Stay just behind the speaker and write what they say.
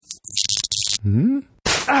Hmm?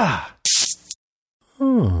 Ah!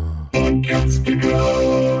 Oh.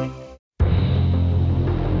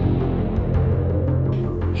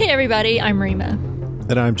 Hey everybody, I'm Rima.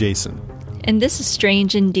 And I'm Jason. And this is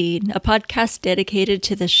Strange Indeed, a podcast dedicated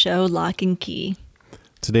to the show Lock and Key.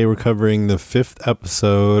 Today we're covering the 5th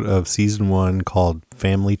episode of Season 1 called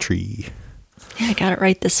Family Tree. Yeah, I got it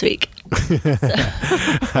right this week.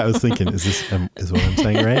 I was thinking, is what I'm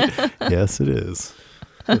saying right? Yes, it is.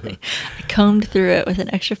 I combed through it with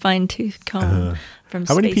an extra fine tooth comb from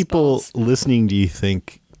How many people Spaceballs. listening do you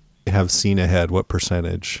think have seen ahead? What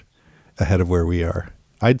percentage ahead of where we are?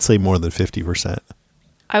 I'd say more than 50%.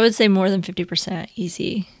 I would say more than 50%,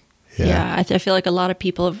 easy. Yeah, I feel like a lot of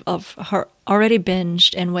people have already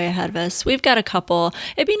binged and way ahead of us. We've got a couple.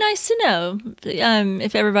 It'd be nice to know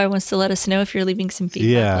if everybody wants to let us know. If you're leaving some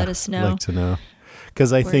feedback, let us know. I'd like to know.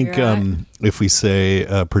 Because I think if we say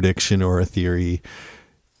a prediction or a theory,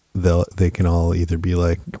 they can all either be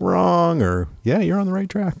like wrong or yeah, you're on the right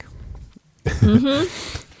track. Mm-hmm.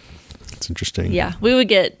 It's interesting. Yeah, we would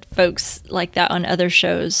get folks like that on other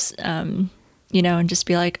shows, and just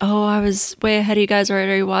be like, oh, I was way ahead of you guys,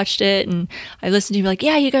 already watched it, and I listened to you, be like,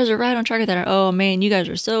 yeah, you guys are right on track with that. Oh man, you guys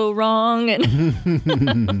are so wrong.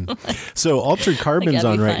 And so Altered Carbon's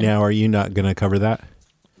on right now. Are you not going to cover that?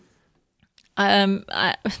 You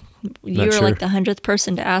were like the 100th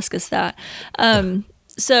person to ask us that.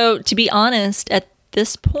 So to be honest, at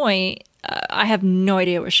this point, I have no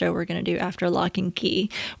idea what show we're going to do after Lock and Key.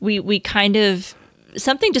 We kind of,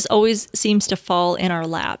 something just always seems to fall in our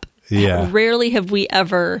lap. Yeah. Rarely have we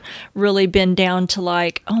ever really been down to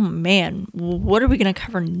like, oh man, what are we going to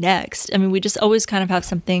cover next? I mean, we just always kind of have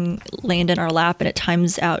something land in our lap and it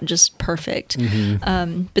times out just perfect.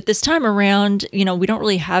 Mm-hmm. But this time around, we don't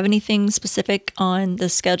really have anything specific on the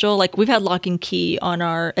schedule. Like we've had Lock and Key on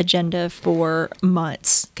our agenda for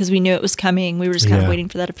months because we knew it was coming. We were just kind of waiting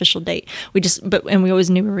for that official date. And we always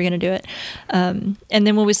knew we were going to do it. And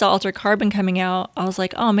then when we saw Altered Carbon coming out, I was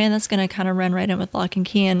like, oh man, that's going to kind of run right in with Lock and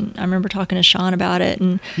Key. And I remember talking to Sean about it,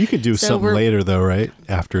 and you could do something later, though, right?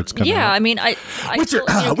 After it's coming. Yeah, out. I mean, Witcher.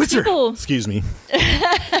 People, excuse me.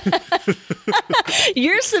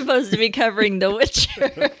 You're supposed to be covering The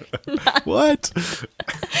Witcher. What?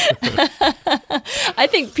 I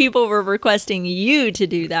think people were requesting you to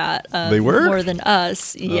do that. They were more than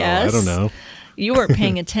us. Yes, I don't know. You weren't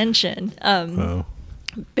paying attention.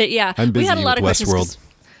 But yeah, I'm busy we had a lot of Westworld. questions.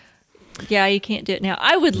 Yeah, you can't do it now.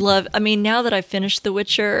 I would love, now that I've finished The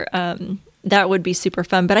Witcher, that would be super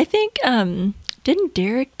fun. But I think, didn't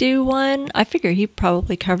Derek do one? I figure he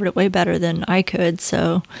probably covered it way better than I could,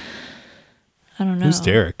 so I don't know. Who's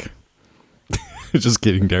Derek? Just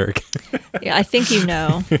kidding, Derek. Yeah, I think you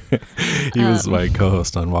know. He was my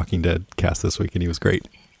co-host on Walking Dead cast this week, and he was great.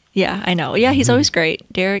 Yeah, I know. Yeah, he's always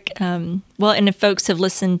great. Derek, well, and if folks have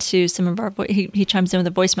listened to some of our, he chimes in with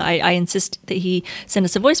a voicemail. I insist that he send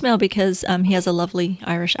us a voicemail because he has a lovely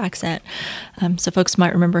Irish accent. So folks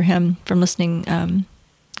might remember him from listening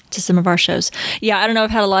to some of our shows. Yeah, I don't know.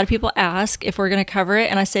 I've had a lot of people ask if we're going to cover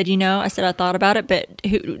it. And I said, I thought about it, but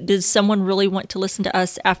does someone really want to listen to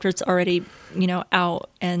us after it's already, out?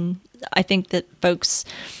 And I think that folks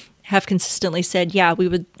have consistently said, yeah, we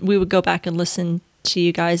would go back and listen to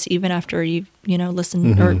you guys even after you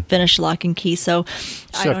listen or finish Lock and Key. So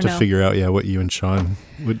I don't know. To figure out what you and Sean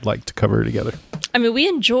would like to cover together. I mean,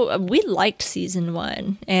 we liked season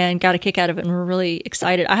 1 and got a kick out of it, and we're really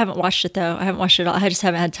excited. I haven't watched it though. I haven't watched it all. I just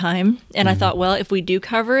haven't had time. And I thought, well, if we do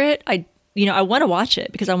cover it, I want to watch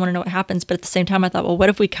it because I want to know what happens. But at the same time, I thought, well, what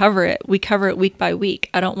if we cover it? We cover it week by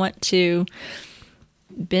week. I don't want to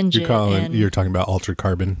binge it. You're talking about Altered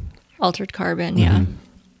Carbon. Altered Carbon, yeah.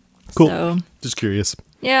 Cool. So, just curious.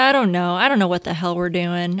 Yeah, I don't know. I don't know what the hell we're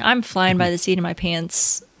doing. I'm flying by the seat of my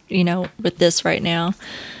pants, with this right now.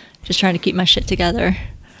 Just trying to keep my shit together.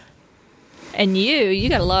 And you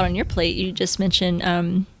got a lot on your plate. You just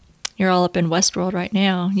mentioned you're all up in Westworld right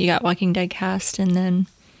now. You got Walking Dead cast and then...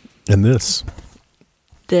 And this.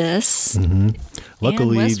 Mm-hmm.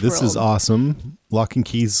 Luckily, this is awesome. Lock and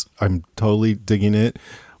Keys, I'm totally digging it.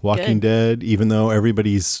 Walking Dead, even though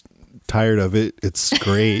everybody's tired of it, it's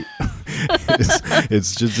great.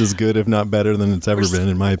 it's just as good, if not better, than it's ever been,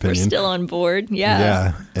 in my opinion. We're still on board.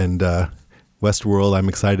 Yeah. And Westworld, I'm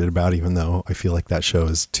excited about, even though I feel like that show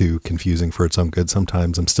is too confusing for its own good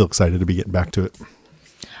sometimes. I'm still excited to be getting back to it.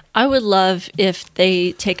 I would love if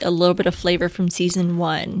they take a little bit of flavor from season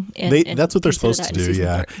 1. And that's what they're supposed to do,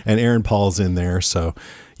 yeah. And Aaron Paul's in there, so...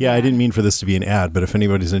 Yeah, I didn't mean for this to be an ad, but if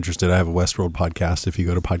anybody's interested, I have a Westworld podcast. If you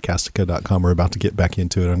go to podcastica.com, we're about to get back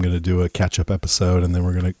into it. I'm going to do a catch-up episode, and then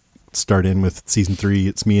we're going to start in with season 3.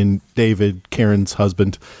 It's me and David, Karen's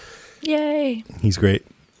husband, Yay. He's great.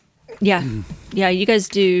 Yeah. Yeah, you guys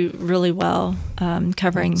do really well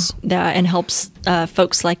covering that, and helps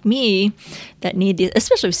folks like me that need the,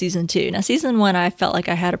 especially with season 2. Now, season 1, I felt like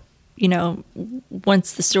I had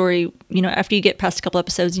once the story, after you get past a couple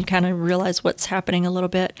episodes, you kind of realize what's happening a little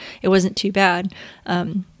bit. It wasn't too bad.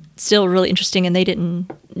 Still really interesting, and they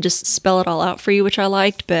didn't just spell it all out for you, which I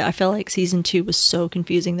liked, but I felt like season 2 was so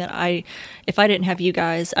confusing that if I didn't have you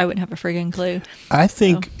guys, I wouldn't have a friggin' clue. I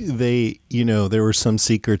think there were some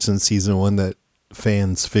secrets in season 1 that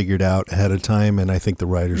fans figured out ahead of time, and I think the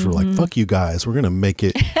writers were like, fuck you guys, we're going to make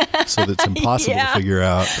it so that it's impossible to figure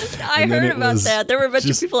out. I heard about that. There were a bunch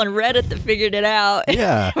of people on Reddit that figured it out.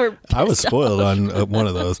 Yeah, I was spoiled on one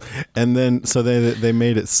of those. And then, so they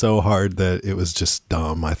made it so hard that it was just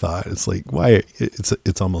dumb, I thought. It's like, why?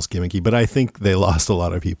 It's almost gimmicky. But I think they lost a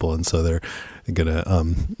lot of people, and so they're going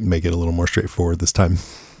to make it a little more straightforward this time.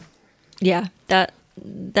 Yeah,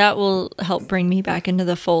 that will help bring me back into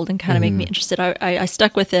the fold and kind of make me interested. I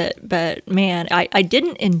stuck with it, but man, I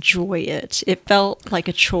didn't enjoy it. It felt like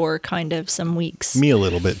a chore kind of some weeks. Me a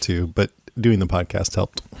little bit too, but doing the podcast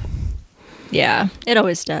helped. Yeah, it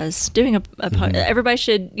always does. Doing a everybody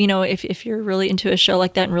should, if you're really into a show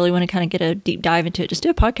like that and really want to kind of get a deep dive into it, just do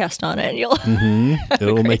a podcast on it, and you'll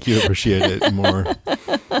it'll make you appreciate it more.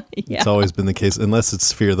 Yeah. It's always been the case. Unless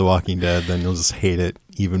it's Fear the Walking Dead, then you'll just hate it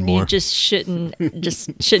even more. You just shouldn't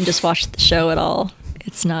just watch the show at all.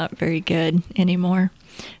 It's not very good anymore.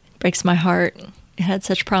 It breaks my heart. It had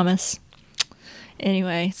such promise.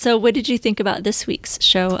 Anyway, so what did you think about this week's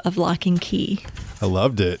show of Lock and Key? I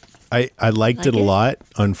loved it. I liked it a lot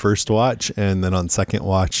on first watch, and then on second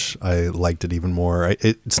watch, I liked it even more.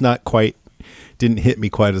 It's not quite, didn't hit me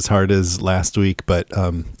quite as hard as last week, but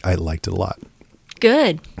I liked it a lot.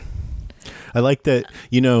 Good. I like that,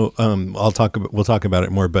 we'll talk about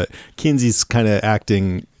it more, but Kinsey's kind of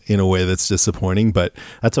acting in a way that's disappointing, but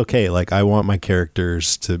that's okay. Like, I want my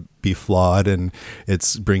characters to be flawed, and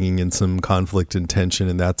it's bringing in some conflict and tension,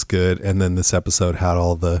 and that's good. And then this episode had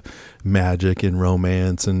all the magic and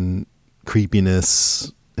romance and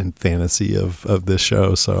creepiness and fantasy of this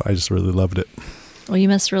show, so I just really loved it. Well, you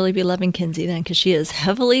must really be loving Kinsey then, because she is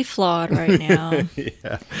heavily flawed right now.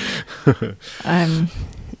 Yeah.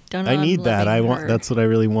 I need that. I want. That's what I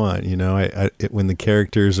really want. When the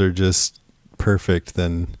characters are just perfect,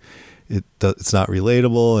 then it's not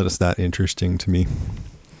relatable and it's not interesting to me.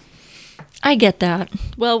 I get that.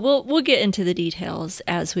 Well, we'll get into the details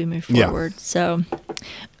as we move forward. Yeah. So,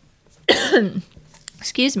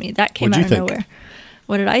 excuse me, that came out of nowhere.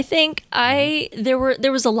 What did I think? There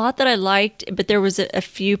was a lot that I liked, but there was a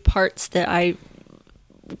few parts that I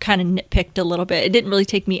kind of nitpicked a little bit. It didn't really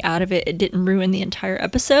take me out of it. It didn't ruin the entire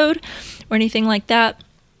episode or anything like that.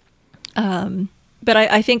 But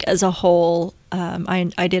I think as a whole,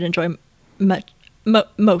 I did enjoy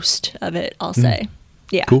most of it, I'll say.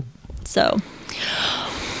 Yeah. Cool. So,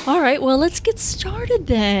 all right. Well, let's get started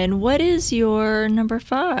then. What is your number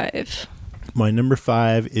 5? My number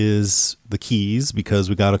 5 is the keys, because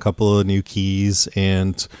we got a couple of new keys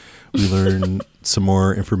and we learned some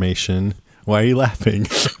more information. Why are you laughing?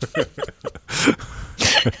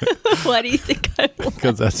 Why do you think I'm laughing?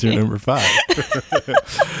 Because that's your number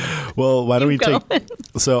 5. Well, why don't we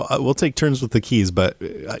we'll take turns with the keys, but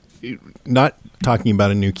not talking about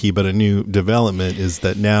a new key, but a new development is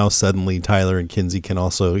that now suddenly Tyler and Kinsey can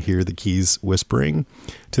also hear the keys whispering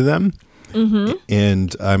to them. Mm-hmm.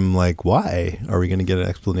 And I'm like, why? Are we going to get an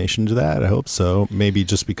explanation to that? I hope so. Maybe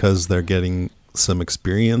just because they're getting some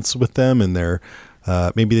experience with them, and they're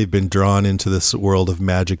maybe they've been drawn into this world of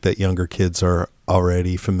magic that younger kids are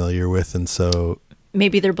already familiar with, and so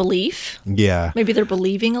maybe their belief. Yeah. Maybe they're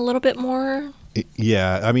believing a little bit more.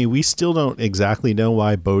 Yeah. I mean, we still don't exactly know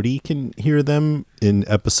why Bodhi can hear them. In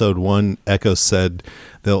episode 1, Echo said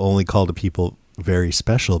they'll only call to people very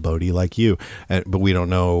special, Bodhi, like you. But we don't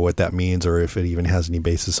know what that means, or if it even has any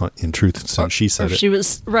basis in truth since she said it. She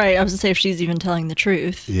was right. I was going to say if she's even telling the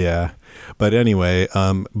truth. Yeah. But anyway,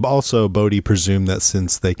 also Bodhi presumed that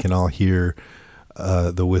since they can all hear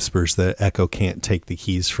the whispers, that Echo can't take the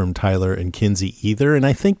keys from Tyler and Kinsey either. And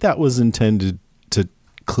I think that was intended to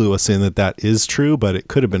clue us in that is true, but it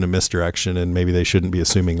could have been a misdirection, and maybe they shouldn't be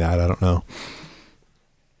assuming that. I don't know.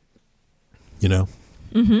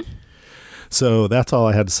 Mm-hmm. So that's all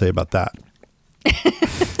I had to say about that.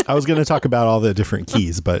 I was going to talk about all the different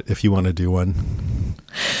keys, but if you want to do one.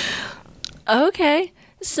 Okay.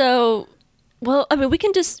 So, well, I mean, we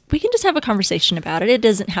can just have a conversation about it. It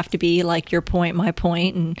doesn't have to be like your point, my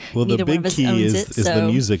point, and neither one of us owns it. Well, the big key is the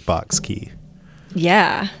music box key.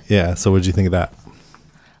 Yeah. Yeah. So what did you think of that?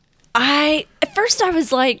 At first I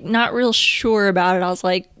was like not real sure about it. I was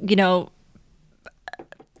like,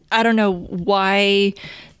 I don't know why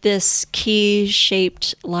this key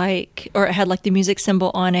shaped like, or it had like the music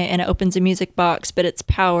symbol on it and it opens a music box, but its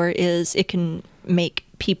power is it can make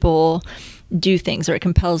people do things, or it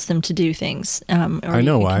compels them to do things. Or I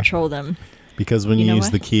know why. Control them. Because when you use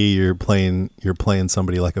the key, you're playing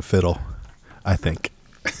somebody like a fiddle, I think.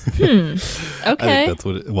 Okay. I think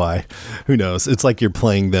that's why. Who knows? It's like you're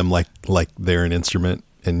playing them like they're an instrument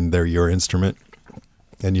and they're your instrument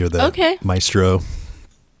and you're the maestro.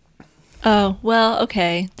 Oh, well,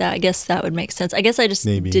 okay. I guess that would make sense. I guess I just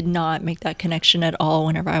did not make that connection at all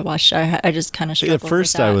whenever I watched it. I just kind of struggled at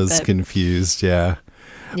first with that, I was confused, yeah.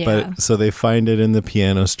 But so they find it in the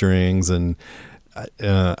piano strings, and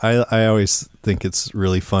I always think it's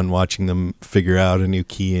really fun watching them figure out a new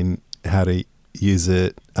key and how to use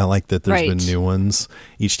it. I like that there's been new ones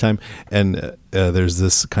each time, and there's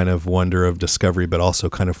this kind of wonder of discovery, but also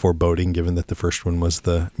kind of foreboding, given that the first one was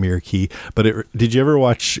the mirror key. But did you ever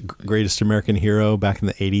watch Greatest American Hero back in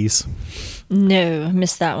the 80s? No, I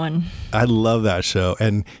missed that one. I love that show,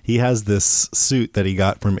 and he has this suit that he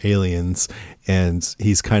got from Aliens, and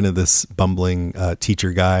he's kind of this bumbling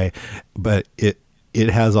teacher guy, but it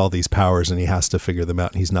has all these powers and he has to figure them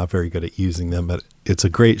out, and he's not very good at using them. But it's a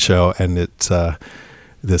great show, and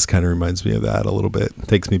this kind of reminds me of that a little bit. It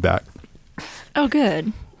takes me back. Oh,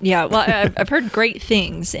 good. Yeah, well, I've heard great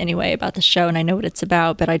things anyway about the show, and I know what it's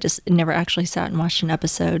about, but I just never actually sat and watched an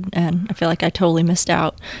episode, and I feel like I totally missed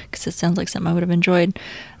out because it sounds like something I would have enjoyed.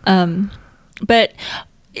 But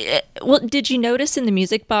did you notice in the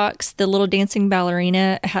music box the little dancing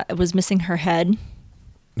ballerina was missing her head?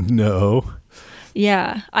 No.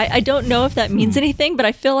 Yeah, I don't know if that means anything, but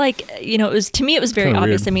I feel like, it was very Kinda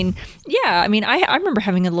obvious. weird. I remember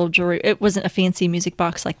having a little jewelry. It wasn't a fancy music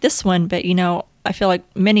box like this one, but, I feel like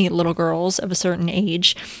many little girls of a certain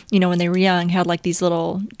age, when they were young, had like these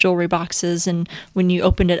little jewelry boxes. And when you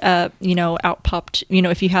opened it up, out popped,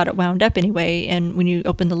 if you had it wound up anyway. And when you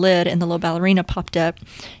opened the lid and the little ballerina popped up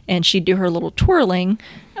and she'd do her little twirling,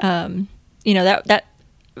 that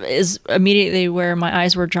is immediately where my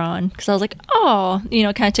eyes were drawn, because I was like, oh,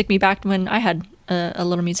 it kind of took me back to when I had a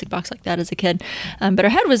little music box like that as a kid. But her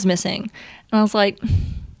head was missing. And I was like,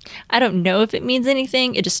 I don't know if it means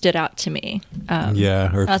anything. It just stood out to me. Or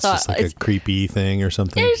if it's just like a creepy thing or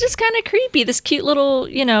something. It's just kind of creepy. This cute little,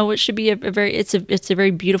 it should be it's a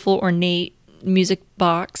very beautiful, ornate music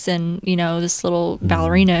box, and this little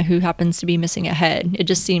ballerina who happens to be missing a head. It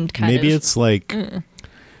just seemed kind of... Maybe it's like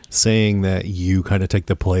saying that you kind of take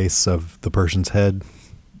the place of the person's head.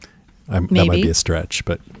 That might be a stretch,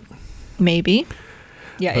 but... Maybe.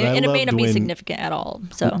 Yeah, and it may not be significant at all.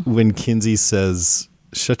 So when Kinsey says,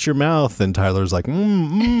 "Shut your mouth," and Tyler's like,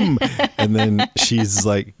 and then she's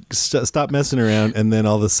like, "Stop messing around," and then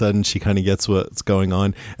all of a sudden she kind of gets what's going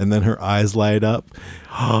on, and then her eyes light up,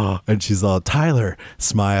 and she's all, "Tyler,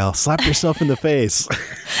 smile, slap yourself in the face."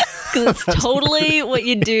 Because it's totally what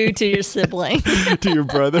you do to your sibling. To your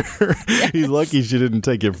brother. Yes. He's lucky she didn't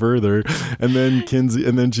take it further. And then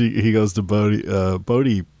he goes to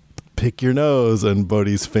Bodhi, pick your nose, and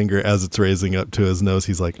Bodhi's finger, as it's raising up to his nose,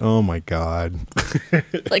 he's like, oh my God.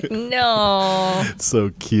 Like, no. It's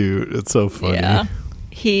so cute. It's so funny. Yeah.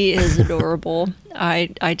 He is adorable.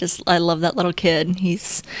 I love that little kid.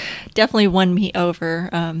 He's definitely won me over.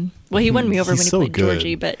 He won me over when he played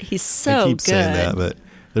Georgie, but he's so good. I keep saying that, but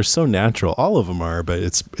they're so natural. All of them are, but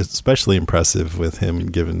it's especially impressive with him,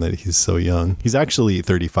 given that he's so young. He's actually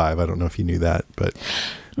 35. I don't know if you knew that, but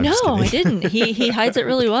no, I didn't. He hides it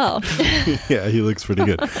really well. Yeah, he looks pretty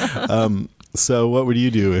good. So what would you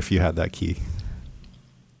do if you had that key?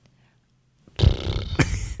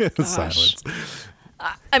 Silence.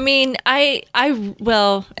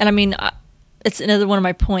 It's another one of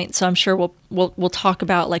my points, so I'm sure we'll talk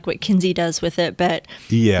about like what Kinsey does with it. But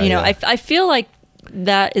I feel like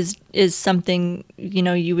that is something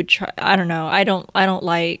you would try. I don't know. I don't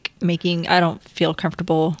like making. I don't feel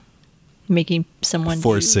comfortable making someone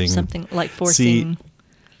forcing do something like forcing.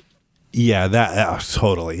 Yeah, that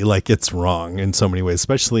totally. Like, it's wrong in so many ways,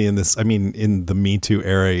 especially in this. I mean, in the Me Too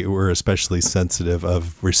era, we're especially sensitive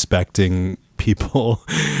of respecting people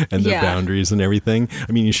and their boundaries and everything.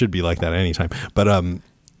 I mean, you should be like that anytime. But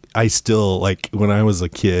I still, like, when I was a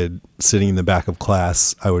kid sitting in the back of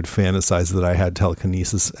class, I would fantasize that I had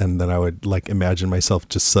telekinesis, and then I would like imagine myself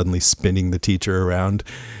just suddenly spinning the teacher around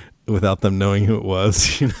without them knowing who it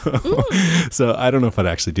was, So I don't know if I'd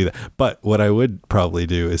actually do that. But what I would probably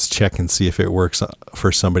do is check and see if it works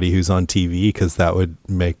for somebody who's on TV, because that would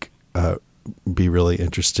make be really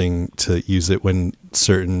interesting to use it when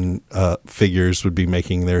certain figures would be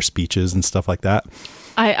making their speeches and stuff like that.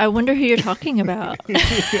 I wonder who you're talking about.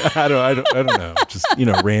 I don't know. Just,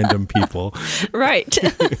 random people. Right.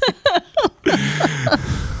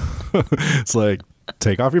 It's like,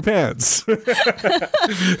 take off your pants.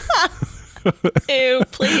 Ew,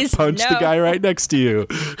 please. Punch the guy right next to you.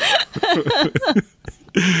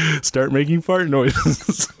 Start making fart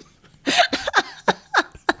noises.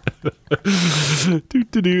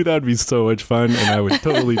 That'd be so much fun, and I would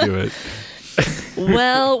totally do it.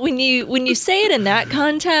 Well, when you say it in that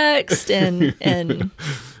context, and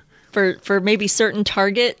for maybe certain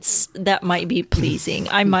targets, that might be pleasing.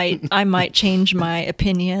 I might change my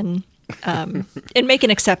opinion and make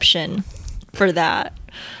an exception for that.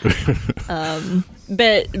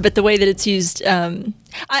 But the way that it's used,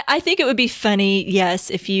 I think it would be funny, yes,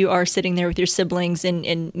 if you are sitting there with your siblings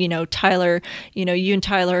and Tyler, you and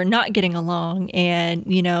Tyler are not getting along, and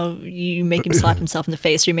you make him slap himself in the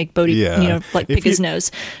face, or you make Bodhi, pick his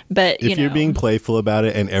nose. But if you're being playful about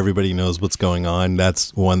it and everybody knows what's going on,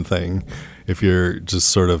 that's one thing. If you're just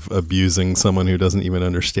sort of abusing someone who doesn't even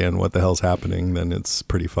understand what the hell's happening, then it's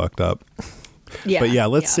pretty fucked up. Yeah, but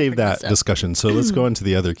let's save that discussion. So let's go into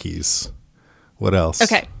the other keys. What else?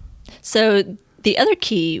 Okay. So the other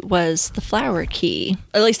key was the flower key.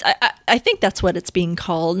 At least I think that's what it's being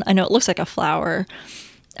called. I know it looks like a flower.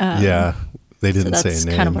 Yeah. They didn't say a name.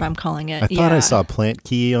 That's kind of what I'm calling it. I thought I saw plant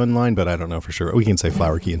key online, but I don't know for sure. We can say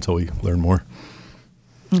flower key until we learn more.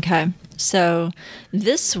 Okay. So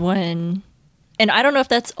this one, and I don't know if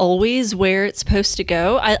that's always where it's supposed to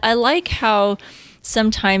go. I like how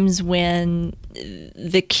sometimes when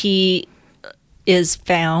the key is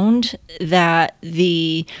found, that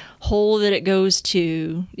the hole that it goes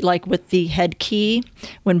to, like with the head key,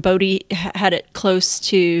 when Bodhi had it close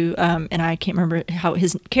to, and I can't remember how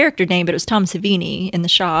his character name, but it was Tom Savini in the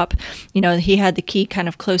shop, he had the key kind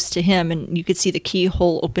of close to him, and you could see the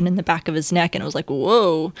keyhole open in the back of his neck, and it was like,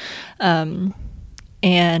 whoa.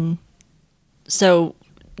 And so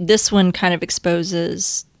this one kind of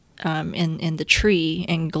exposes in the tree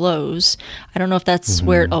and glows. I don't know if that's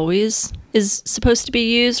where it always is supposed to be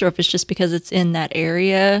used, or if it's just because it's in that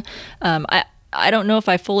area. I don't know if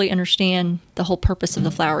I fully understand the whole purpose of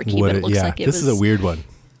the flower key, but it looks like this is a weird one.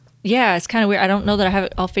 Yeah, it's kind of weird. I don't know that I have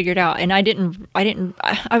it all figured out, and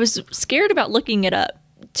I was scared about looking it up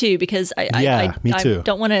too, because me too. I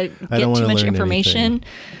don't want to get too much information.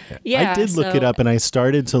 Yeah, I did look it up, and I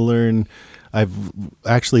started to learn. I've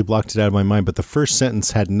actually blocked it out of my mind, but the first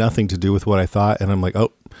sentence had nothing to do with what I thought, and I'm like,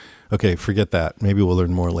 oh, okay, forget that. Maybe we'll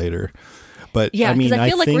learn more later. But yeah, because I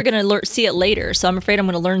feel like we're going to see it later, so I'm afraid I'm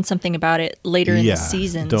going to learn something about it later in the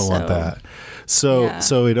season. Don't want that.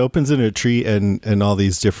 So it opens in a tree, and all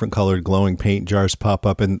these different colored glowing paint jars pop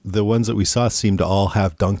up, and the ones that we saw seem to all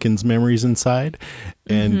have Duncan's memories inside,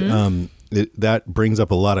 and that brings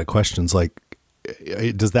up a lot of questions, like,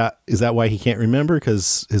 is that why he can't remember,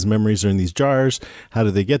 because his memories are in these jars? How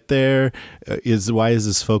did they get there? Why is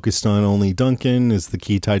this focused on only Duncan? Is the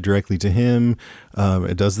key tied directly to him?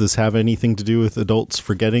 Does this have anything to do with adults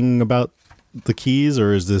forgetting about the keys,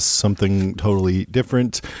 or is this something totally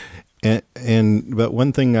different? But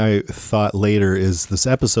one thing I thought later is this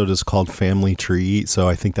episode is called Family Tree, so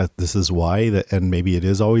I think that this is why, and maybe it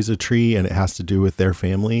is always a tree, and it has to do with their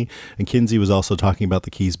family. And Kinsey was also talking about the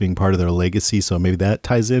keys being part of their legacy, so maybe that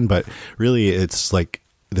ties in. But really, it's like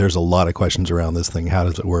there's a lot of questions around this thing. How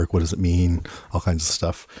does it work? What does it mean? All kinds of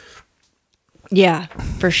stuff. Yeah,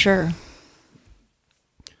 for sure.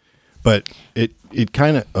 But it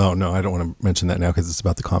kind of... Oh, no, I don't want to mention that now because it's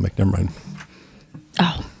about the comic. Never mind.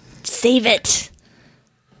 Oh, save it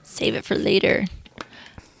for later.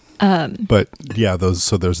 But yeah,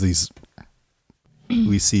 there's these,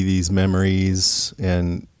 we see these memories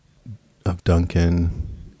of Duncan.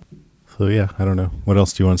 So yeah, I don't know. What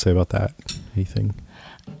else do you want to say about that? Anything?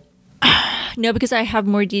 No, because I have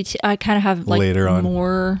more detail. I kind of have later on.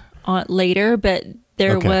 More on later, but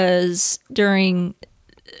there was during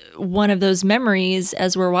one of those memories,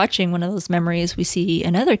 as we're watching one of those memories, we see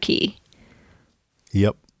another key.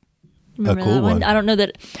 Yep. Remember a cool that one? one. I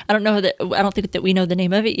don't think that we know the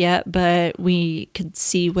name of it yet, but we could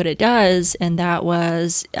see what it does. And that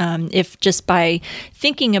was, if just by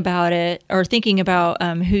thinking about it, or thinking about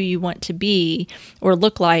who you want to be or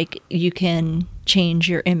look like, you can change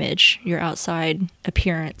your image, your outside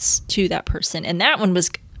appearance to that person. And that one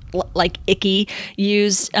was like icky,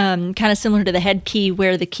 used kind of similar to the head key,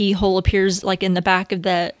 where the keyhole appears like in the back of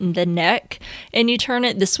the neck, and you turn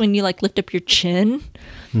it. This one, you like lift up your chin.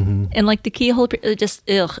 Mm-hmm. And like the keyhole, just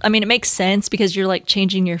ugh. I mean, it makes sense because you're like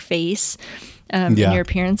changing your face, in your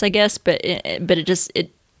appearance, I guess. But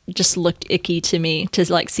it just looked icky to me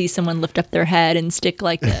to like see someone lift up their head and stick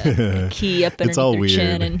like a key up underneath their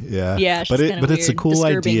chin. And yeah, but it's a cool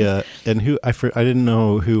idea. And I didn't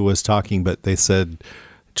know who was talking, but they said,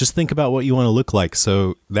 just think about what you want to look like.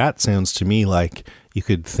 So that sounds to me like you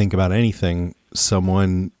could think about anything,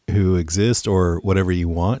 someone who exists or whatever you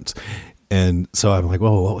want. And so I'm like,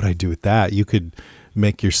 well, what would I do with that? You could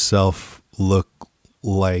make yourself look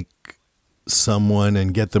like someone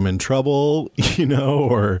and get them in trouble,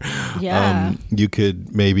 or you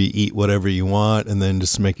could maybe eat whatever you want and then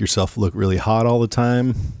just make yourself look really hot all the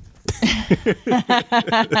time.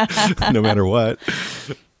 No matter what.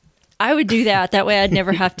 I would do that. That way I'd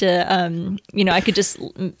never have to, I could just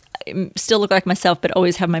still look like myself, but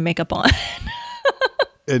always have my makeup on.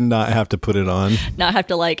 And not have to put it on. Not have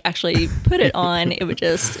to like actually put it on. It would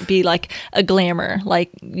just be like a glamour. Like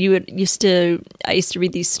I used to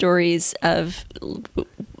read these stories of,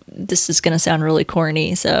 this is going to sound really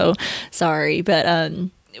corny, so sorry, but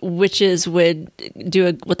witches would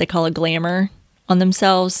do what they call a glamour on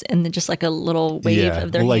themselves, and then just like a little wave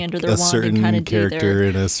of their hand or their wand, and kind of do a certain character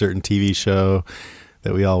in a certain TV show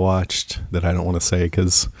that we all watched that I don't want to say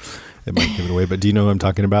because it might give it away. But do you know who I'm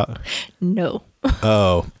talking about? No.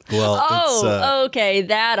 Oh, well. Okay,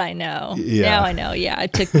 that I know. Yeah. Now I know. Yeah,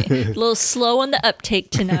 it took me a little slow on the uptake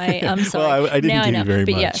tonight. I'm sorry. Well, I didn't give you very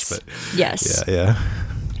much. Yes. Yeah.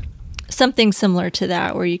 Something similar to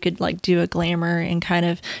that, where you could like do a glamour and kind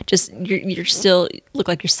of just you're still look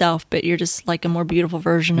like yourself, but you're just like a more beautiful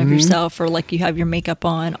version of yourself, or like you have your makeup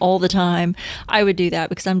on all the time. I would do that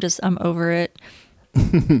because I'm over it.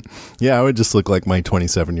 Yeah, I would just look like my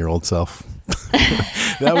 27-year-old self.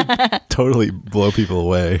 That would totally blow people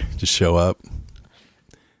away. Just show up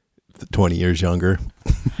 20 years younger.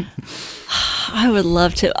 I would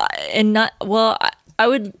love to, I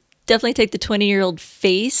would definitely take the 20-year-old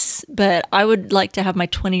face, but I would like to have my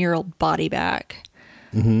 20-year-old body back.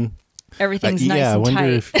 Mm-hmm. Everything's nice and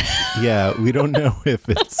tight. We don't know if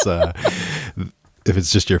it's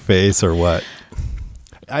just your face or what.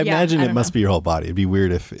 I imagine it must be your whole body. It'd be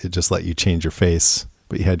weird if it just let you change your face,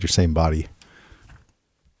 but you had your same body.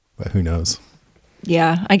 But who knows?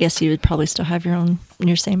 Yeah, I guess you would probably still have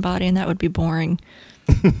your same body, and that would be boring.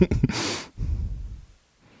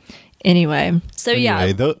 Anyway,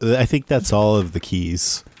 I think that's all of the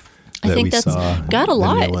keys. I think that's got a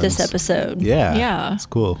lot this episode. Yeah, it's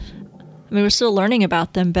cool. I mean, we're still learning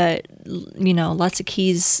about them, but lots of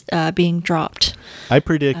keys being dropped. I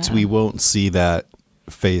predict we won't see that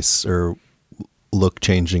face or look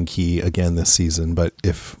changing key again this season, but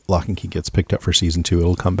if Lock and Key gets picked up for season 2,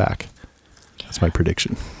 it'll come back. That's my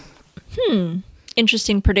prediction.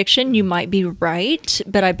 Interesting prediction. You might be right,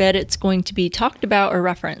 but I bet it's going to be talked about or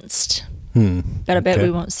referenced. But I bet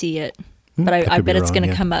we won't see it. But I bet it's going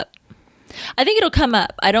to come up. I think it'll come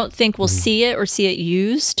up. I don't think we'll see it or see it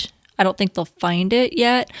used. I don't think they'll find it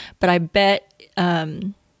yet, but I bet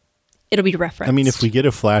it'll be referenced. I mean, if we get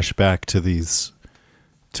a flashback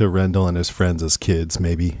to Rendell and his friends as kids,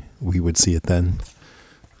 maybe we would see it then.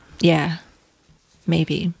 Yeah,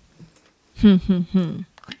 maybe.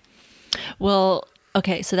 Well,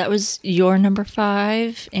 okay, so that was your number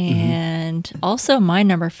 5 and also my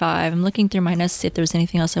number 5. I'm looking through my notes to see if there was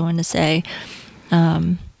anything else I wanted to say.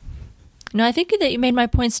 No, I think that you made my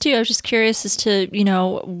points too. I was just curious as to,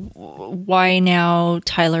 why now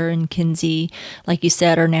Tyler and Kinsey, like you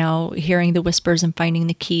said, are now hearing the whispers and finding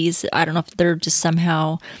the keys. I don't know if they're just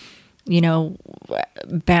somehow,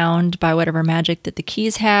 bound by whatever magic that the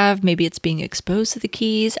keys have. Maybe it's being exposed to the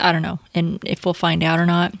keys. I don't know. And if we'll find out or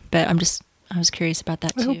not, but I was curious about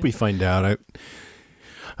that too. I hope we find out.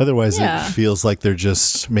 Otherwise it feels like they're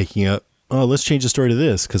just making up, let's change the story to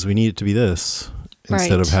this because we need it to be this.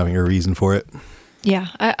 Instead of having a reason for it. Yeah,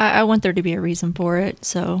 I want there to be a reason for it,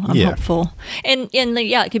 so I'm hopeful. And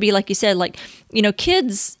it could be like you said, like,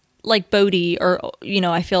 kids like Bodhi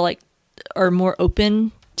I feel like are more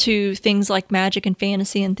open to things like magic and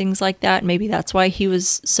fantasy and things like that. Maybe that's why he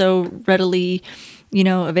was so readily,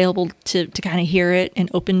 available to kind of hear it and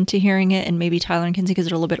open to hearing it. And maybe Tyler and Kinsey, because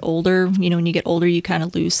they're a little bit older, when you get older, you kind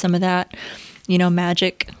of lose some of that,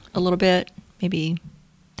 magic a little bit. Maybe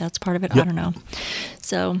that's part of it. Yep. I don't know.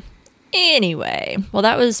 So anyway, well,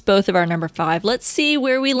 that was both of our number 5. Let's see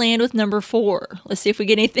where we land with number 4. Let's see if we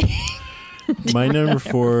get anything. My number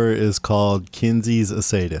 4 is called Kinsey's a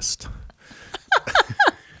Sadist.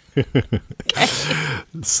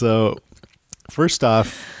 So first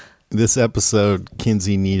off, this episode,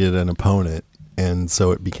 Kinsey needed an opponent. And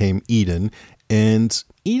so it became Eden. And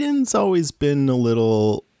Eden's always been a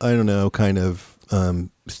little, I don't know, kind of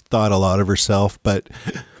thought a lot of herself, but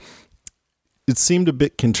it seemed a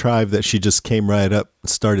bit contrived that she just came right up,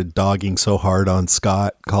 started dogging so hard on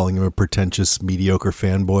Scott, calling him a pretentious, mediocre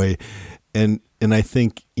fanboy. And I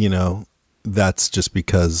think, that's just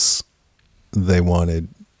because they wanted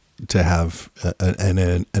to have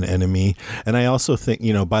an enemy. And I also think,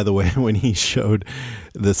 by the way, when he showed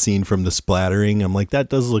the scene from the splattering, I'm like, that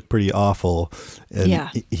does look pretty awful. And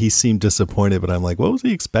he seemed disappointed, but I'm like, what was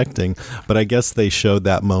he expecting? But I guess they showed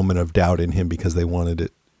that moment of doubt in him because they wanted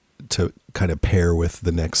it to kind of pair with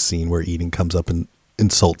the next scene where Eden comes up and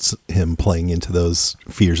insults him, playing into those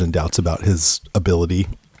fears and doubts about his ability.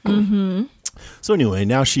 Mm-hmm. So anyway,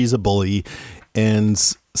 now she's a bully. And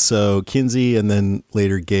so Kinsey and then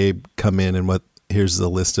later Gabe come in, and here's the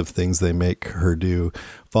list of things they make her do: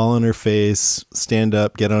 fall on her face, stand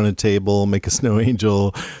up, get on a table, make a snow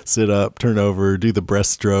angel, sit up, turn over, do the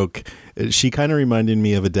breaststroke. She kind of reminded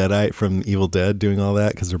me of a Deadite from Evil Dead doing all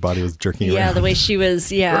that because her body was jerking around. Yeah, the way she was,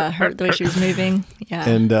 the way she was moving. Yeah.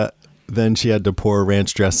 And then she had to pour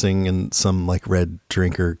ranch dressing and some like red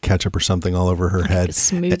drink or ketchup or something all over her head. A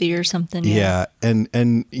smoothie or something. Yeah.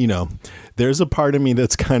 And there's a part of me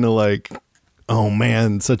that's kind of like, oh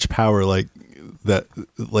man, such power, like that,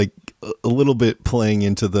 like a little bit playing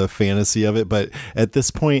into the fantasy of it. But at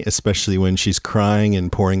this point, especially when she's crying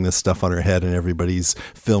and pouring this stuff on her head and everybody's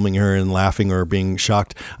filming her and laughing or being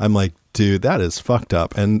shocked, I'm like, dude, that is fucked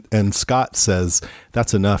up. And Scott says,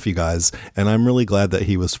 that's enough, you guys. And I'm really glad that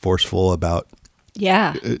he was forceful about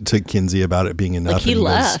to Kinsey about it being enough. Like he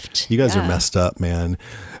left. You guys are messed up, man.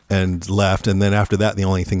 And left. And then after that, the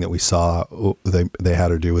only thing that we saw they had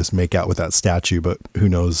her do was make out with that statue, but who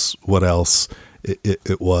knows what else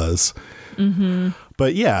it was. Mm-hmm.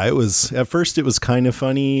 But yeah, at first it was kind of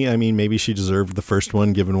funny. I mean, maybe she deserved the first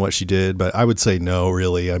one given what she did, but I would say no,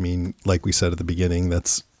 really. I mean, like we said at the beginning,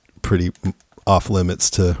 that's pretty off limits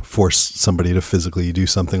to force somebody to physically do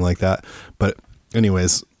something like that. But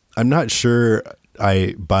anyways, I'm not sure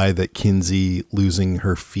I buy that Kinsey losing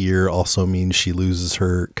her fear also means she loses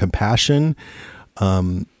her compassion.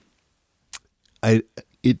 I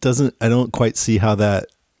don't quite see how that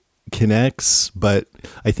connects, but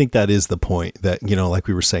I think that is the point that, like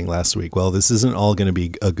we were saying last week, well, this isn't all going to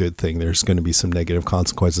be a good thing. There's going to be some negative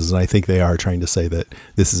consequences. And I think they are trying to say that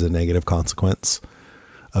this is a negative consequence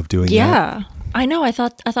of doing that. Yeah, I know. I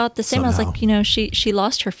thought the same. Somehow. I was like, she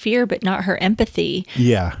lost her fear, but not her empathy.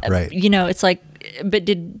 Yeah, right. It's like, but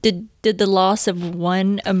did the loss of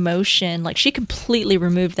one emotion, like she completely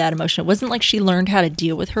removed that emotion. It wasn't like she learned how to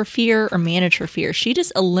deal with her fear or manage her fear. She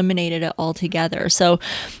just eliminated it altogether. So,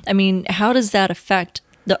 I mean, how does that affect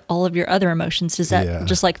all of your other emotions? Does that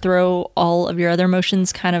just like throw all of your other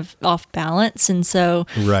emotions kind of off balance? And so,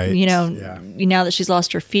 right. Now that she's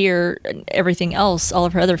lost her fear, everything else, all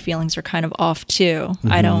of her other feelings are kind of off too.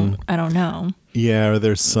 Mm-hmm. I don't know. Yeah. Or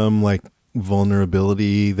there's some like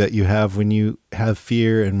vulnerability that you have when you have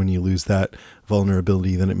fear, and when you lose that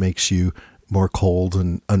vulnerability, then it makes you more cold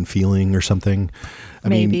and unfeeling or something. I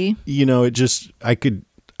mean,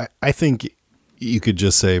 I think you could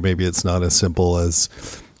just say maybe it's not as simple as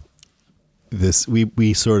this.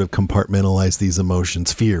 We sort of compartmentalize these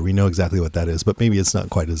emotions. Fear, we know exactly what that is, but maybe it's not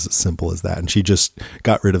quite as simple as that. And she just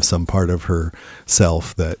got rid of some part of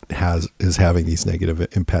herself that is having these negative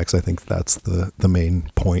impacts. I think that's the main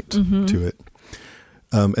point to it.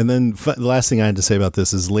 And then the last thing I had to say about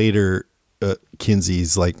this is later,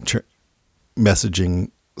 Kinsey's like messaging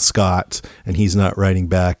Scott, and he's not writing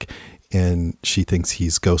back, and she thinks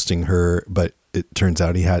he's ghosting her, but it turns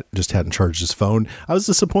out he hadn't charged his phone. I was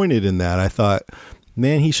disappointed in that. I thought,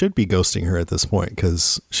 man, he should be ghosting her at this point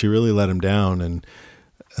because she really let him down, and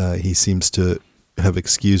he seems to have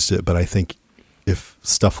excused it. But I think if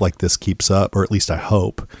stuff like this keeps up, or at least I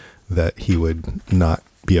hope, that he would not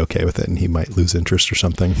be okay with it and he might lose interest or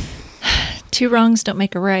something. Two wrongs don't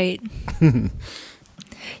make a right.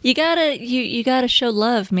 You gotta show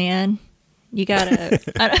love, man. You gotta.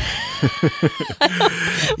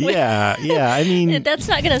 Yeah. I mean, that's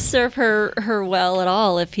not going to serve her well at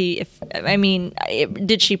all.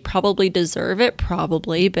 Did she probably deserve it?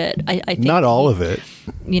 Probably, but I think not all of it.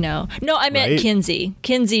 No, I meant right? Kinsey.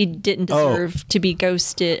 Kinsey didn't deserve to be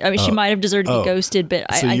ghosted. I mean, she might have deserved to be ghosted,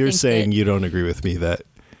 but so I you're think saying you don't agree with me that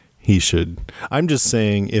he should. I'm just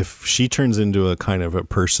saying if she turns into a kind of a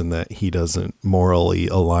person that he doesn't morally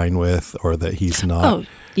align with, or that he's not. Oh,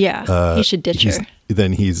 yeah. He should ditch her.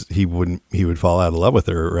 Then he would fall out of love with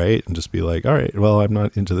her, right? And just be like, all right, well, I'm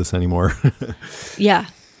not into this anymore. Yeah,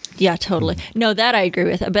 totally. No, that I agree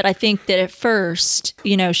with. But I think that at first,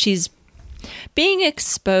 she's being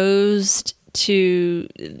exposed to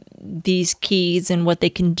these keys and what they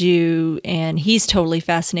can do, and he's totally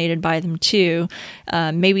fascinated by them too.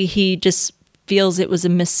 Maybe he just feels it was a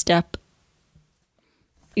misstep,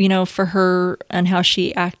 you know, for her and how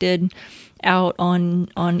she acted out on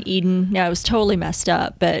Eden. Now, it was totally messed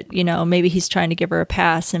up, but, you know, maybe he's trying to give her a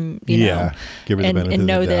pass and, you know, give her the benefit and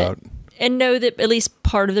know of the doubt. And know that at least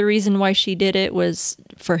part of the reason why she did it was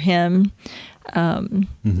for him.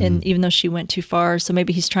 And even though she went too far, so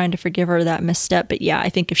maybe he's trying to forgive her that misstep. But yeah, I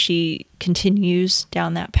think if she continues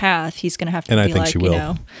down that path, he's going to have to be like, you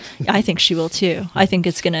know, I think she will too. I think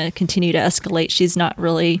it's going to continue to escalate. She's not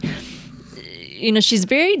really, you know, she's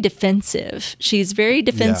very defensive. She's very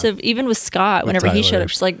defensive, even with Scott. Whenever he showed up,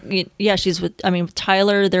 she's like, yeah, she's with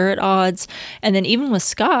Tyler, they're at odds. And then even with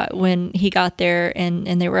Scott, when he got there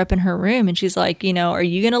and they were up in her room, and she's like, you know, are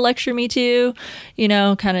you going to lecture me too? You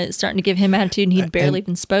know, kind of starting to give him attitude, and he'd barely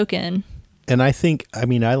been spoken. And I think, I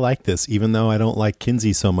like this, even though I don't like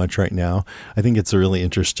Kinsey so much right now. I think it's a really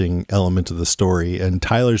interesting element of the story. And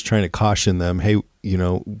Tyler's trying to caution them, hey, you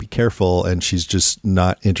know, be careful. And she's just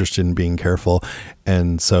not interested in being careful.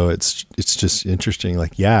 And so it's just interesting.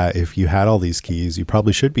 Like, yeah, if you had all these keys, you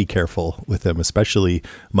probably should be careful with them, especially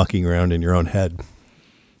mucking around in your own head.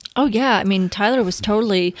 Oh, yeah. I mean, Tyler was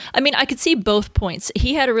totally, I could see both points.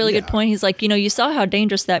 He had a really good point. He's like, you know, you saw how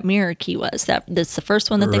dangerous that mirror key was. That's the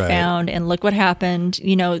first one that they found, and look what happened.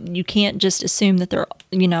 You know, you can't just assume that they're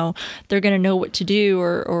going to know what to do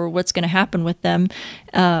or what's going to happen with them.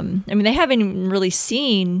 They haven't even really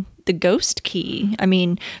seen the ghost key.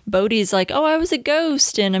 Bodhi's like, oh, I was a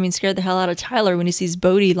ghost, and scared the hell out of Tyler when he sees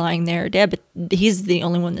Bodhi lying there dead, but he's the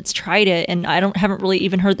only one that's tried it, and haven't really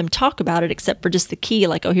even heard them talk about it except for just the key,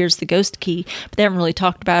 like, oh, here's the ghost key, but they haven't really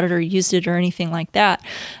talked about it or used it or anything like that.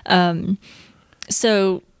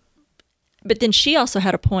 But then she also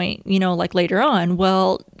had a point, you know, like later on,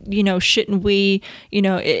 well, you know, shouldn't we, you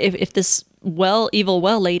know, if this evil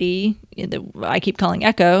lady that I keep calling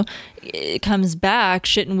Echo comes back,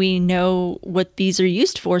 shouldn't we know what these are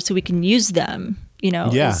used for so we can use them? You know,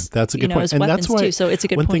 that's a good point, and that's why. Too, so it's a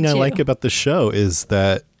good one point thing I too. like about the show is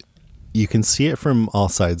that you can see it from all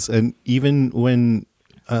sides, and even when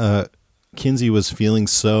Kinsey was feeling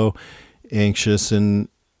so anxious and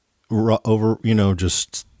over, you know,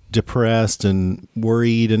 just depressed and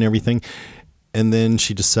worried and everything, and then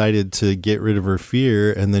she decided to get rid of her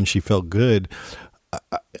fear, and then she felt good.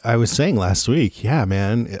 I was saying last week, yeah,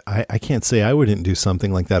 man, I can't say I wouldn't do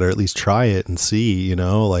something like that, or at least try it and see, you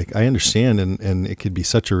know, like, I understand, and it could be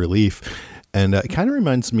such a relief. And it kind of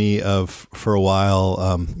reminds me of, for a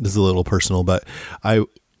while, this is a little personal, but I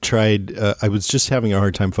tried, I was just having a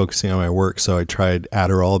hard time focusing on my work, so I tried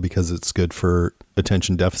Adderall because it's good for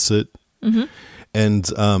attention deficit.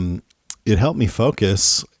 And it helped me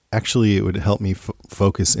focus. Actually, it would help me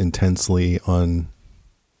focus intensely on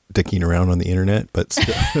dicking around on the internet, but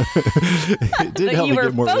still, it did help me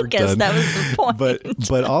get more work done. That was the point.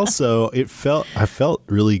 But also, I felt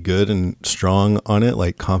really good and strong on it,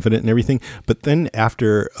 like confident and everything. But then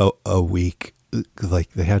after a week, like,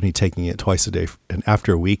 they had me taking it twice a day, and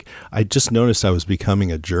after a week, I just noticed I was becoming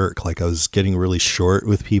a jerk. Like, I was getting really short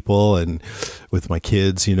with people and with my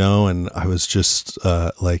kids, you know, and I was just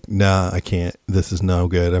like, nah, I can't. This is no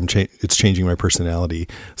good. It's changing my personality.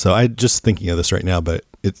 So I just thinking of this right now, but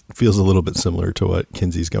it feels a little bit similar to what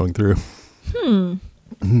Kinsey's going through.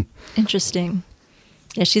 Interesting.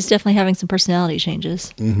 Yeah, she's definitely having some personality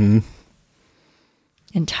changes. And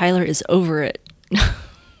Tyler is over it.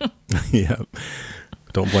 Yeah.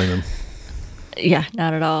 Don't blame him. Yeah,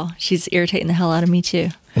 not at all. She's irritating the hell out of me too,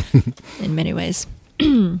 in many ways.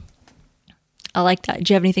 I like that.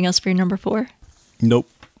 Do you have anything else for your number 4? Nope.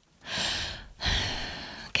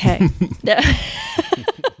 Okay.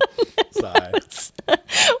 Sigh.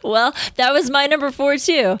 Well, that was my number 4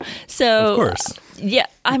 too. So, of course. Yeah,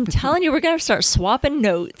 I'm telling you, we're going to start swapping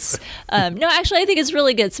notes. No, actually, I think it's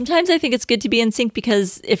really good. Sometimes I think it's good to be in sync,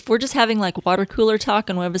 because if we're just having like water cooler talk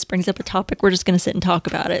and one of us brings up a topic, we're just going to sit and talk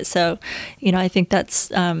about it. So, you know, I think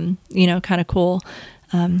that's, you know, kind of cool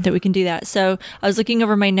that we can do that. So I was looking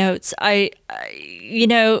over my notes.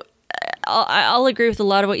 I'll agree with a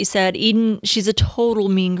lot of what you said. Eden, she's a total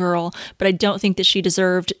mean girl, but I don't think that she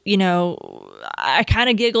deserved, you know, I kind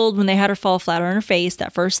of giggled when they had her fall flat on her face,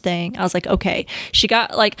 that first thing. I was like, okay, she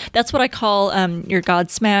got, like, that's what I call your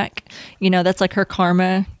Godsmack. You know, that's like her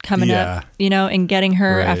karma coming up, you know, and getting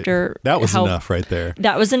her after. That was enough right there.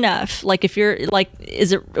 That was enough. Like, if you're like,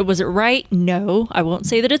 was it right? No, I won't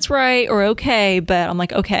say that it's right or okay, but I'm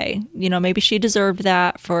like, okay, you know, maybe she deserved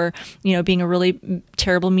that for, you know, being a really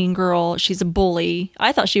terrible, mean girl. She's a bully.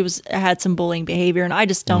 I thought she had some bullying behavior, and I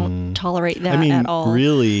just don't tolerate that at all.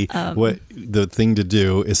 Really, what the thing to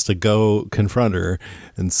do is to go confront her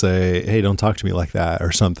and say, hey, don't talk to me like that,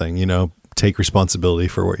 or something, you know, take responsibility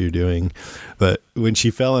for what you're doing. But when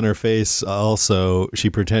she fell on her face, also she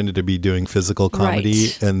pretended to be doing physical comedy,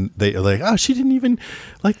 Right. and they like, oh, she didn't even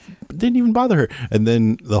bother her. And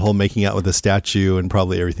then the whole making out with the statue and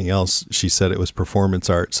probably everything else, she said it was performance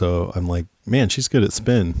art. So I'm like, man, she's good at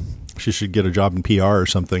spin. She should get a job in PR or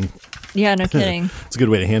something. Yeah, no kidding. It's a good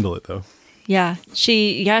way to handle it, though. Yeah,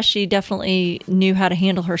 she definitely knew how to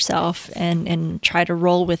handle herself and try to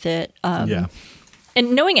roll with it. Yeah.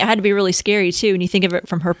 And knowing it had to be really scary too. When you think of it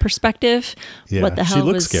from her perspective, Yeah. what the hell She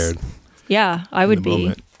looked was scared. Yeah, I would the be.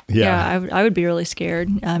 moment. Yeah. I would be really scared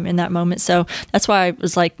in that moment. So that's why I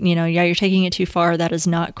was like, you're taking it too far. That is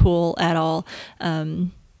not cool at all.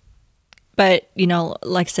 But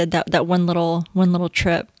like I said, that one little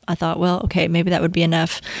trip, I thought, well, okay, maybe that would be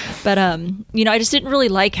enough. But I just didn't really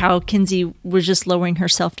like how Kinsey was just lowering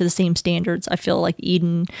herself to the same standards I feel like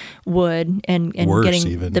Eden would, and Worse getting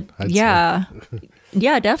even, I'd yeah,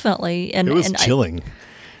 yeah, definitely. And It was and chilling.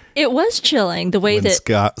 It was chilling the way When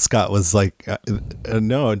that Scott was like,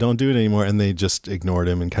 no, don't do it anymore. And they just ignored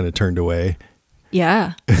him and kind of turned away.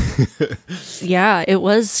 Yeah. Yeah, it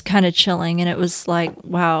was kind of chilling, and it was like,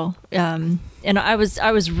 wow. And I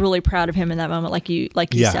was really proud of him in that moment, like you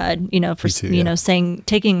Yeah. said, for Me too, yeah. saying,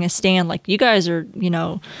 taking a stand, like you guys are,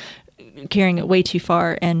 carrying it way too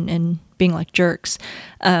far and being like jerks.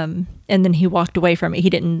 And then he walked away from it. He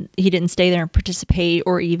didn't stay there and participate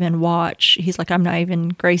or even watch. He's like, I'm not even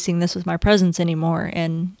gracing this with my presence anymore,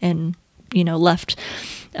 and left.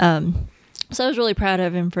 So I was really proud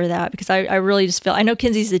of him for that, because I really just feel, I know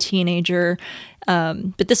Kinsey's a teenager,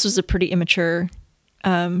 but this was a pretty immature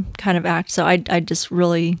kind of act. So I just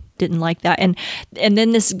really didn't like that. And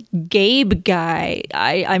then this Gabe guy,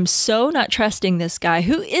 I'm so not trusting this guy.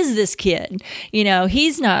 Who is this kid?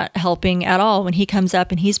 He's not helping at all when he comes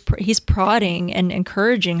up and he's prodding and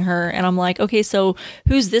encouraging her. And I'm like, okay, so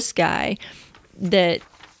who's this guy that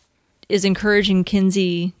is encouraging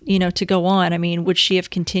Kinsey, to go on? I mean, would she have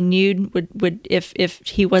continued? Would if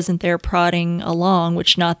he wasn't there prodding along?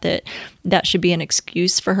 Which, not that should be an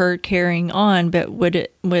excuse for her carrying on, but would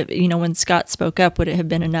when Scott spoke up, would it have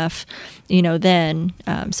been enough? Then.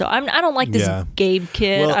 So I don't like this Gabe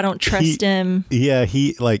kid. Well, I don't trust him. Yeah,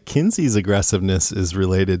 Kinsey's aggressiveness is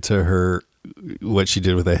related to her, what she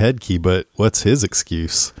did with the head key. But what's his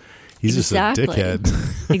excuse? He's Exactly. just a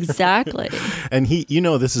dickhead. Exactly. And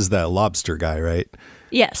this is that lobster guy, right?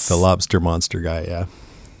 Yes. The lobster monster guy, yeah.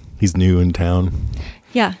 He's new in town.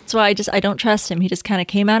 Yeah. That's why I don't trust him. He just kind of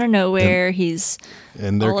came out of nowhere.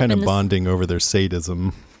 And they're kind of bonding over their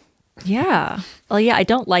sadism. Yeah. Well, yeah, I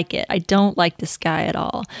don't like it. I don't like this guy at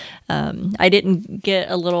all. I didn't get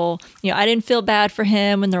a little, I didn't feel bad for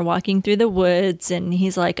him when they're walking through the woods and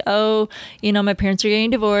he's like, oh, my parents are getting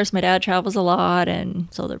divorced. My dad travels a lot. And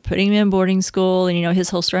so they're putting him in boarding school. And, his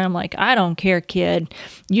whole story, I'm like, I don't care, kid.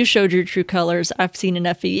 You showed your true colors. I've seen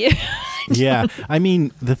enough of you. Yeah. I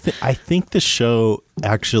mean, I think the show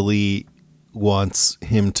actually wants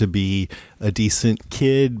him to be a decent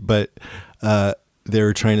kid, but, they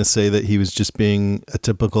were trying to say that he was just being a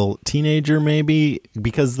typical teenager, maybe,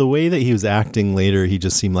 because the way that he was acting later, he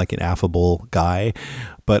just seemed like an affable guy,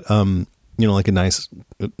 but like a nice,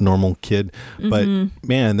 normal kid. Mm-hmm. But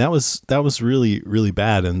man, that was really, really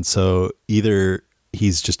bad. And so either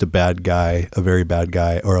he's just a bad guy, a very bad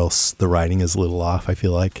guy, or else the writing is a little off. I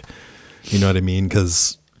feel like, you know what I mean?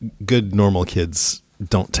 Because good, normal kids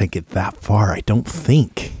don't take it that far. I don't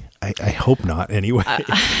think. I hope not. Anyway.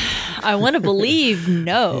 I want to believe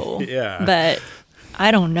no, yeah, but I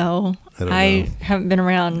don't know. I haven't been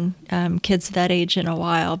around kids that age in a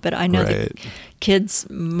while, but I know right. that kids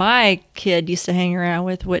my kid used to hang around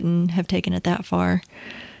with wouldn't have taken it that far.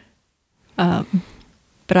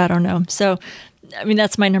 But I don't know. So, I mean,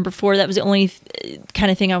 that's my number 4. That was the only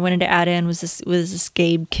kind of thing I wanted to add in was this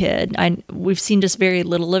Gabe kid. We've seen just very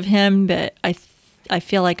little of him, but I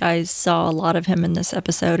feel like I saw a lot of him in this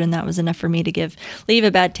episode, and that was enough for me to leave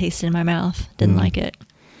a bad taste in my mouth. Didn't like it.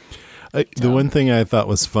 The one thing I thought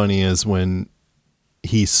was funny is when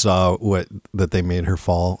he saw that they made her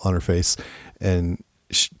fall on her face, and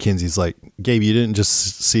Kinsey's like, Gabe, you didn't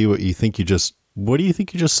just see what do you think you just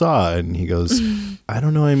saw? And he goes, I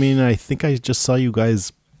don't know. I mean, I think I just saw you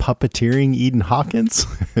guys puppeteering Eden Hawkins.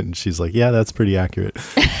 And she's like, yeah, that's pretty accurate.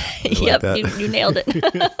 Yep, like you nailed it.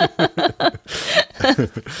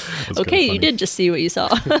 Okay, you did just see what you saw.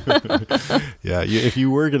 Yeah, if you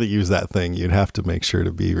were going to use that thing, you'd have to make sure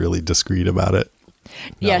to be really discreet about it.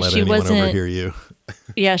 She wasn't overhear you.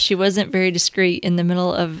 Yeah, she wasn't very discreet in the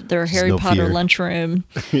middle of their Harry Potter lunchroom.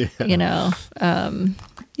 Yeah.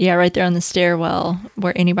 Right there on the stairwell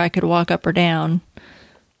where anybody could walk up or down.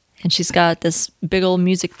 And she's got this big old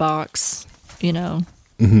music box you know.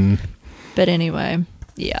 But anyway,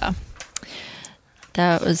 yeah,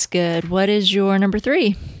 that was good. What is your number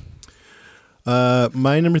 3?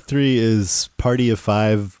 My number 3 is Party of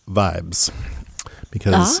Five vibes,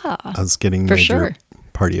 because I was getting major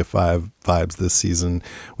Party of Five vibes this season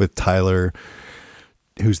with Tyler,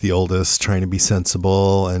 who's the oldest, trying to be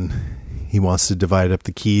sensible, and he wants to divide up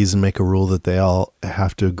the keys and make a rule that they all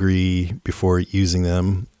have to agree before using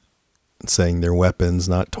them, saying they're weapons,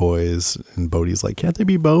 not toys. And Bodhi's like, can't they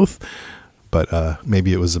be both? But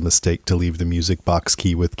maybe it was a mistake to leave the music box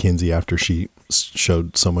key with Kinsey after she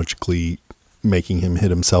showed so much glee, making him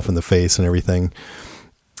hit himself in the face and everything.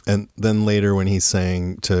 And then later when he's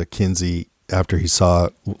saying to Kinsey, after he saw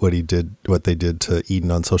what they did to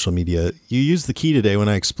Eden on social media, you used the key today when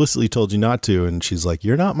I explicitly told you not to. And she's like,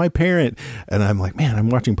 you're not my parent. And I'm like, man, I'm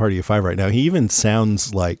watching Party of Five right now. He even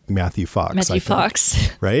sounds like Matthew Fox.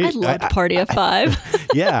 Right? I loved Party of Five.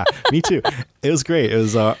 Yeah, me too. It was great. It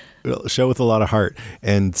was a show with a lot of heart.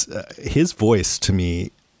 And his voice, to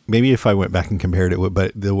me, maybe if I went back and compared it,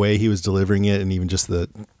 but the way he was delivering it, and even just the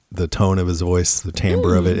tone of his voice, the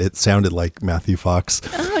timbre of it, it sounded like Matthew Fox.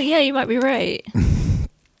 Oh, yeah, you might be right.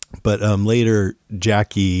 But later,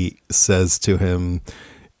 Jackie says to him,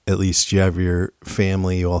 at least you have your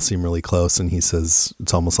family, you all seem really close. And he says,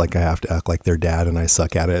 it's almost like I have to act like their dad and I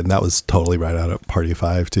suck at it. And that was totally right out of Party of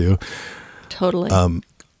Five, too. Totally.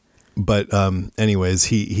 But anyways,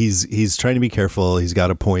 he's trying to be careful. He's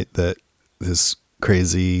got a point that this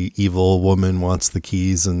crazy evil woman wants the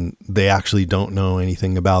keys and they actually don't know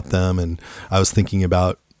anything about them. And I was thinking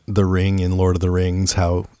about the ring in Lord of the Rings,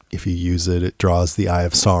 how if you use it, it draws the Eye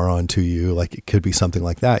of Sauron to you. Like it could be something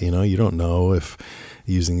like that. You know, you don't know if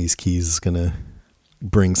using these keys is going to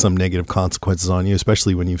bring some negative consequences on you,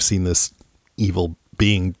 especially when you've seen this evil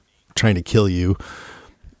being trying to kill you.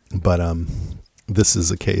 But this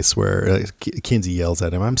is a case where Kinsey yells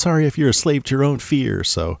at him, I'm sorry if you're a slave to your own fear.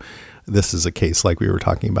 So this is a case like we were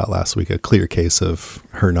talking about last week, a clear case of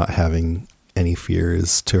her not having any fear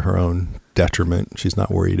is to her own detriment. She's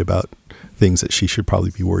not worried about things that she should probably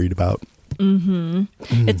be worried about.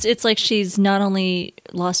 It's like she's not only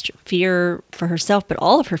lost fear for herself, but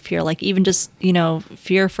all of her fear, like even just,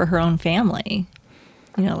 fear for her own family.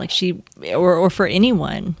 Like she, or for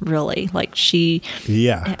anyone really, like she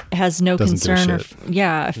has no concern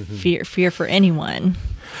fear for anyone.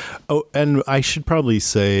 Oh, and I should probably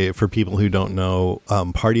say for people who don't know,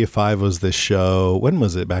 Party of Five was this show. When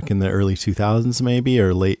was it? Back in the early 2000s, maybe,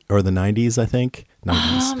 or the 90s, I think.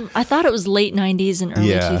 90s. I thought it was late 90s and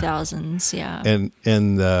early 2000s. Yeah.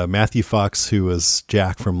 And Matthew Fox, who was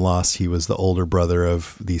Jack from Lost, he was the older brother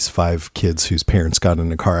of these 5 kids whose parents got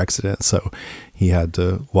in a car accident. So he had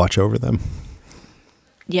to watch over them.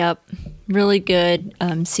 Yep. Really good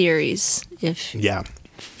series. If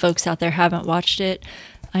folks out there haven't watched it,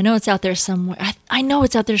 I know it's out there somewhere. I know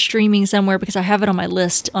it's out there streaming somewhere because I have it on my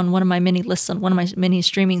list, on one of my many lists, on one of my many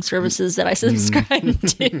streaming services that I subscribe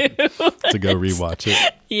to. To go rewatch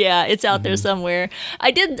it. Yeah, it's out there somewhere.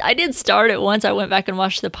 I did start it once. I went back and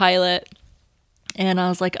watched the pilot, and I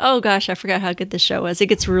was like, oh gosh, I forgot how good this show was. It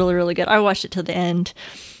gets really, really good. I watched it to the end.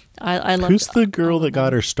 I love. Who's the girl that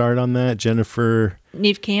got her start on that? Jennifer.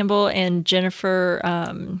 Neve Campbell and Jennifer.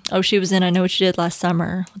 She was in I Know What You Did Last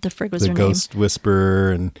Summer. What the frig was her name? The Ghost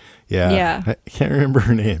Whisperer, and I can't remember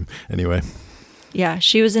her name. Anyway. Yeah,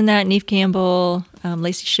 she was in that. Neve Campbell,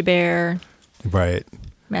 Lacey Chabert. Right.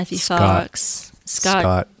 Matthew Fox.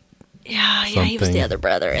 Scott. Yeah, he was the other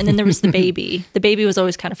brother. And then there was the baby. The baby was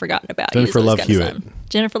always kind of forgotten about. Jennifer Love Hewitt.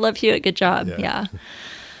 Jennifer Love Hewitt. Good job.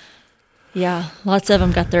 Yeah, lots of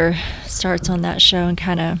them got their starts on that show and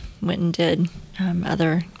kind of went and did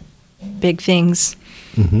other big things.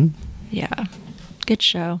 Mm-hmm. Yeah, good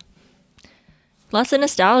show. Lots of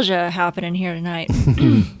nostalgia happening here tonight.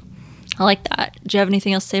 I like that. Do you have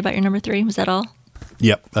anything else to say about your number 3? Was that all?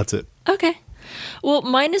 Yep, that's it. Okay. Well,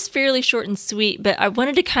 mine is fairly short and sweet, but I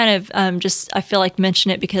wanted to kind of I feel like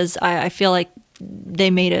mention it because I feel like they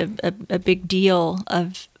made a big deal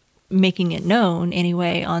of making it known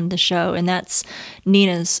anyway on the show, and that's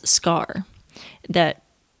Nina's scar that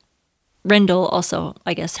Rendell also,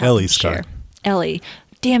 I guess, had Ellie's scar. Ellie.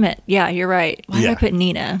 Damn it. Yeah, you're right. Why did I put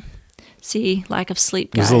Nina? See, lack of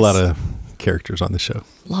sleep, guys. There's a lot of characters on the show.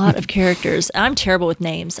 A lot of characters. I'm terrible with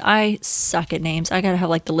names. I suck at names. I got to have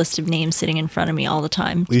like the list of names sitting in front of me all the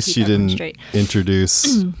time. At least you didn't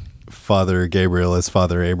introduce Father Gabriel as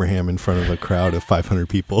Father Abraham in front of a crowd of 500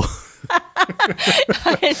 people.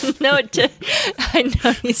 I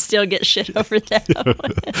know you still get shit over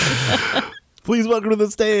that. Please welcome to the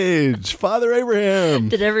stage, Father Abraham.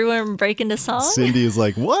 Did everyone break into song? Cindy is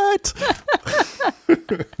like, what?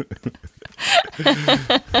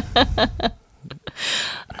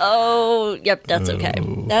 Oh, yep, that's okay.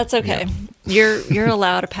 That's okay. Yeah. You're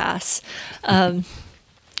allowed to pass.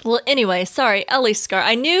 Well, anyway, sorry, Ellie's scar.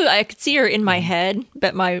 I knew I could see her in my head,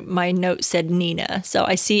 but my note said Nina. So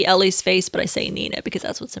I see Ellie's face, but I say Nina because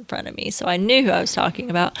that's what's in front of me. So I knew who I was talking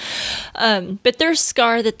about. But their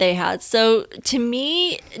scar that they had. So to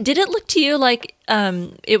me, did it look to you like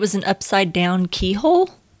it was an upside down keyhole?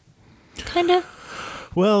 Kind of?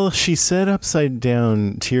 Well, she said upside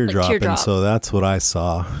down teardrop, Like teardrop. and so that's what I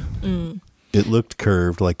saw. It looked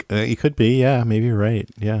curved, like it could be. Yeah, maybe you're right.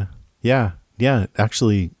 Yeah.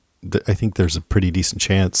 Actually, I think there's a pretty decent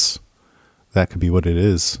chance that could be what it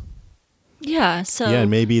is. Yeah. So yeah,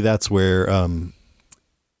 and maybe that's where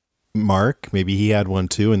Mark, maybe he had one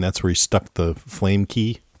too, and that's where he stuck the flame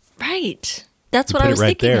key. Right. That's what put I was it right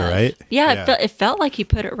thinking there, of. right? Yeah, it felt like he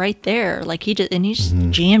put it right there. Like he just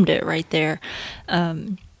jammed it right there.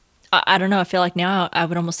 I don't know. I feel like now I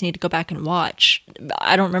would almost need to go back and watch.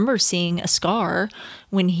 I don't remember seeing a scar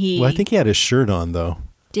when he. Well, I think he had his shirt on though.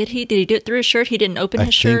 Did he do it through his shirt? He didn't open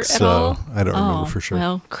his shirt at all? I don't remember for sure.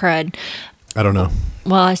 Well, crud. I don't know.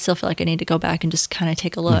 Well, I still feel like I need to go back and just kind of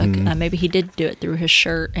take a look. Maybe he did do it through his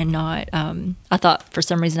shirt and not. I thought for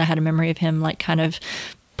some reason I had a memory of him like kind of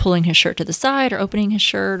pulling his shirt to the side or opening his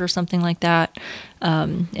shirt or something like that.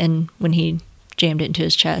 And when he jammed it into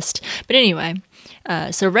his chest. But anyway,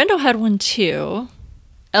 so Rendell had one too.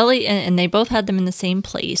 Ellie and they both had them in the same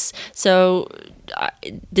place. So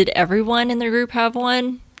did everyone in the group have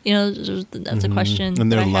one? You know, that's a question.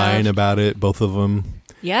 And they're lying about it, both of them.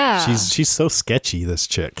 Yeah. She's so sketchy, this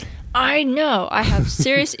chick. I know. I have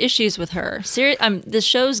serious issues with her. The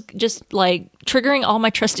show's just like triggering all my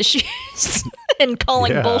trust issues and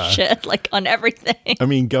calling bullshit like on everything. I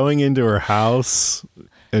mean, going into her house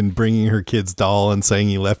and bringing her kid's doll and saying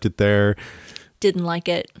you left it there. Didn't like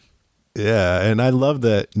it. Yeah, and I love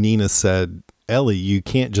that Nina said, Ellie, you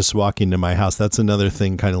can't just walk into my house. That's another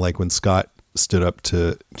thing, kind of like when Scott stood up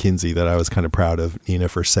to Kinsey, that I was kind of proud of Nina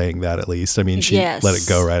for saying that, at least. I mean, she let it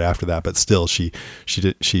go right after that, but still she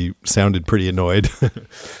sounded pretty annoyed.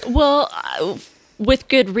 Well, with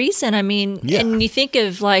good reason. I mean, and you think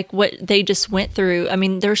of like what they just went through. I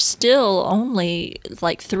mean, they're still only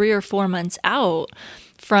like 3 or 4 months out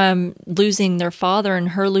from losing their father and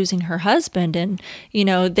her losing her husband. And, you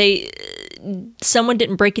know, someone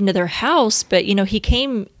didn't break into their house, but, you know, he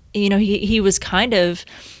came, you know, he was kind of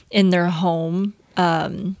in their home,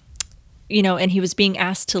 you know, and he was being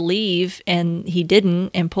asked to leave and he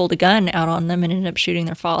didn't, and pulled a gun out on them and ended up shooting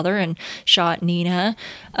their father and shot Nina.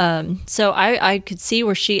 So I could see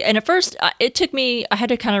where and at first it took me, I had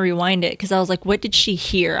to kind of rewind it because I was like, what did she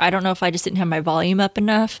hear? I don't know if I just didn't have my volume up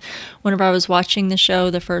enough whenever I was watching the show,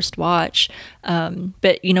 the first watch.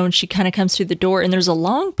 But, you know, when she kind of comes through the door and there's a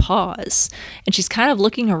long pause and she's kind of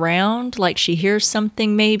looking around like she hears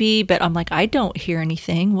something maybe, but I'm like, I don't hear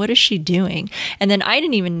anything. What is she doing? And then I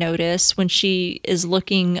didn't even notice when she is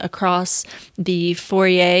looking across the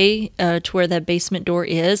foyer to where the basement door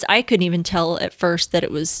is. I couldn't even tell at first that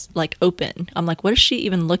it was like open. I'm like, what is she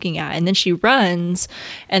even looking at? And then she runs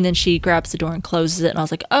and then she grabs the door and closes it. And I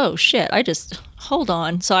was like, oh shit, hold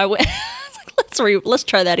on. So I went, let's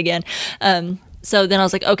try that again. So then I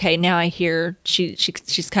was like, okay, now I hear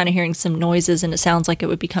she's kind of hearing some noises and it sounds like it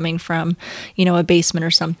would be coming from, you know, a basement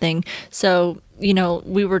or something. So, you know,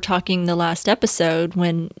 we were talking the last episode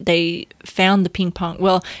when they found the ping pong.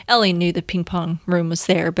 Well, Ellie knew the ping pong room was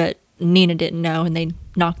there, but Nina didn't know, and they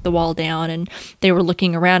knocked the wall down and they were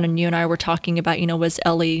looking around, and you and I were talking about, you know, was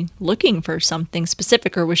Ellie looking for something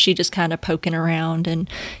specific or was she just kind of poking around and,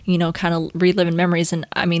 you know, kind of reliving memories? And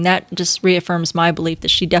I mean, that just reaffirms my belief that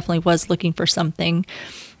she definitely was looking for something.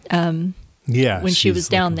 When she was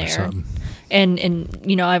down there. And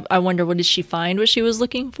you know, I wonder, what did she find what she was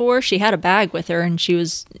looking for? She had a bag with her and she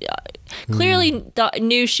was clearly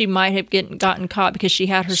knew she might have gotten caught because she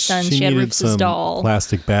had her son. She had Rufus's doll.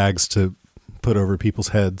 Plastic bags to put over people's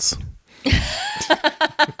heads.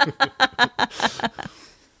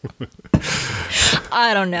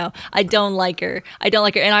 I don't know. I don't like her. And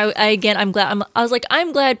I'm glad.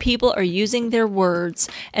 I'm glad people are using their words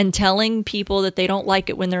and telling people that they don't like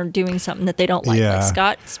it when they're doing something that they don't like. Yeah. Like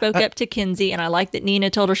Scott spoke up to Kinsey, and I like that Nina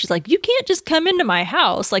told her, she's like, you can't just come into my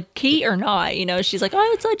house, like key or not. You know, she's like,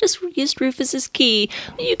 I just used Rufus's key.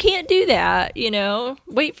 You can't do that. You know,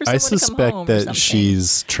 wait for someone to come home. I suspect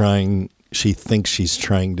that she thinks she's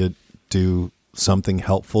trying to do something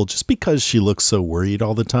helpful just because she looks so worried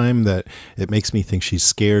all the time, that it makes me think she's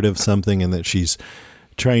scared of something and that she's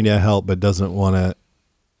trying to help but doesn't want to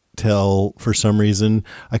tell for some reason.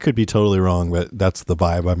 I could be totally wrong, but that's the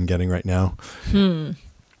vibe I'm getting right now. Don't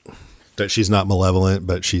That she's not malevolent,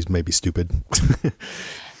 but she's maybe stupid.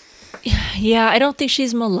 Yeah, I don't think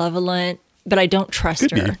she's malevolent, but I don't trust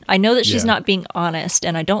Could her. be. I know that she's not being honest,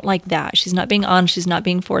 and I don't like that. She's not being honest. She's not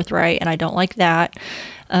being forthright, and I don't like that.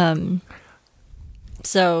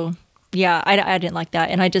 So, yeah, I didn't like that.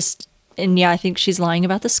 And I think she's lying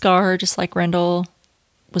about the scar, just like Rendell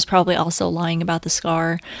was probably also lying about the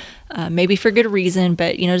scar, maybe for good reason,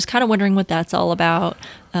 but, just kind of wondering what that's all about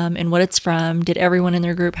and what it's from. Did everyone in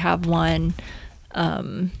their group have one?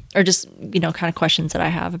 Or just, kind of questions that I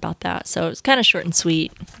have about that. So it's kind of short and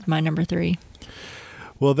sweet, my number 3.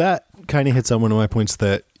 Well, that kind of hits on one of my points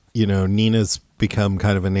that, Nina's become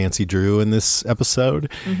kind of a Nancy Drew in this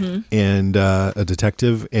episode and a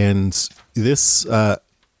detective. And this,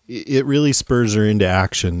 it really spurs her into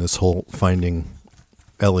action, this whole finding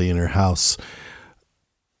Ellie in her house.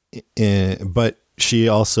 But she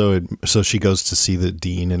also, so she goes to see the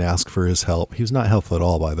dean and ask for his help. He was not helpful at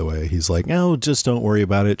all, by the way. He's like, no, just don't worry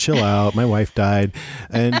about it. Chill out. My wife died.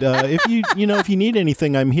 And if you need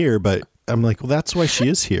anything, I'm here. But I'm like, well, that's why she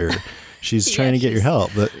is here. She's trying to get your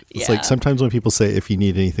help. But it's like sometimes when people say, if you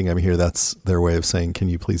need anything, I'm here, that's their way of saying, can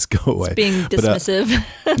you please go away? It's being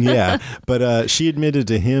dismissive. But she admitted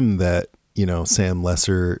to him that, Sam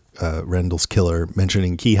Lesser, Rendell's killer,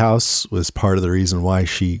 mentioning Key House was part of the reason why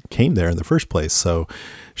she came there in the first place. So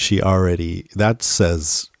that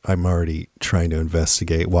says, I'm already trying to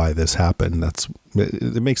investigate why this happened.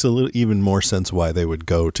 It makes a little even more sense why they would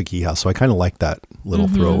go to Key House. So I kind of like that little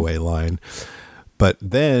throwaway line. But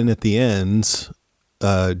then at the end,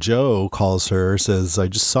 Joe calls her, says, I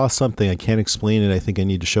just saw something. I can't explain it. I think I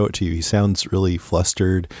need to show it to you. He sounds really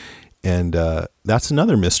flustered. And that's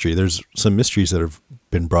another mystery. There's some mysteries that have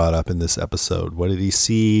been brought up in this episode. What did he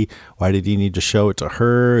see? Why did he need to show it to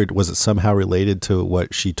her? Was it somehow related to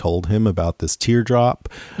what she told him about this teardrop?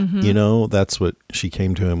 That's what she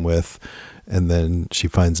came to him with. And then she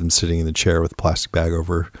finds him sitting in the chair with a plastic bag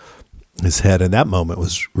over his head. And that moment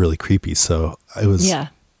was really creepy. So I was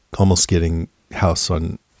almost getting Hill House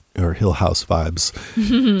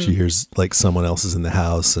vibes. She hears like someone else is in the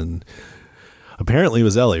house, and apparently it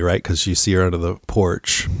was Ellie, right? Because you see her under the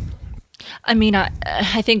porch. I mean,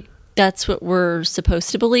 I think that's what we're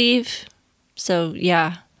supposed to believe. So,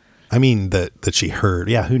 yeah. I mean, that she heard.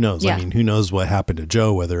 Yeah, who knows? Yeah. I mean, who knows what happened to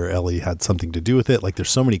Joe, whether Ellie had something to do with it. Like, there's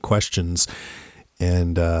so many questions.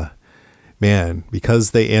 And, man,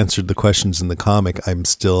 because they answered the questions in the comic, I'm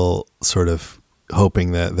still sort of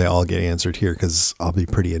hoping that they all get answered here, because I'll be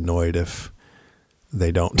pretty annoyed if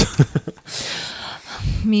they don't.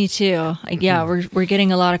 Me too. Yeah, we're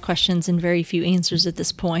getting a lot of questions and very few answers at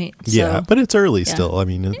this point. So, yeah, but it's early still. I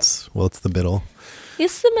mean, it's the middle.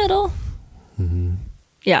 It's the middle. Mm-hmm.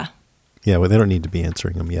 Yeah. Yeah, well, they don't need to be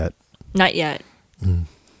answering them yet. Not yet.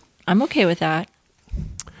 I'm okay with that.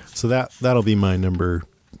 So that'll be my number,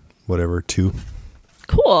 2.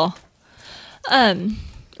 Cool.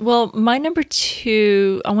 Well, my number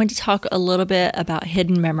 2, I wanted to talk a little bit about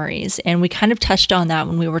hidden memories, and we kind of touched on that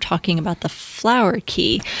when we were talking about the flower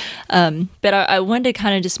key. But I wanted to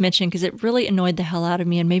kind of just mention, because it really annoyed the hell out of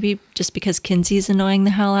me, and maybe just because Kinsey's annoying the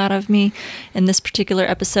hell out of me in this particular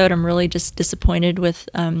episode, I'm really just disappointed with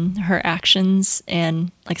her actions.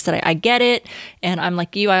 And like I said, I get it, and I'm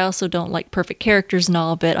like you, I also don't like perfect characters and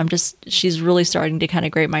all, but she's really starting to kind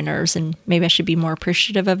of grate my nerves, and maybe I should be more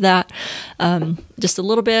appreciative of that, just a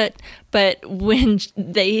little bit. But when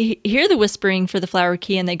they hear the whispering for the flower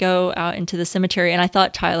key and they go out into the cemetery, and I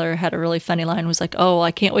thought Tyler had a really funny line, was like, oh,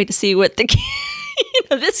 I can't wait to see what the key,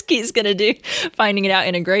 this key's going to do, finding it out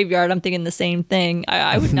in a graveyard. I'm thinking the same thing.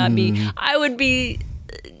 I would not be, I would be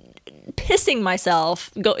pissing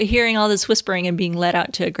myself hearing all this whispering and being led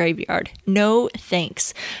out to a graveyard. No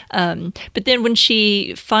thanks. But then when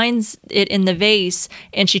she finds it in the vase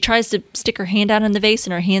and she tries to stick her hand out in the vase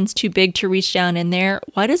and her hand's too big to reach down in there,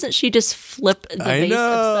 why doesn't she just flip the vase upside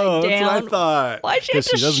down? That's what I thought. Why she have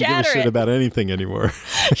to she doesn't give a shit about anything anymore.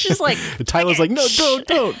 She's like, Tyler's like, no,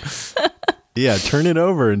 don't. Yeah, turn it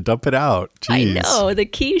over and dump it out. Jeez. I know. The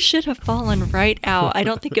key should have fallen right out. I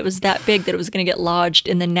don't think it was that big that it was going to get lodged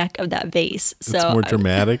in the neck of that vase. So it's more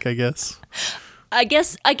dramatic, I guess. I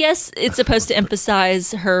guess it's supposed to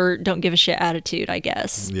emphasize her don't give a shit attitude, I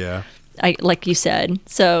guess. Yeah. Like you said.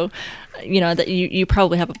 So, that you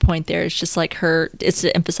probably have a point there. It's just like it's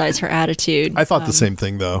to emphasize her attitude. I thought the same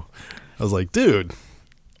thing, though. I was like, dude,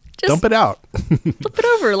 dump it out. Flip it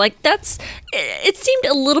over. Like, it seemed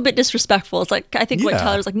a little bit disrespectful. It's like, I think what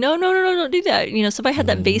Tyler's like, no, don't do that. So if I had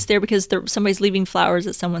that vase there because somebody's leaving flowers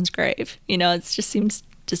at someone's grave, it just seems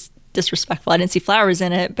just disrespectful. I didn't see flowers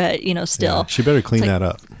in it, but, still. Yeah, she better clean that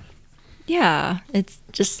up. Yeah, it's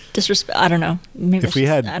just disrespect. I don't know. Maybe if we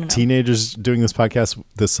had teenagers doing this podcast,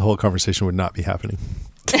 this whole conversation would not be happening.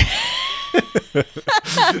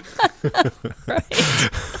 Right.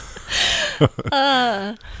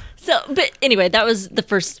 But anyway, that was the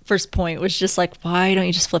first point. Was just like, why don't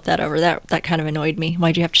you just flip that over? That kind of annoyed me.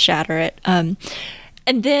 Why'd you have to shatter it? And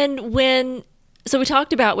then so we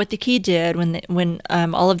talked about what the key did when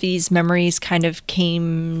all of these memories kind of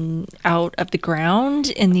came out of the ground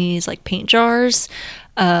in these like paint jars.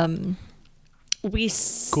 We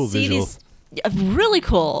cool see visual. these really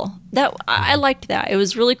cool. That I liked that. It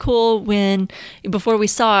was really cool when before we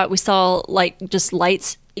saw it, we saw like just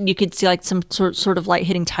lights. You could see like some sort of light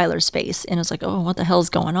hitting Tyler's face, and it was like, oh, what the hell is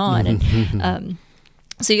going on? And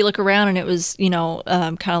so you look around, and it was, kind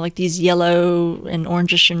of like these yellow and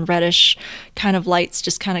orangish and reddish kind of lights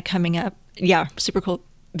just kind of coming up. Yeah, super cool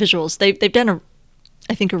visuals. They've done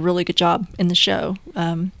I think a really good job in the show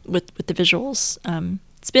with the visuals.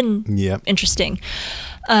 It's been interesting.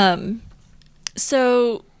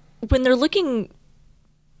 So when they're looking,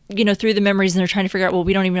 through the memories, and they're trying to figure out, well,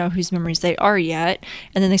 we don't even know whose memories they are yet.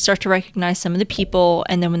 And then they start to recognize some of the people.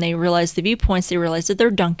 And then when they realize the viewpoints, they realize that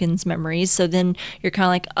they're Duncan's memories. So then you're kind of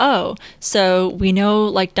like, oh, so we know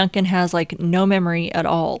like Duncan has like no memory at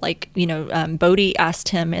all. Like, Bodhi asked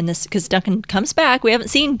him in this, because Duncan comes back. We haven't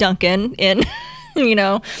seen Duncan in,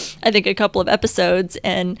 I think a couple of episodes.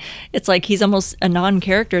 And it's like he's almost a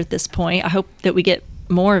non-character at this point. I hope that we get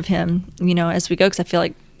more of him, as we go, because I feel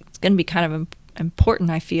like it's going to be kind of important,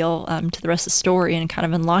 I feel, to the rest of the story, and kind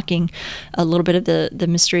of unlocking a little bit of the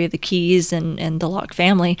mystery of the Keys and the Locke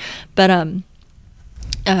family. But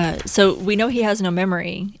so we know he has no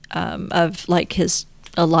memory of like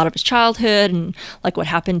a lot of his childhood and like what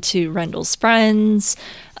happened to Rendell's friends.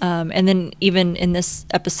 And then even in this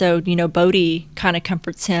episode, Bodhi kind of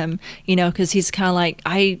comforts him, because he's kind of like,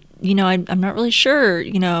 I'm not really sure,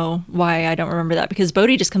 why I don't remember that, because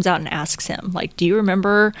Bodhi just comes out and asks him, like, do you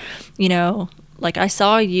remember, like I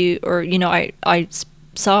saw you, or, I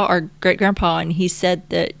saw our great grandpa and he said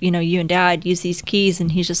that, you and Dad use these keys,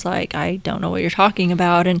 and he's just like, I don't know what you're talking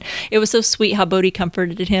about. And it was so sweet how Bodhi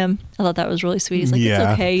comforted him. I thought that was really sweet. He's like, it's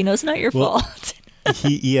okay, it's not your fault.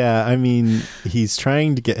 He's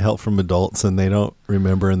trying to get help from adults and they don't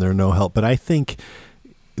remember and they're no help. But I think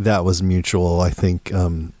that was mutual. I think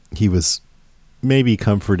he was maybe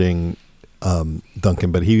comforting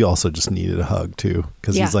Duncan, but he also just needed a hug too,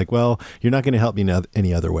 because he's like, well, you're not going to help me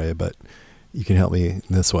any other way, but you can help me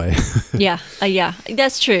this way. Yeah,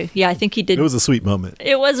 that's true. Yeah, I think he did. It was a sweet moment.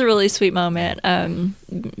 It was a really sweet moment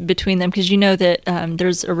between them, because that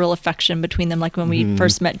there's a real affection between them. Like when we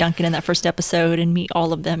first met Duncan in that first episode and meet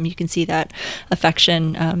all of them, you can see that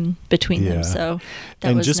affection between them. So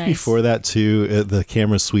that was just nice. Before that too, the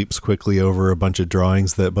camera sweeps quickly over a bunch of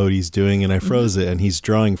drawings that Bodhi's doing, and I froze it, and he's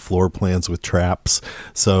drawing floor plans with traps.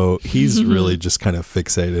 So he's really just kind of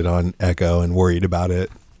fixated on Echo and worried about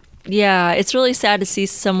it. Yeah, it's really sad to see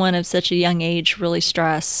someone of such a young age really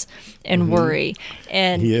stress and worry.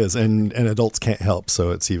 And he is, and adults can't help,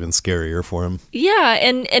 so it's even scarier for him. Yeah,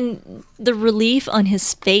 and the relief on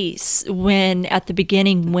his face when at the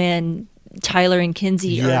beginning when Tyler and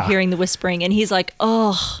Kinsey are hearing the whispering, and he's like,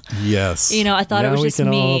 oh, yes, I thought it was just me.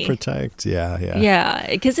 Now we can all protect. Yeah,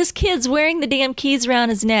 because this kid's wearing the damn keys around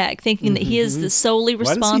his neck, thinking that he is the solely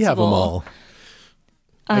responsible. Why does he have them all?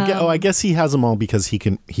 I guess he has them all because he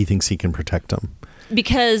thinks he can protect them.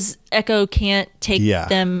 Because Echo can't take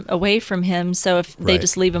them away from him, so if they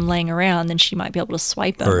just leave him laying around, then she might be able to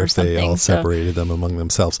swipe them or something. Or if they all separated them among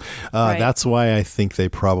themselves. That's why I think they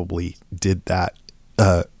probably did that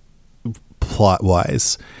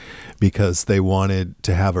plot-wise, because they wanted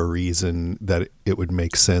to have a reason that it would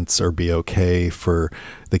make sense or be okay for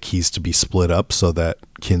the keys to be split up so that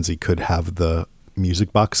Kinsey could have the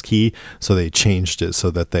music box key. So they changed it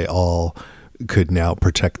so that they all could now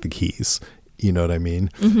protect the keys. You know what I mean?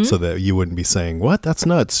 So that you wouldn't be saying, what? That's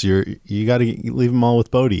nuts. You got to leave them all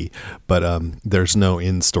with Bodhi. But there's no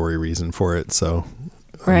in-story reason for it. So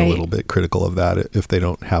I'm a little bit critical of that if they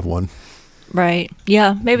don't have one. Right.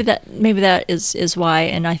 Yeah. Maybe that is why.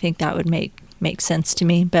 And I think that would make sense to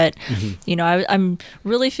me. But, I'm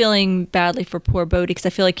really feeling badly for poor Bodhi, because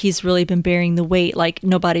I feel like he's really been bearing the weight. Like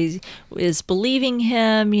nobody is believing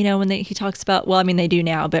him, when he talks about, well, I mean, they do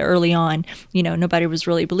now, but early on, nobody was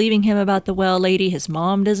really believing him about the well lady. His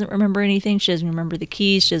mom doesn't remember anything. She doesn't remember the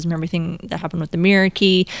keys. She doesn't remember anything that happened with the mirror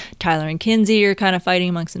key. Tyler and Kinsey are kind of fighting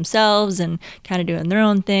amongst themselves and kind of doing their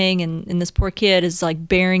own thing. And this poor kid is like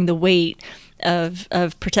bearing the weight of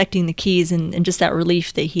protecting the keys, and just that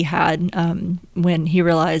relief that he had when he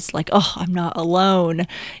realized, like, oh, I'm not alone.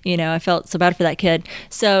 I felt so bad for that kid.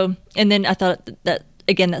 So, and then I thought that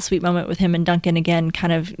again, that sweet moment with him and Duncan again,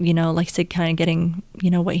 kind of, like I said, kind of getting,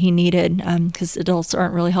 what he needed, because adults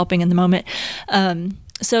aren't really helping in the moment.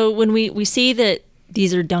 So when we see that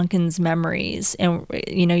these are Duncan's memories, and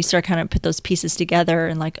you start kind of put those pieces together,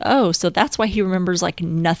 and like, oh, so that's why he remembers like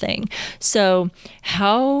nothing. So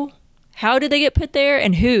how did they get put there,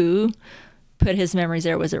 and who put his memories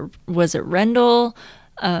there? Was it Rendell?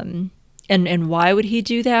 And why would he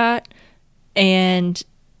do that? And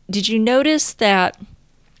did you notice that?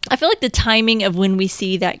 I feel like the timing of when we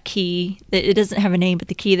see that key, that it doesn't have a name, but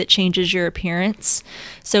the key that changes your appearance.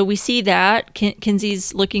 So we see that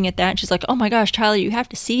Kinsey's looking at that, and she's like, oh my gosh, Tyler, you have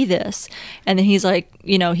to see this. And then he's like,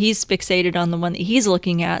 he's fixated on the one that he's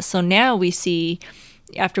looking at. So now we see,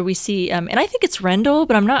 after we see, and I think it's Rendell,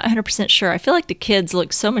 but I'm not 100% sure. I feel like the kids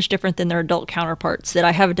look so much different than their adult counterparts that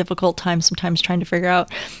I have a difficult time sometimes trying to figure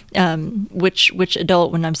out which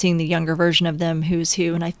adult, when I'm seeing the younger version of them, who's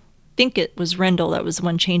who. And I think it was Rendell that was the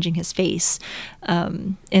one changing his face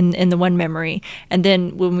in the one memory. And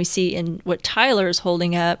then when we see in what Tyler is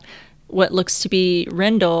holding up, what looks to be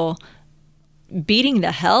Rendell beating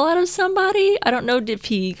the hell out of somebody. I don't know if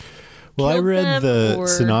he... Well, I read the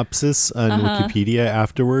synopsis on Wikipedia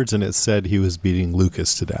afterwards, and it said he was beating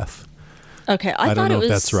Lucas to death. Okay, I don't know if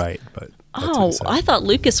that's right, but... I thought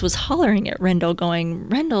Lucas was hollering at Rendell, going,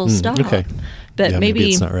 Rendell, stop. Okay. But maybe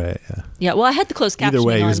it's not right, yeah. Yeah, well, I had the closed captioning. Either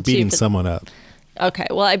way, he was beating someone up. Okay,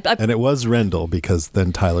 well, and it was Rendell, because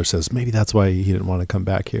then Tyler says, maybe that's why he didn't want to come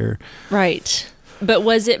back here. Right. But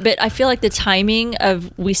I feel like the timing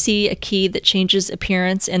of, we see a key that changes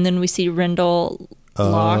appearance, and then we see Rendell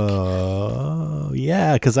lock. Oh,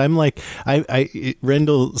 yeah, because I'm like,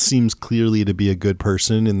 Rendell seems clearly to be a good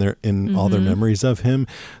person in all their memories of him.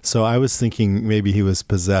 So I was thinking maybe he was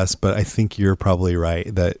possessed, but I think you're probably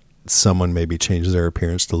right that someone maybe changed their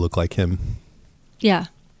appearance to look like him. Yeah.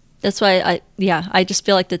 That's why I just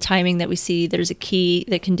feel like the timing that we see, there's a key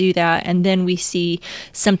that can do that. And then we see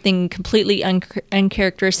something completely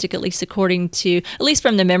uncharacteristic, at least according to, at least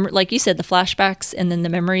from the memory, like you said, the flashbacks and then the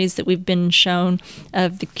memories that we've been shown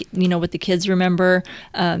of what the kids remember.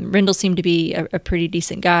 Rendell seemed to be a pretty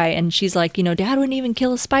decent guy. And she's like, Dad wouldn't even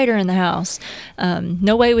kill a spider in the house.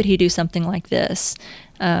 No way would he do something like this.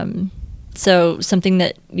 So something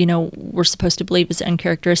that, we're supposed to believe is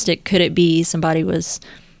uncharacteristic, could it be somebody was,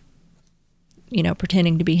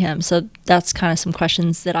 pretending to be him? So that's kind of some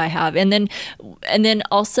questions that I have. And then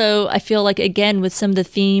also I feel like, again, with some of the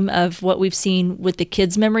theme of what we've seen with the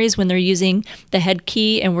kids' memories, when they're using the head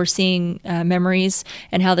key and we're seeing memories,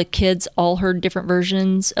 and how the kids all heard different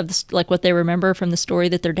versions of like what they remember from the story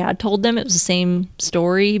that their dad told them. It was the same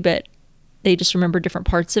story, but they just remember different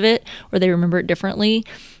parts of it, or they remember it differently.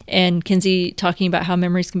 And Kinsey talking about how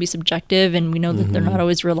memories can be subjective, and we know that they're not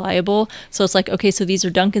always reliable. So it's like, okay, so these are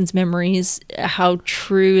Duncan's memories. How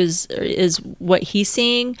true is what he's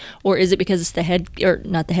seeing, or is it because it's the head, or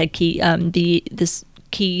not the head key, this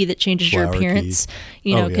key that changes Flower your appearance?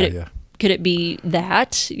 Key. Could it be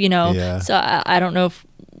that? Yeah. So I don't know if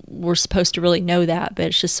we're supposed to really know that, but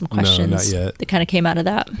it's just some questions that kind of came out of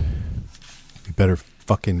that. We better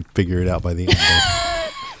fucking figure it out by the end.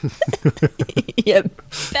 Yeah,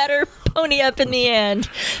 better pony up in the end.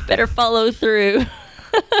 Better follow through.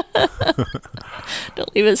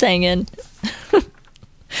 Don't leave us hanging.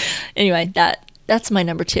 Anyway, that's my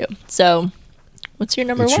number 2. So, what's your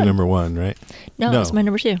number 1? It's your number 1, right? No, it's my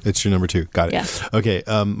number 2. It's your number 2. Got it. Yeah. Okay.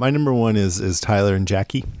 My number 1 is Tyler and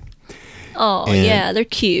Jackie. Oh, yeah, they're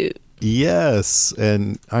cute. Yes,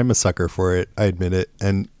 and I'm a sucker for it. I admit it.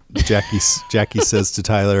 And Jackie says to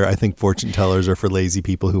Tyler, I think fortune tellers are for lazy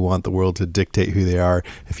people who want the world to dictate who they are.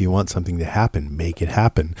 If you want something to happen, make it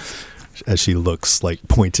happen. As she looks like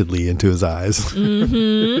pointedly into his eyes.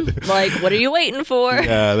 Mm-hmm. Like, what are you waiting for?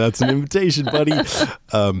 Yeah, that's an invitation, buddy.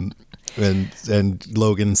 And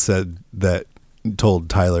Logan told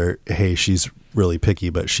Tyler, hey, she's really picky,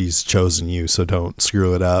 but she's chosen you, so don't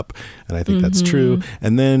screw it up. And I think that's true.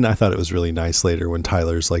 And then I thought it was really nice later when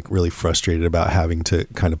Tyler's like really frustrated about having to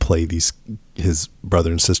kind of play his brother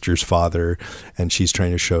and sister's father, and she's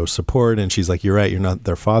trying to show support, and she's like, you're right, you're not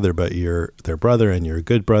their father, but you're their brother, and you're a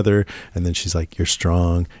good brother. And then she's like, you're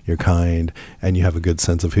strong, you're kind, and you have a good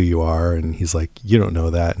sense of who you are. And he's like, you don't know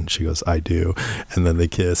that. And she goes, I do. And then they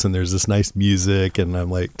kiss, and there's this nice music, and I'm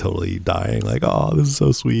like totally dying, like, oh, this is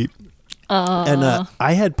so sweet. And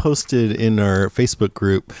I had posted in our Facebook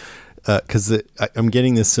group, because I'm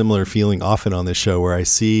getting this similar feeling often on this show where I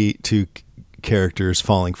see two characters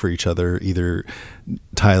falling for each other, either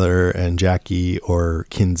Tyler and Jackie or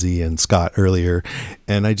Kinsey and Scott earlier.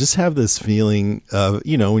 And I just have this feeling of,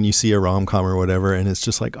 when you see a rom-com or whatever, and it's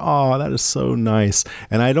just like, oh, that is so nice.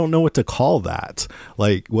 And I don't know what to call that.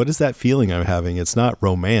 Like, what is that feeling I'm having? It's not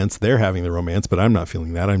romance. They're having the romance, but I'm not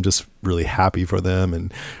feeling that. I'm just really happy for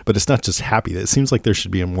them. But it's not just happy. It seems like there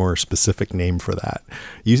should be a more specific name for that.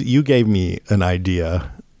 You gave me an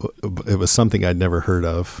idea. It was something I'd never heard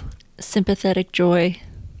of. Sympathetic joy.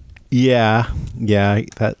 Yeah,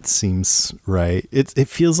 that seems right. It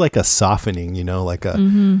feels like a softening, it's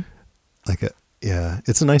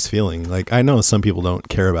a nice feeling. Like, I know some people don't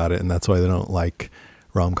care about it, and that's why they don't like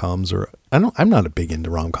rom-coms, or I'm not a big into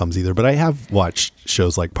rom-coms either, but I have watched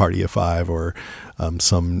shows like Party of Five or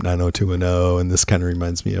some 90210, and this kind of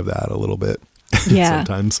reminds me of that a little bit. Yeah.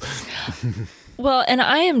 Sometimes. Well, and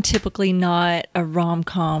I am typically not a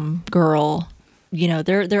rom-com girl.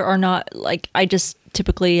 There are not, like, I just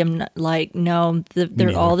typically am not, like, no,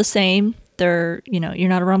 they're all the same. They're, you're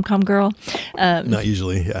not a rom-com girl. Not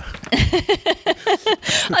usually, yeah.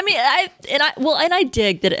 I mean, I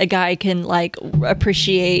dig that a guy can, like,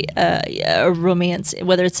 appreciate a romance,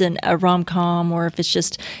 whether it's in a rom-com or if it's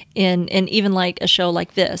just in even like a show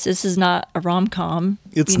like this. This is not a rom-com.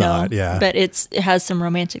 It's not, yeah. But it has some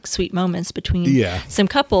romantic, sweet moments between some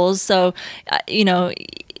couples. So,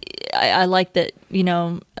 I like that,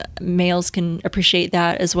 males can appreciate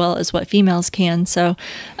that as well as what females can. So,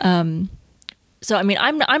 I mean,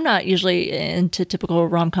 I'm not usually into typical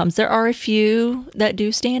rom-coms. There are a few that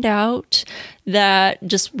do stand out that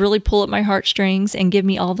just really pull at my heartstrings and give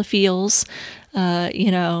me all the feels.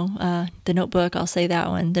 The Notebook, I'll say that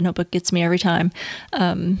one. The Notebook gets me every time.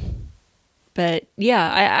 But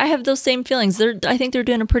yeah, I have those same feelings. I think they're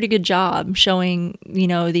doing a pretty good job showing,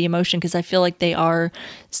 the emotion, because I feel like they are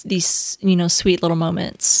these, sweet little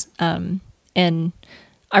moments. And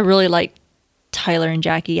I really like Tyler and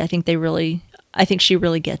Jackie. I think she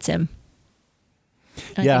really gets him.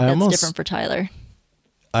 I think that's different for Tyler.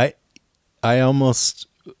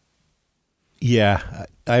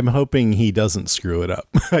 I'm hoping he doesn't screw it up,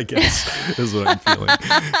 I guess, is what I'm feeling.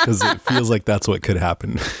 Because it feels like that's what could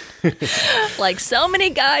happen. Like so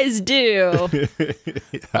many guys do. Yeah.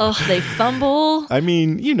 Oh, they fumble. I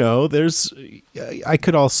mean, I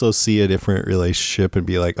could also see a different relationship and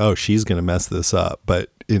be like, oh, she's going to mess this up.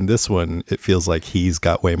 But in this one, it feels like he's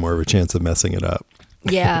got way more of a chance of messing it up.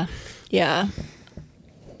 Yeah. Yeah.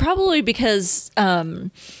 Probably because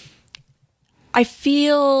I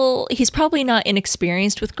feel he's probably not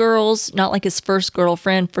inexperienced with girls, not like his first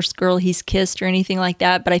girlfriend, first girl he's kissed or anything like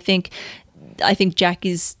that. But I think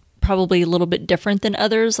Jackie's probably a little bit different than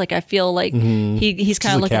others. Like, I feel like he's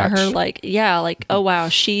kind of looking at her like, oh wow,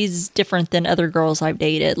 she's different than other girls I've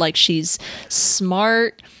dated. Like, she's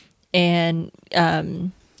smart and,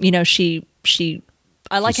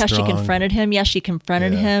 I like how she confronted him. Yeah, she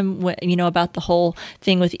confronted him, about the whole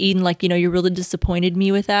thing with Eden. Like, you really disappointed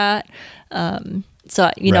me with that.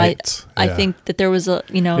 So, right. I think that there was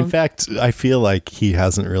In fact, I feel like he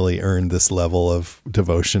hasn't really earned this level of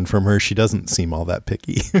devotion from her. She doesn't seem all that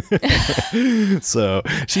picky. So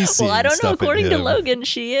she's well, I don't know. According to Logan,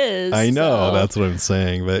 she is. I know. So. That's what I'm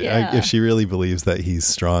saying. But if she really believes that he's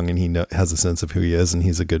strong and he has a sense of who he is and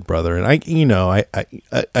he's a good brother, and I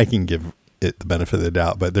can give it the benefit of the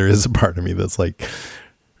doubt, but there is a part of me that's like,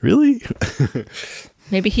 really?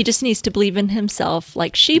 Maybe he just needs to believe in himself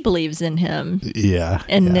like she believes in him. Yeah.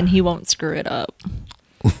 And then he won't screw it up.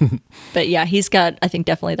 But yeah, he's got, I think,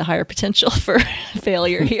 definitely the higher potential for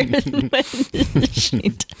failure here than when she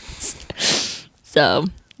does. So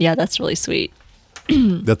yeah, that's really sweet.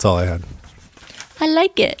 That's all I had. I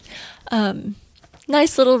like it.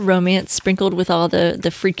 Nice little romance sprinkled with all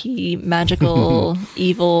the freaky, magical,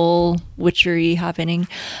 evil witchery happening.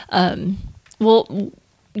 Well,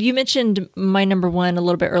 you mentioned my number one a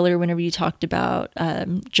little bit earlier whenever you talked about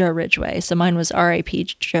Joe Ridgway. So mine was R.I.P.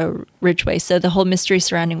 Joe Ridgway. So the whole mystery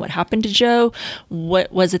surrounding what happened to Joe, what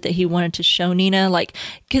was it that he wanted to show Nina? Like,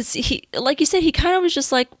 because he, like you said, he kind of was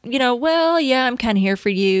just like, well, yeah, I'm kind of here for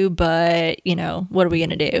you, but, what are we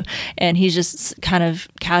going to do? And he's just kind of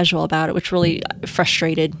casual about it, which really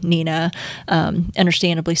frustrated Nina,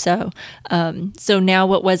 understandably so. So now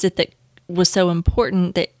what was it that was so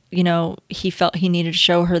important that he felt he needed to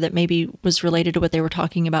show her that maybe was related to what they were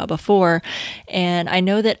talking about before? And I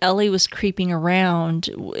know that Ellie was creeping around.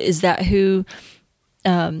 Is that who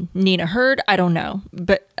Nina heard? I don't know.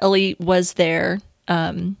 But Ellie was there.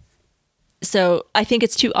 So I think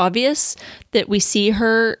it's too obvious that we see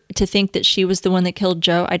her to think that she was the one that killed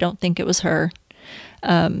Joe. I don't think it was her.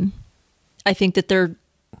 I think that they're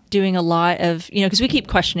doing a lot of, because we keep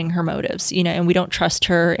questioning her motives, and we don't trust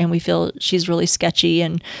her, and we feel she's really sketchy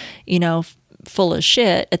and, full of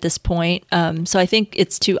shit at this point. So I think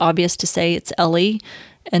it's too obvious to say it's Ellie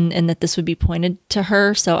and that this would be pointed to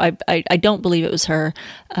her. So I don't believe it was her.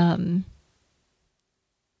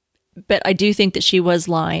 But I do think that she was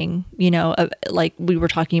lying, like we were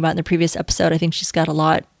talking about in the previous episode. I think she's got a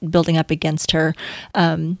lot building up against her.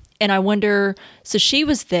 And I wonder, so she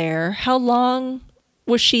was there. How long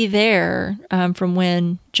was she there from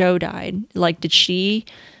when Joe died? Like, did she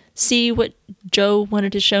see what Joe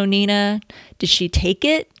wanted to show Nina? Did she take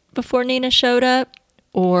it before Nina showed up?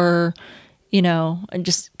 Or,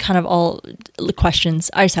 just kind of all the questions.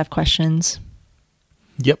 I just have questions.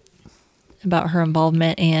 Yep. About her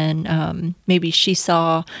involvement, and maybe she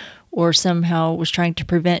saw or somehow was trying to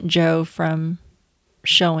prevent Joe from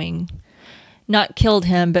showing, not killed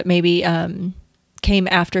him, but maybe came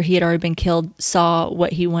after he had already been killed, saw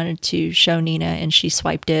what he wanted to show Nina, and she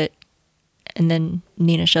swiped it. And then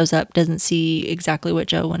Nina shows up, doesn't see exactly what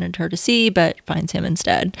Joe wanted her to see, but finds him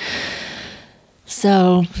instead.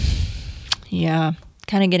 So, yeah,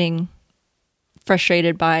 kind of getting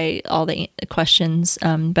frustrated by all the questions,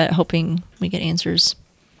 but hoping we get answers.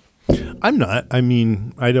 I'm not. I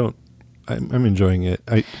mean, I'm enjoying it.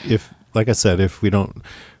 Like I said, if we don't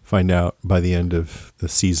find out by the end of the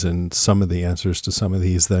season some of the answers to some of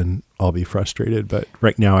these, then I'll be frustrated. But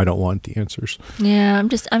right now, I don't want the answers. Yeah,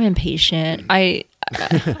 I'm impatient. I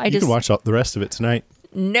you can watch the rest of it tonight.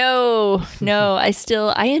 No.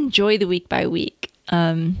 I enjoy the week by week.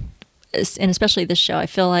 And especially this show, I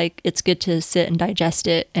feel like it's good to sit and digest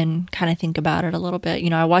it and kind of think about it a little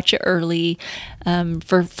bit. I watch it early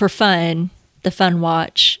for fun, the fun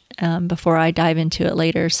watch, before I dive into it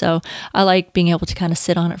later. So I like being able to kind of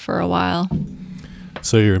sit on it for a while.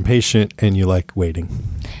 So you're impatient and you like waiting.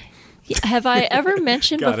 Have I ever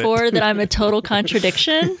mentioned before that I'm a total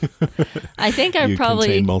contradiction? I think I probably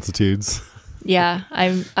contain multitudes. Yeah,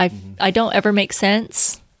 I don't ever make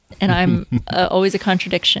sense. And I'm always a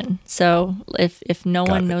contradiction. So if no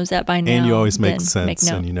one knows that by now, and you always make sense,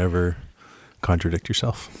 and you never contradict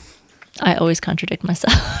yourself. I always contradict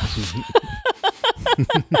myself.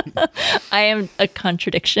 I am a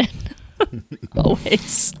contradiction.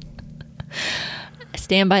 Always. I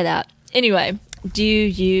stand by that. Anyway, do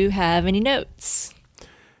you have any notes?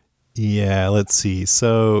 Yeah, let's see.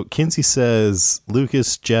 So Kinsey says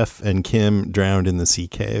Lucas, Jeff, and Kim drowned in the sea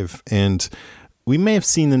cave, and we may have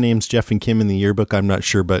seen the names Jeff and Kim in the yearbook. I'm not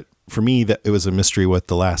sure, but for me, that it was a mystery what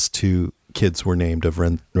the last two kids were named of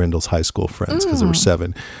Rendell's high school friends, because there were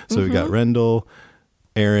 7. So we got Rendell,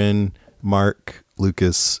 Aaron, Mark,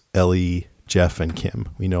 Lucas, Ellie, Jeff, and Kim.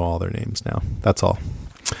 We know all their names now. That's all.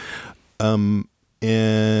 And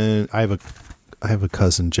I have a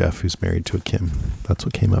cousin, Jeff, who's married to a Kim. That's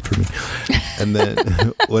what came up for me. And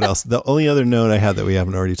then what else? The only other note I had that we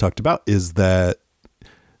haven't already talked about is that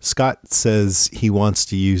Scott says he wants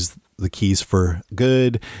to use the keys for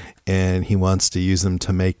good, and he wants to use them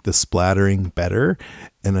to make the splattering better.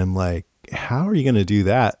 And I'm like, how are you going to do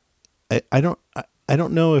that? I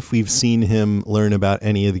don't know if we've seen him learn about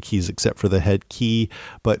any of the keys except for the head key,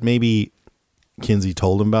 but maybe Kinsey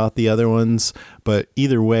told him about the other ones. But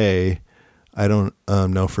either way, I don't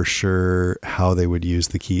know for sure how they would use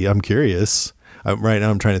the key. I'm curious. Right now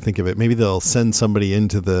I'm trying to think of it. Maybe they'll send somebody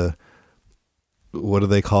into the, what do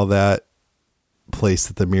they call that place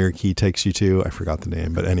that the mirror key takes you to? I forgot the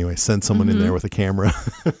name, but anyway, send someone in there with a camera.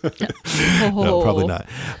 No, probably not.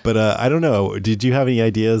 But I don't know. Did you have any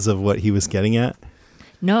ideas of what he was getting at?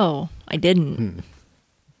 No, I didn't.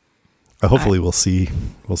 Hopefully we'll see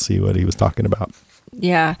what he was talking about.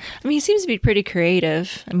 Yeah. I mean, he seems to be pretty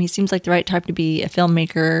creative. I mean, he seems like the right type to be a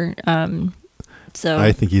filmmaker. So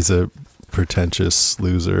I think he's a pretentious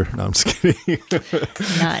loser. No, I'm just kidding.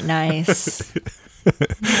 Not nice.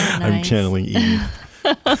 I'm channeling Eve.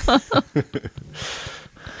 Is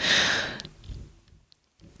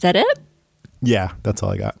that it? Yeah, that's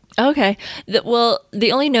all I got. Okay.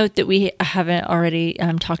 The only note that we haven't already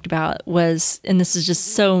talked about was, and this is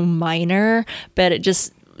just so minor, but it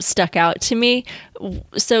just stuck out to me.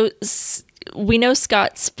 So we know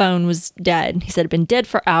Scott's phone was dead. He said it had been dead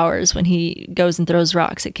for hours when he goes and throws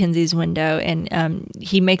rocks at Kinsey's window. And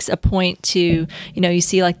he makes a point to, you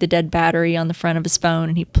see like the dead battery on the front of his phone,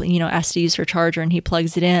 and he, asks to use her charger, and he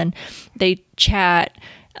plugs it in. They chat.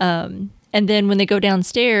 And then when they go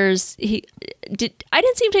downstairs, I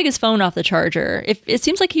didn't see him take his phone off the charger. It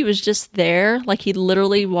seems like he was just there, like he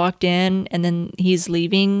literally walked in and then he's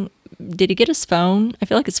leaving. Did he get his phone? I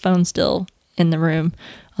feel like his phone's still in the room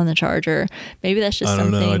on the charger. Maybe that's just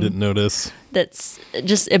something. I don't know. I didn't notice. That's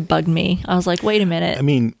just, it bugged me. I was like, wait a minute. I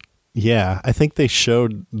mean, yeah, I think they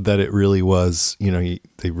showed that it really was,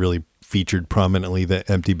 they really featured prominently the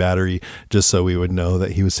empty battery just so we would know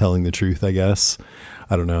that he was telling the truth, I guess.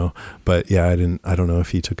 I don't know. But yeah, I don't know if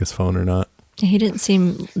he took his phone or not. He didn't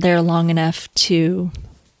seem there long enough to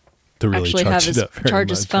really actually charge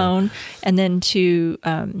his phone, and then to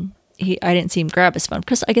I didn't see him grab his phone,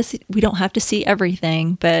 because I guess we don't have to see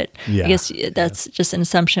everything, but I guess that's just an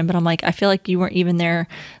assumption. But I'm like, I feel like you weren't even there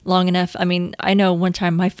long enough. I mean, I know one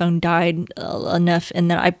time my phone died enough,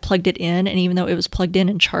 and then I plugged it in, and even though it was plugged in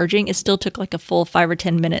and charging, it still took like a full 5 or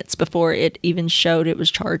 10 minutes before it even showed it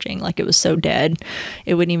was charging. Like, it was so dead,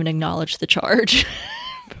 it wouldn't even acknowledge the charge.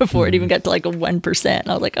 Before it even got to like a 1%.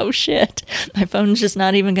 I was like, oh shit, my phone's just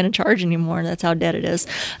not even going to charge anymore. That's how dead it is.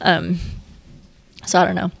 So I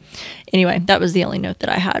don't know. Anyway, that was the only note that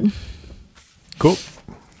I had. Cool.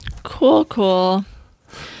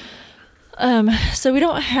 So we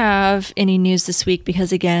don't have any news this week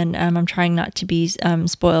because, again, I'm trying not to be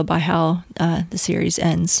spoiled by how the series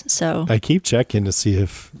ends. So I keep checking to see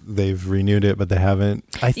if they've renewed it, but they haven't.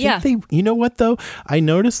 I think they, you know what though? I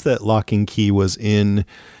noticed that Lock and Key was in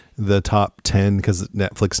the top 10 because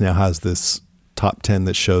Netflix now has this top 10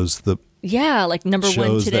 that shows the like number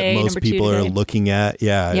one today, that most number people two are today. looking at.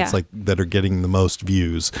 Yeah, it's like that are getting the most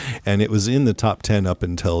views. And it was in the top 10 up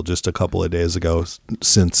until just a couple of days ago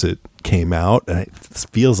since it came out. And it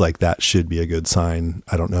feels like that should be a good sign.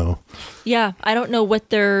 I don't know. Yeah, I don't know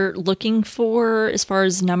what they're looking for as far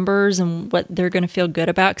as numbers and what they're going to feel good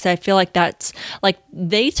about, because I feel like that's like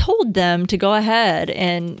they told them to go ahead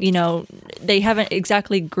and, they haven't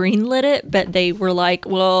exactly greenlit it, but they were like,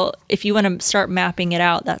 well, if you want to start mapping it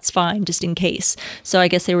out, that's fine, just in case. So I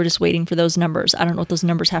guess they were just waiting for those numbers. I don't know what those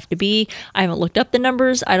numbers have to be. I haven't looked up the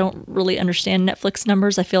numbers. I don't really understand Netflix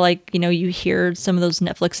numbers. I feel like, you hear some of those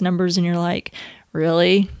Netflix numbers and you're like,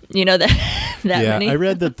 really? That many? I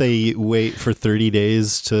read that they wait for 30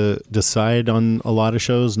 days to decide on a lot of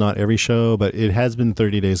shows, not every show, but it has been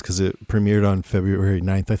 30 days because it premiered on February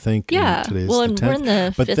 9th, I think. Yeah. Today's well, the and 10th. we're in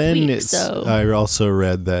the but fifth then week, so. I also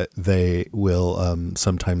read that they will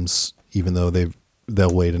sometimes, even though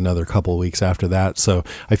they'll wait another couple of weeks after that. So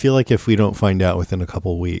I feel like if we don't find out within a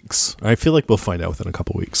couple of weeks, I feel like we'll find out within a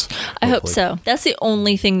couple of weeks. I hope so. That's the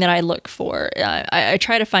only thing that I look for. I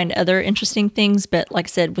try to find other interesting things, but like I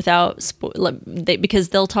said, without because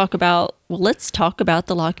they'll talk about, well, let's talk about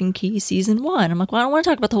the Lock and Key season 1. I'm like, well, I don't want to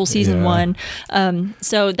talk about the whole season 1.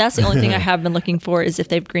 So that's the only thing I have been looking for, is if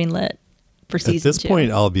they've greenlit for season 2. At this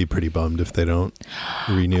point, I'll be pretty bummed if they don't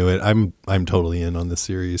renew it. I'm totally in on the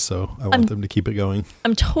series, so I want them to keep it going.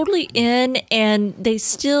 I'm totally in, and they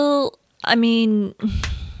still,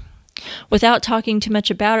 without talking too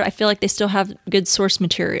much about it, I feel like they still have good source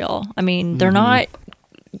material. They're not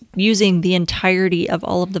using the entirety of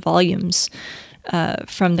all of the volumes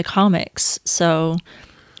from the comics, so...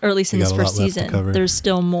 or at least in this first season, there's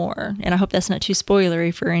still more. And I hope that's not too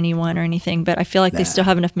spoilery for anyone or anything, but I feel like they still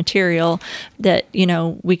have enough material that,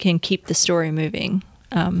 we can keep the story moving.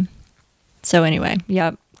 So anyway,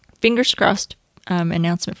 yeah, fingers crossed,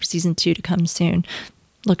 announcement for season 2 to come soon.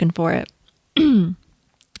 Looking for it.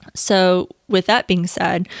 So with that being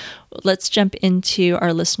said, let's jump into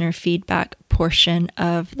our listener feedback portion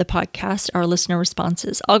of the podcast, our listener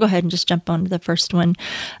responses. I'll go ahead and just jump on to the first one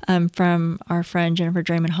from our friend Jennifer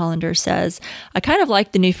Draymond Hollander. Says, I kind of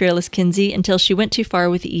like the new Fearless Kinsey until she went too far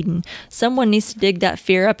with Eden. Someone needs to dig that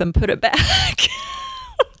fear up and put it back.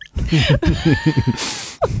 I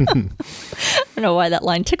don't know why that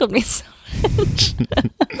line tickled me so much.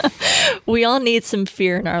 We all need some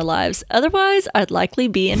fear in our lives. Otherwise, I'd likely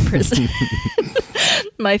be in prison.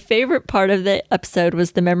 My favorite part of the episode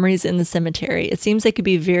was the memories in the cemetery. It seems they could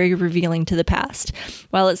be very revealing to the past.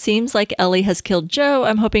 While it seems like Ellie has killed Joe,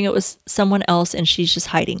 I'm hoping it was someone else and she's just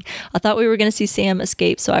hiding. I thought we were going to see Sam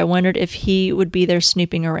escape, so I wondered if he would be there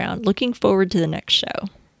snooping around. Looking forward to the next show.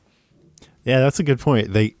 Yeah, that's a good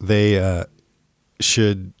point. They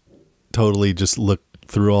should totally just look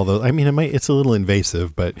through all those. It's a little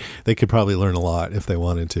invasive, but they could probably learn a lot if they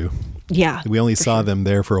wanted to. Yeah. We only saw them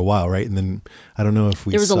there for a while, right? And then I don't know if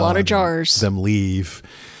we there was saw a lot of jars. Them leave.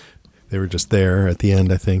 They were just there at the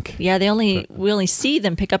end, I think. Yeah, we only see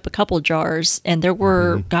them pick up a couple jars, and there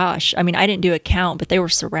were, I didn't do a count, but they were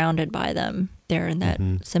surrounded by them there in that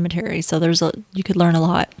cemetery. So you could learn a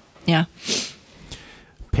lot. Yeah.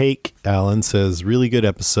 Pake Allen says, really good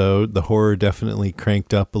episode. The horror definitely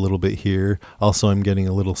cranked up a little bit here. Also, I'm getting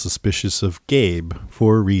a little suspicious of Gabe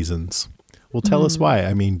for reasons. Well, tell us why.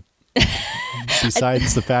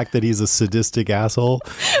 Besides the fact that he's a sadistic asshole.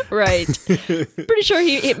 Right. Pretty sure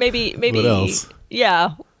he maybe. What else?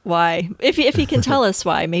 Yeah. Why? If he can tell us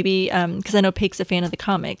why, maybe because I know Pake's a fan of the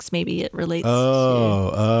comics. Maybe it relates.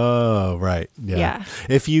 Oh, right. Yeah.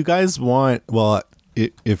 If you guys want, well,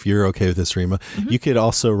 if you're okay with this, Rima, you could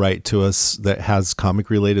also write to us that has comic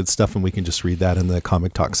related stuff, and we can just read that in the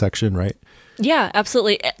Comic Talk section, right? Yeah,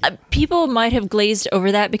 absolutely. People might have glazed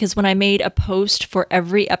over that because when I made a post for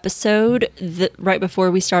every episode right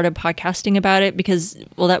before we started podcasting about it, because,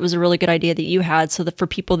 well, that was a really good idea that you had. So that for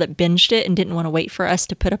people that binged it and didn't want to wait for us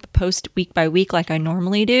to put up a post week by week like I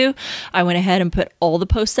normally do, I went ahead and put all the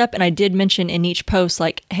posts up. And I did mention in each post,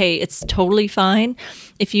 like, hey, it's totally fine.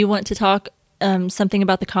 If you want to talk something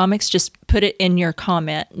about the comics, just put it in your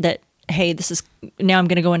comment that, hey, this is, now I'm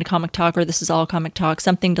going to go into Comic Talk, or this is all Comic Talk,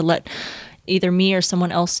 something to let either me or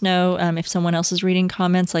someone else know if someone else is reading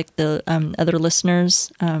comments, like the other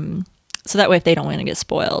listeners, so that way if they don't want to get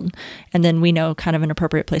spoiled, and then we know kind of an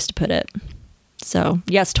appropriate place to put it. So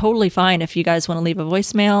yes, totally fine if you guys want to leave a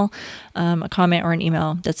voicemail, a comment, or an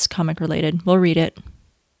email that's comic related. We'll read it.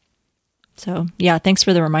 So yeah, thanks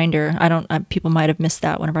for the reminder. People might have missed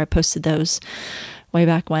that whenever I posted those way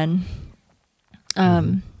back when.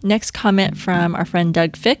 Next comment from our friend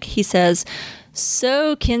Doug Fick. He says,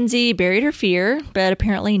 so Kinsey buried her fear, but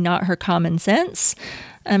apparently not her common sense.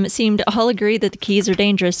 It seemed all agree that the keys are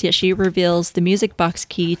dangerous, yet she reveals the music box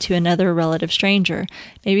key to another relative stranger.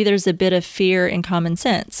 Maybe there's a bit of fear in common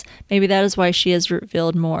sense. Maybe that is why she has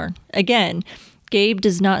revealed more. Again, Gabe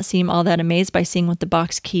does not seem all that amazed by seeing what the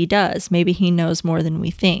box key does. Maybe he knows more than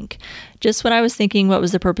we think. Just when I was thinking what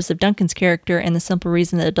was the purpose of Duncan's character and the simple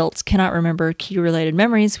reason that adults cannot remember key-related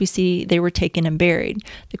memories, we see they were taken and buried.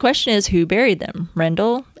 The question is, who buried them?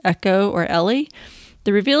 Rendell, Echo, or Ellie?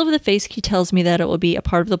 The reveal of the face key tells me that it will be a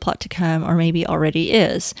part of the plot to come, or maybe already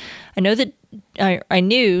is. I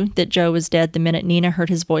knew that Joe was dead the minute Nina heard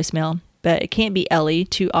his voicemail, but it can't be Ellie.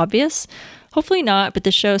 Too obvious? Hopefully not, but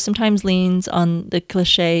the show sometimes leans on the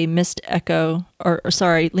cliche missed echo,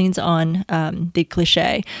 leans on the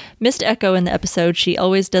cliche. Missed echo in the episode, she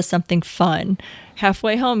always does something fun.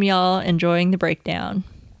 Halfway home, y'all, enjoying the breakdown.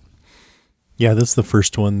 Yeah, this is the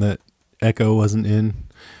first one that Echo wasn't in.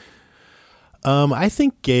 I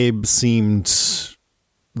think Gabe seemed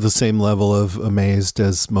the same level of amazed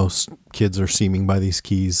as most kids are seeming by these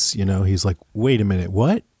keys. You know, he's like, wait a minute,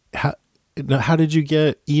 what? How did you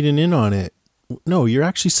get Eden in on it? No, you're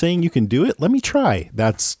actually saying you can do it? Let me try.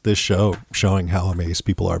 That's this show showing how amazed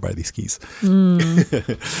people are by these keys.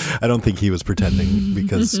 I don't think he was pretending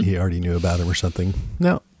because he already knew about him or something.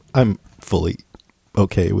 No, I'm fully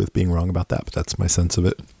okay with being wrong about that, but that's my sense of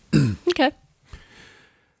it. Okay.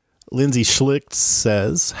 Lindsay Schlicht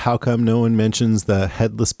says, how come no one mentions the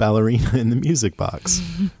headless ballerina in the music box?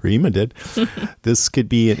 Rima did. This could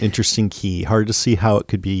be an interesting key. Hard to see how it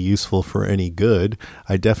could be useful for any good.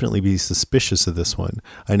 I'd definitely be suspicious of this one.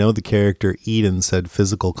 I know the character Eden said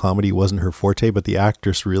physical comedy wasn't her forte, but the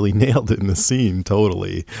actress really nailed it in the scene.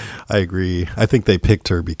 Totally. I agree. I think they picked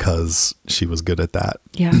her because she was good at that.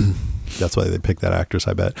 Yeah. That's why they picked that actress,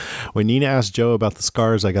 I bet. When Nina asked Joe about the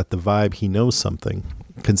scars, I got the vibe he knows something.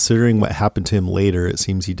 Considering what happened to him later, it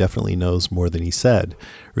seems he definitely knows more than he said.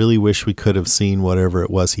 Really wish we could have seen whatever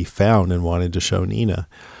it was he found and wanted to show Nina.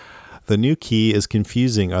 The new key is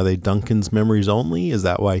confusing. Are they Duncan's memories only? Is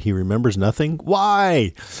that why he remembers nothing?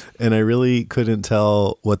 Why? And I really couldn't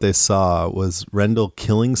tell what they saw. Was Rendell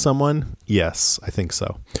killing someone? Yes, I think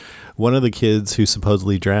so. One of the kids who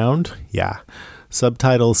supposedly drowned? Yeah.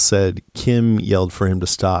 Subtitles said Kim yelled for him to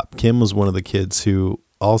stop. Kim was one of the kids who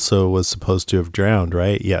also was supposed to have drowned,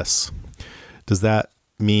 right? Yes. Does that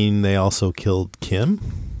mean they also killed Kim?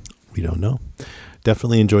 We don't know.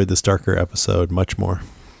 Definitely enjoyed this darker episode much more.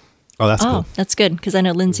 Oh, that's cool. That's good, because I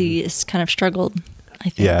know Lindsay has kind of struggled, I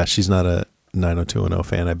think. Yeah, she's not a 90210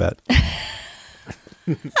 fan, I bet.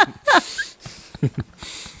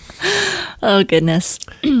 Oh, goodness.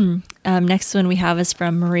 Next one we have is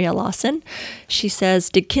from Maria Lawson. She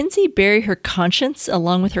says, did Kinsey bury her conscience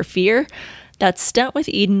along with her fear? That stunt with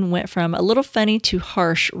Eden went from a little funny to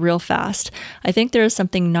harsh real fast. I think there is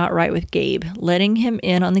something not right with Gabe. Letting him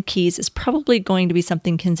in on the keys is probably going to be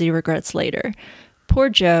something Kinsey regrets later. Poor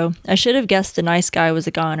Joe. I should have guessed the nice guy was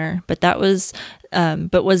a goner, but was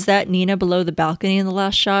that Nina below the balcony in the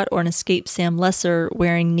last shot, or an escaped Sam Lesser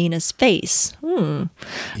wearing Nina's face? He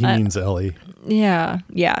means Ellie. Yeah.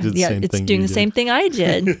 It's doing the same thing I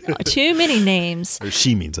did. Too many names. Or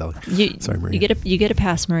she means Ellie. Sorry, Maria. You get a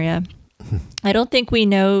pass, Maria. I don't think we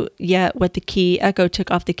know yet what the key Echo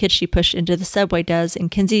took off the kid she pushed into the subway does,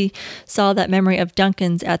 and Kinsey saw that memory of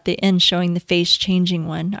Duncan's at the end showing the face changing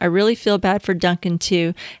one. I really feel bad for Duncan,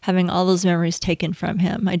 too, having all those memories taken from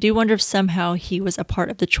him. I do wonder if somehow he was a part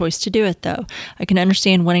of the choice to do it, though. I can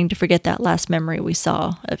understand wanting to forget that last memory we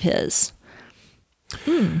saw of his.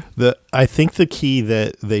 I think the key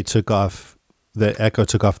that they took off, that Echo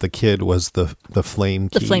took off the kid, was the flame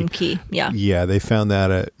key. The flame key, yeah. Yeah, they found that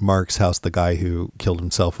at Mark's house, the guy who killed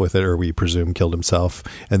himself with it, or we presume killed himself.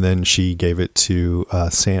 And then she gave it to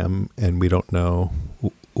Sam, and we don't know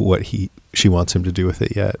what she wants him to do with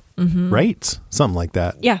it yet. Mm-hmm. Right? Something like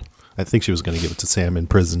that. Yeah. I think she was going to give it to Sam in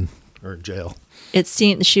prison or in jail.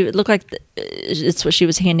 It looked like it's what she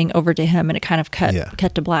was handing over to him, and it kind of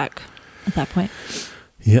cut to black at that point.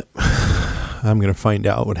 Yep. I'm going to find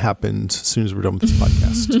out what happened as soon as we're done with this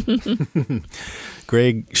podcast.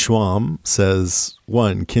 Greg Schwam says,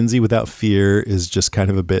 1, Kinsey without fear is just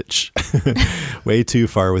kind of a bitch. Way too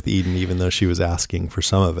far with Eden, even though she was asking for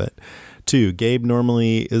some of it. 2, Gabe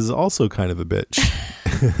normally is also kind of a bitch.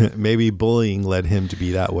 Maybe bullying led him to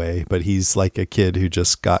be that way, but he's like a kid who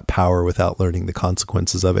just got power without learning the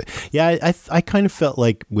consequences of it. Yeah, I kind of felt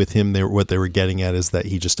like with him, what they were getting at is that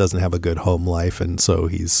he just doesn't have a good home life, and so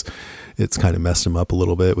it's kind of messed him up a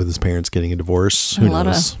little bit with his parents getting a divorce. Who knows? A lot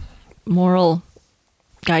of moral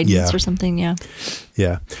guidance or something, yeah.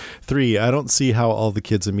 Yeah. 3, I don't see how all the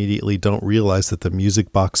kids immediately don't realize that the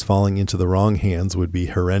music box falling into the wrong hands would be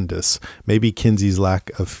horrendous. Maybe Kinsey's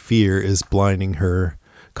lack of fear is blinding her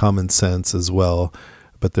common sense as well,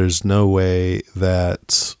 but there's no way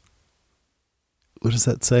that, what does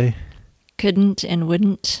that say? Couldn't and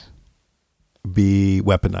wouldn't be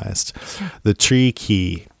weaponized. The tree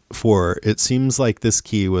key. 4, it seems like this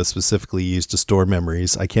key was specifically used to store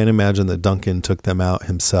memories. I can't imagine that Duncan took them out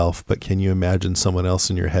himself, but can you imagine someone else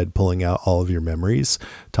in your head pulling out all of your memories?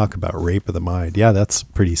 Talk about rape of the mind. Yeah, that's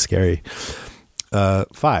pretty scary.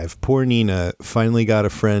 5, poor Nina finally got a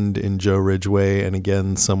friend in Joe Ridgway, and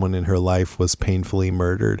again, someone in her life was painfully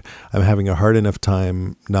murdered. I'm having a hard enough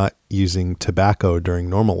time not using tobacco during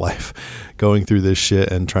normal life. Going through this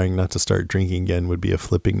shit and trying not to start drinking again would be a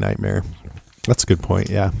flipping nightmare. That's a good point.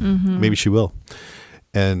 Yeah. Mm-hmm. Maybe she will.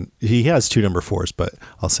 And he has 2 number 4s, but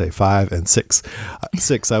I'll say 5 and 6.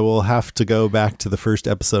 6, I will have to go back to the first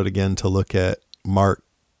episode again to look at Mark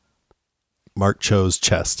Cho's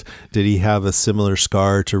chest. Did he have a similar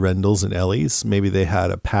scar to Rendell's and Ellie's? Maybe they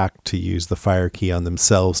had a pact to use the fire key on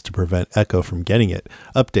themselves to prevent Echo from getting it.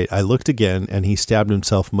 Update, I looked again and he stabbed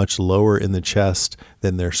himself much lower in the chest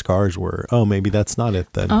than their scars were. Oh, maybe that's not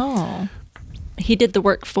it then. Oh. He did the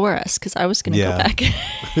work for us, because I was going to go back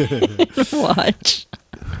and watch.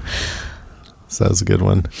 So that was a good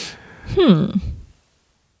one.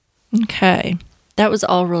 Okay. That was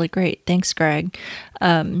all really great. Thanks, Greg.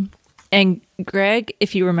 And Greg,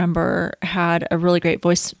 if you remember, had a really great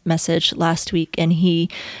voice message last week, and he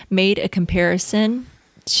made a comparison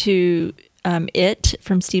to It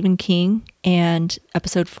from Stephen King and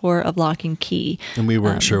episode 4 of Lock and Key. And we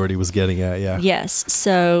weren't sure what he was getting at, yeah. Yes.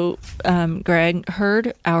 So Greg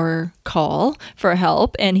heard our call for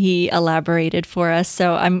help, and he elaborated for us.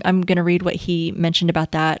 So I'm going to read what he mentioned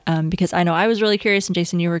about that, because I know I was really curious, and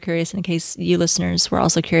Jason, you were curious, and in case you listeners were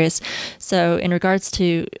also curious. So in regards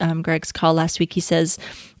to Greg's call last week, he says,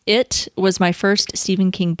 It was my first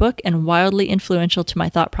Stephen King book and wildly influential to my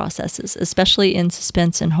thought processes, especially in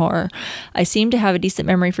suspense and horror. I seem to have a decent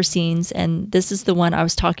memory for scenes, and this is the one I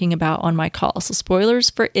was talking about on my call. So spoilers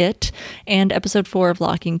for It and episode 4 of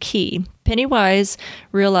Lock and Key. Pennywise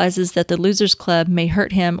realizes that the Losers Club may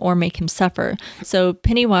hurt him or make him suffer. So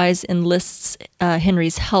Pennywise enlists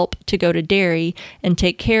Henry's help to go to Derry and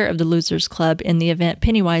take care of the Losers Club in the event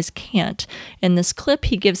Pennywise can't. In this clip,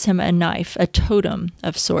 he gives him a knife, a totem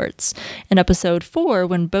of sorts. In episode 4,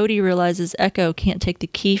 when Bodhi realizes Echo can't take the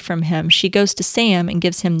key from him, she goes to Sam and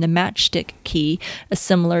gives him the matchstick key, a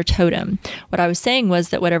similar totem. What I was saying was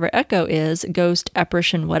that whatever Echo is, ghost,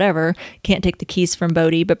 apparition, whatever, can't take the keys from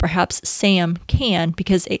Bodhi, but perhaps Sam can,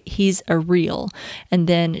 because he's a real, and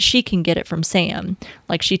then she can get it from Sam,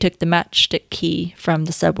 like she took the matchstick key from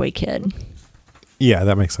the subway kid. Yeah,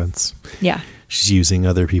 that makes sense. Yeah. She's using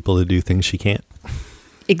other people to do things she can't.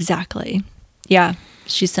 Exactly. Yeah.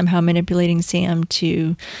 She's somehow manipulating Sam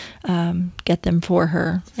to get them for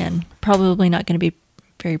her, and probably not going to be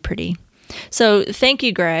very pretty. So thank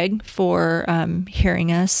you, Greg, for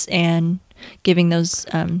hearing us and giving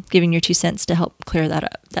your 2 cents to help clear that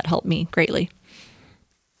up. That helped me greatly.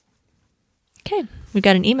 Okay, we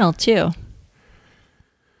got an email too.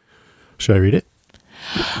 Should I read it?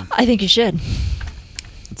 I think you should.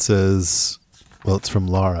 It says, well, it's from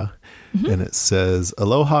Laura. and it says,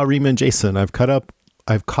 "Aloha, Rima and Jason. I've caught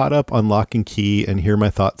up on Lock and Key, and here are my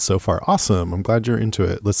thoughts so far. Awesome. I'm glad you're into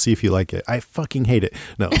it. Let's see if you like it." I fucking hate it.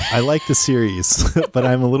 No, I like the series, but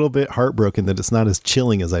I'm a little bit heartbroken that it's not as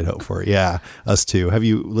chilling as I'd hoped for. Yeah, us too. Have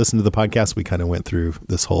you listened to the podcast? We kind of went through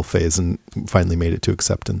this whole phase and finally made it to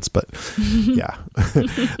acceptance. But yeah,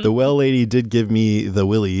 the well lady did give me the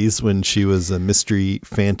willies when she was a mystery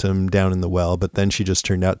phantom down in the well, but then she just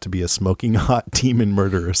turned out to be a smoking hot demon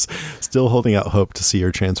murderess. Still holding out hope to see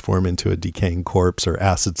her transform into a decaying corpse or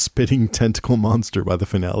acid-spitting tentacle monster by the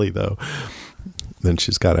finale, though. Then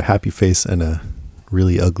she's got a happy face and a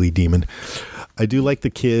really ugly demon. I do like the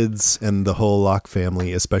kids and the whole Locke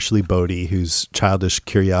family, especially Bodhi, whose childish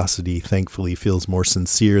curiosity thankfully feels more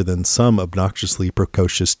sincere than some obnoxiously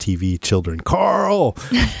precocious TV children. Carl!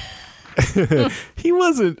 He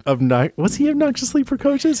wasn't was he obnoxiously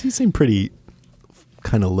precocious? He seemed pretty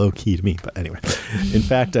kind of low key to me, but anyway. In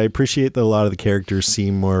fact, I appreciate that a lot of the characters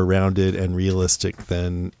seem more rounded and realistic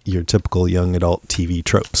than your typical young adult TV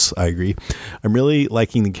tropes. I agree. I'm really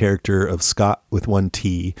liking the character of Scott with one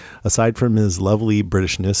T. Aside from his lovely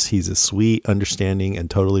Britishness, he's a sweet, understanding, and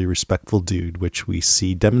totally respectful dude, which we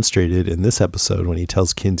see demonstrated in this episode when he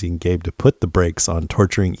tells Kinsey and Gabe to put the brakes on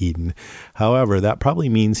torturing Eden. However, that probably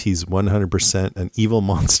means he's 100% an evil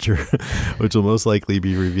monster, which will most likely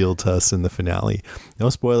be revealed to us in the finale. No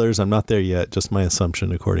spoilers, I'm not there yet, just my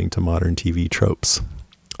assumption according to modern TV tropes.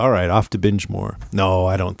 All right, off to binge more. No,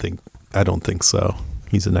 I don't think so.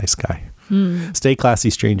 He's a nice guy. Stay classy,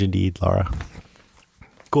 strange indeed, Laura.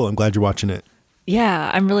 Cool, I'm glad you're watching it. Yeah,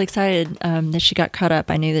 I'm really excited that she got caught up.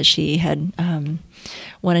 I knew that she had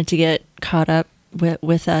wanted to get caught up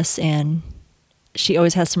with us, and she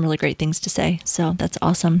always has some really great things to say, so that's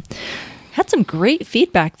awesome. Had some great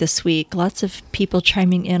feedback this week. Lots of people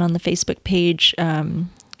chiming in on the Facebook page.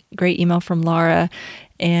 Great email from Laura.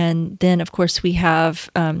 And then, of course, we have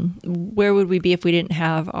where would we be if we didn't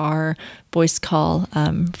have our voice call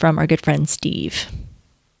from our good friend Steve.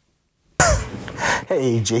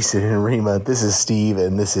 Hey, Jason and Rima. This is Steve,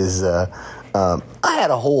 and this is... I had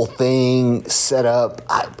a whole thing set up.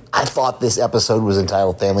 I thought this episode was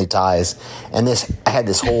entitled Family Ties, and I had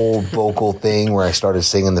this whole vocal thing where I started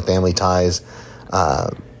singing the Family Ties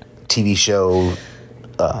TV show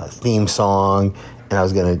theme song,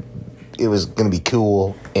 and it was gonna be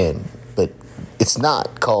cool, but it's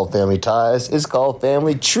not called Family Ties. It's called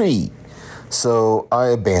Family Tree. So I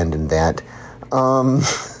abandoned that.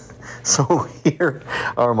 So here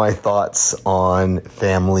are my thoughts on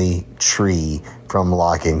Family Tree from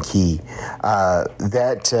Lock and Key.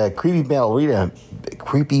 That creepy ballerina,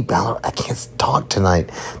 I can't talk tonight.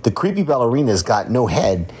 The creepy ballerina's got no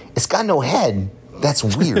head. It's got no head. That's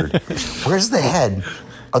weird. Where's the head?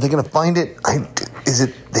 Are they going to find it? Is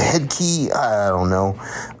it the head key? I don't know.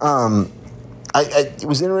 It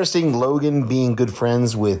was interesting, Logan being good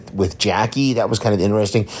friends with Jackie. That was kind of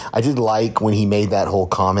interesting. I did like when he made that whole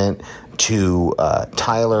comment to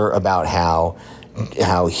Tyler about how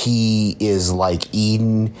he is like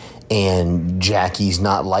Eden and Jackie's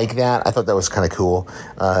not like that. I thought that was kind of cool.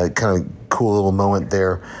 Kind of cool little moment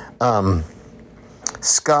there.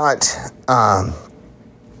 Scott,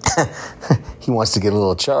 he wants to get a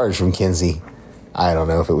little charge from Kinsey. I don't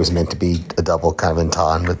know if it was meant to be a double kind of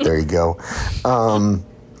entendre, but there you go.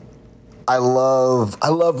 I love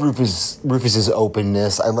Rufus's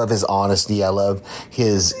openness. I love his honesty. I love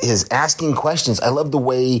his asking questions. I love the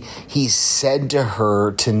way he said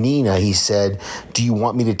to Nina, he said, "Do you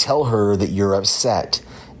want me to tell her that you're upset?"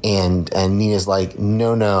 And Nina's like,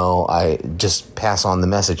 no, I just pass on the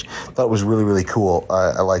message. Thought it was really, really cool.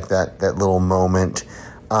 I like that little moment.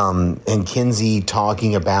 And Kinsey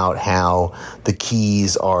talking about how the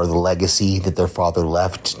keys are the legacy that their father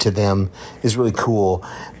left to them is really cool.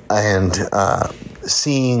 And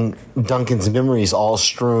seeing Duncan's memories all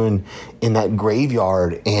strewn in that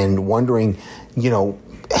graveyard and wondering,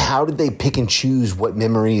 how did they pick and choose what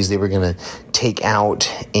memories they were going to take out?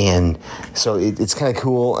 And so it's kind of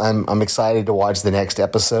cool. I'm excited to watch the next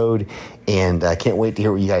episode, and I can't wait to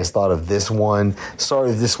hear what you guys thought of this one.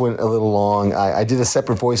 Sorry this went a little long. I did a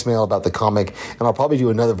separate voicemail about the comic, and I'll probably do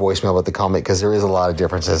another voicemail about the comic because there is a lot of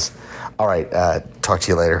differences. All right, talk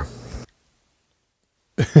to you later.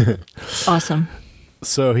 Awesome.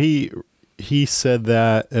 So he said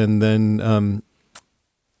that, and then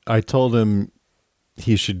I told him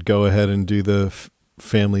he should go ahead and do the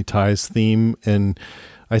Family Ties theme, and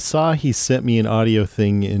I saw he sent me an audio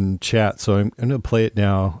thing in chat, so I'm going to play it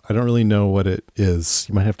now. I don't really know what it is.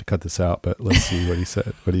 You might have to cut this out, but let's see what he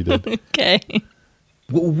said, what he did. Okay.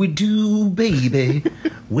 What would we do, baby,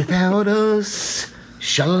 without us?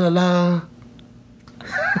 Sha-la-la.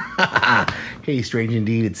 Hey, Strange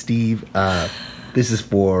Indeed, it's Steve. This is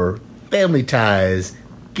for Family Ties.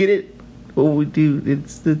 Get it? What we do?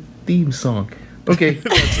 It's the theme song. Okay,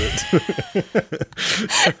 that's it.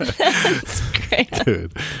 That's great.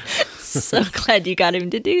 Good. So glad you got him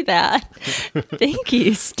to do that. Thank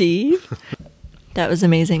you, Steve. That was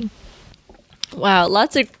amazing. Wow,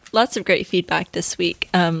 lots of great feedback this week.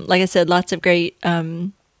 Like I said, lots of great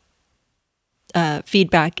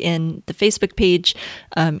feedback in the Facebook page,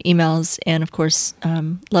 emails, and of course,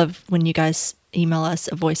 love when you guys email us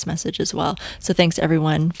a voice message as well. So thanks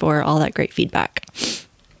everyone for all that great feedback.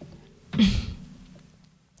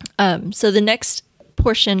 So the next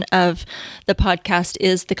portion of the podcast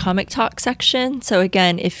is the comic talk section. So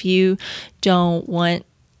again, if you don't want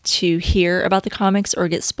to hear about the comics or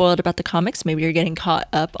get spoiled about the comics, maybe you're getting caught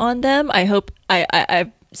up on them. I hope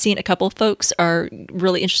I've seen a couple of folks are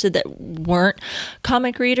really interested that weren't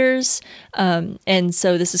comic readers. And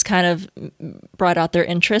so this has kind of brought out their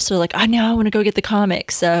interest. They're like, oh, no, I want to go get the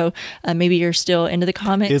comics. So maybe you're still into the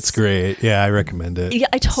comics. It's great. Yeah, I recommend it. Yeah,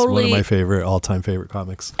 I totally. It's one of my all-time favorite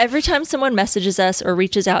comics. Every time someone messages us or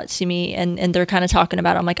reaches out to me and they're kind of talking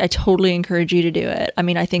about it, I'm like, I totally encourage you to do it. I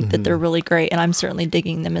mean, I think that they're really great and I'm certainly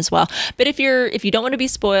digging them as well. But if you don't want to be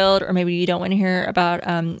spoiled or maybe you don't want to hear about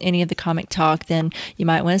any of the comic talk, then you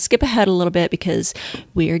might want to skip ahead a little bit because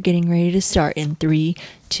we are getting ready to start in 3,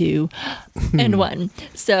 2, and 1.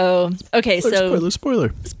 So, okay, Spoilers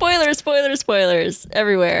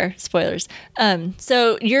everywhere. Spoilers.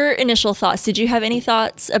 So your initial thoughts, did you have any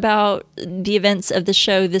thoughts about the events of the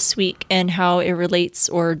show this week and how it relates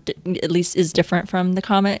or at least is different from the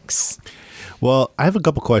comics? Well, I have a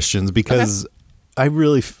couple questions because I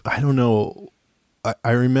don't know.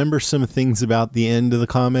 I remember some things about the end of the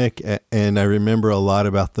comic, and I remember a lot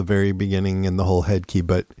about the very beginning and the whole head key.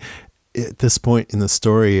 But at this point in the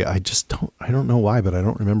story, I don't know why, but I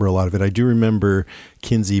don't remember a lot of it. I do remember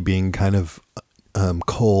Kinsey being kind of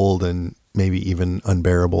cold and maybe even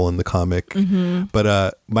unbearable in the comic. Mm-hmm.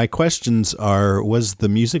 But my questions are, was the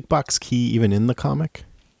music box key even in the comic?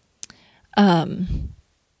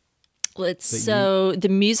 So the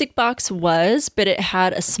music box was, but it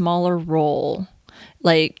had a smaller role.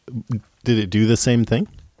 Like, did it do the same thing?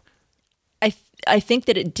 I think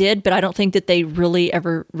that it did, but I don't think that they really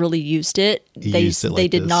ever really used it. They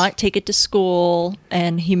did not take it to school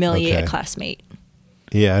and humiliate a classmate.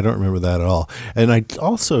 Yeah, I don't remember that at all. And I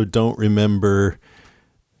also don't remember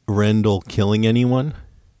Rendell killing anyone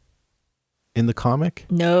in the comic.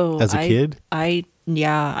 No, as a kid. I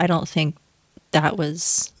don't think that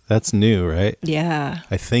was. That's new, right? Yeah.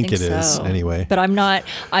 I think it is anyway. But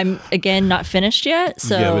I'm again not finished yet.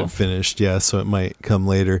 So you haven't finished, yeah, so it might come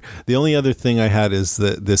later. The only other thing I had is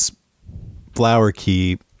that this flower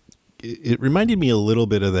key, it reminded me a little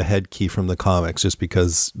bit of the head key from the comics just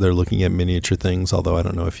because they're looking at miniature things, although I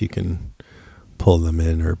don't know if you can pull them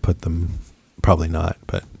in or put them, probably not.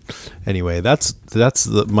 But anyway, that's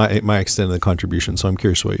my extent of the contribution, so I'm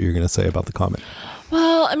curious what you're going to say about the comic.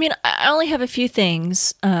 Well, I mean, I only have a few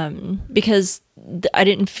things because I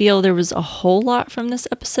didn't feel there was a whole lot from this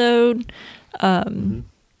episode from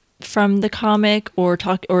the comic or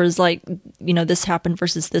is like, this happened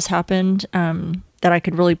versus this happened that I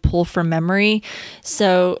could really pull from memory.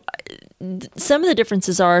 So some of the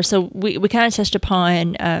differences are, so we kind of touched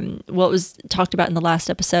upon what was talked about in the last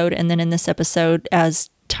episode and then in this episode as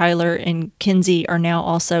Tyler and Kinsey are now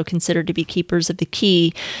also considered to be keepers of the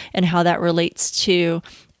key and how that relates to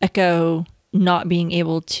Echo not being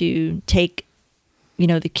able to take,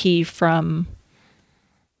 the key from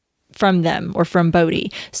them or from Bodhi.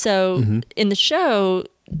 So in the show,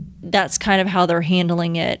 that's kind of how they're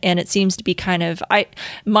handling it. And it seems to be kind of,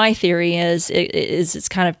 my theory is it's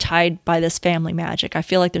kind of tied by this family magic. I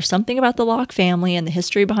feel like there's something about the Locke family and the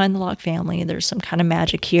history behind the Locke family. There's some kind of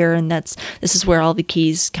magic here. And this is where all the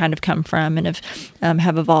keys kind of come from and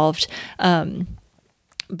have evolved.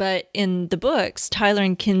 But in the books, Tyler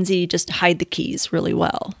and Kinsey just hide the keys really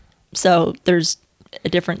well. So there's a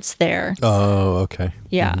difference there. Oh, okay.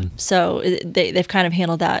 Yeah. Mm-hmm. So they've kind of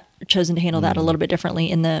chosen to handle that a little bit differently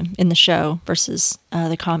in the show versus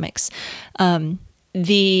the comics. I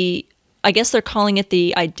guess they're calling it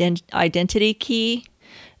the identity key,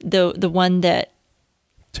 the one that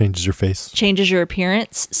changes your face, changes your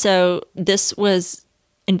appearance. So this was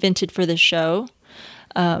invented for the show.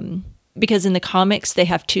 Because in the comics, they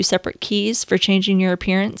have 2 separate keys for changing your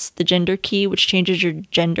appearance. The gender key, which changes your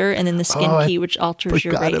gender, and then the skin key, which alters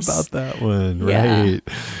your race. I forgot about that one. Yeah. Right.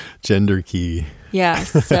 Gender key. Yeah.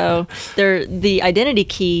 So the identity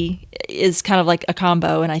key is kind of like a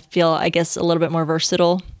combo, and I guess, a little bit more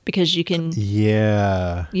versatile because you can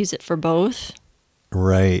use it for both.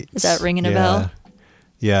 Right. Is that ringing a bell?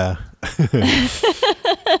 Yeah.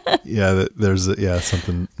 Yeah, there's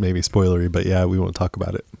something maybe spoilery, but yeah, we won't talk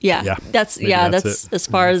about it. Yeah. That's as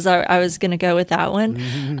far as I was going to go with that one.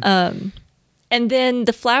 And then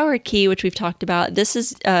the flower key, which we've talked about, this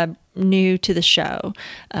is new to the show.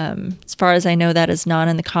 As far as I know, that is not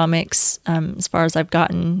in the comics, as far as I've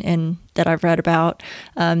gotten and that I've read about.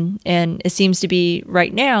 And it seems to be,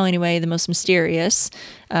 right now anyway, the most mysterious,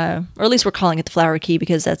 or at least we're calling it the flower key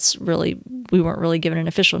because we weren't really given an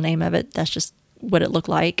official name of it. That's just what it looked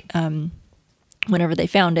like whenever they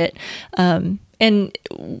found it. And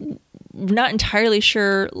not entirely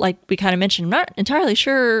sure, like we kind of mentioned, not entirely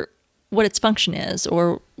sure what its function is,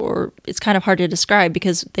 or it's kind of hard to describe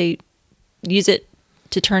because they use it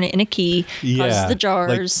to turn it in a key, causes the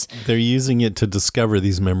jars. Like they're using it to discover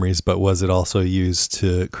these memories, but was it also used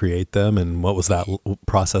to create them? And what was that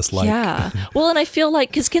process like? Yeah. Well, and I feel like,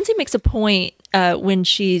 because Kinsey makes a point when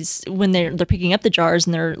they're picking up the jars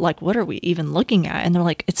and they're like, what are we even looking at? And they're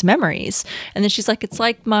like, it's memories. And then she's like, it's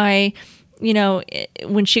like my...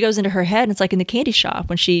 when she goes into her head, it's like in the candy shop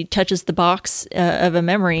when she touches the box of a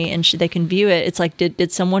memory and they can view it. It's like,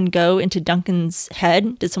 did someone go into Duncan's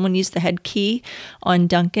head? Did someone use the head key on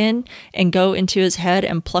Duncan and go into his head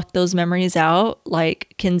and pluck those memories out?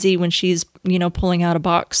 Like Kinsey, when she's, pulling out a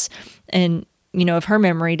box and, of her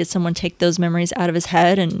memory, did someone take those memories out of his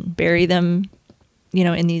head and bury them,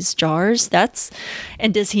 in these jars?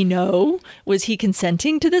 And does he know? Was he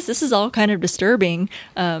consenting to this? This is all kind of disturbing.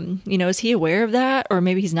 Is he aware of that? Or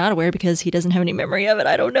maybe he's not aware because he doesn't have any memory of it.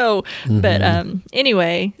 I don't know. Mm-hmm. But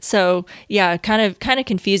anyway, so yeah, kind of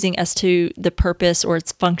confusing as to the purpose or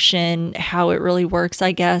its function, how it really works,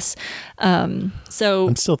 I guess. So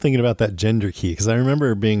I'm still thinking about that gender key because I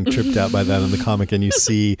remember being tripped out by that in the comic, and you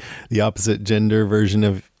see the opposite gender version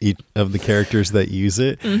of each of the characters that use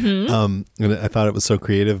it. Mm-hmm. And I thought it was so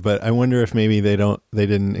creative, but I wonder if maybe they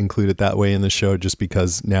didn't include it that way in the show just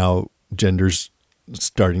because now gender's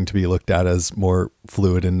starting to be looked at as more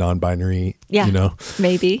fluid and non-binary. Yeah,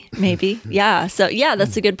 maybe. Yeah. So yeah,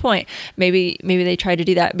 that's a good point. Maybe they try to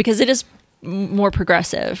do that because it is more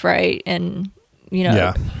progressive, right? And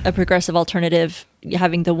a progressive alternative,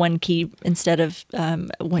 having the one key instead of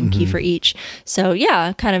one key for each. So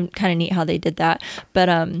yeah, kind of neat how they did that.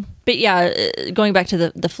 But yeah, going back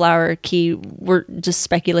to the flower key, we're just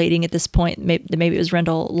speculating at this point. Maybe it was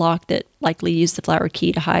Rendell Locke that likely used the flower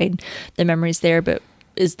key to hide the memories there. But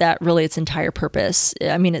is that really its entire purpose?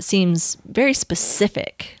 I mean, it seems very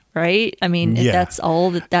specific, right? I mean, if that's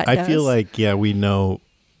all that does. I feel like we know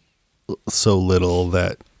so little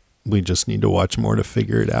that we just need to watch more to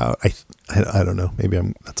figure it out. I don't know. Maybe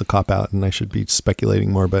that's a cop out and I should be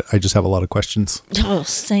speculating more, but I just have a lot of questions. Oh,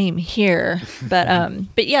 same here.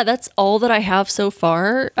 But yeah, that's all that I have so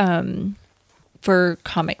far. For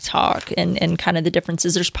Comic Talk and kind of the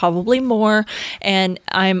differences. There's probably more, and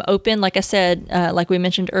I'm open, like I said, like we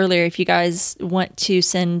mentioned earlier, if you guys want to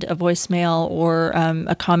send a voicemail or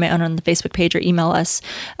a comment on the Facebook page or email us,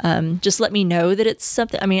 just let me know that it's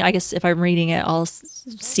something. I mean, I guess if I'm reading it, I'll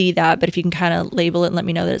see that, but if you can kind of label it and let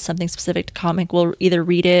me know that it's something specific to comic, we'll either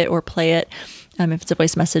read it or play it. If it's a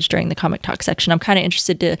voice message during the Comic Talk section. I'm kind of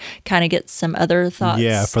interested to kind of get some other thoughts.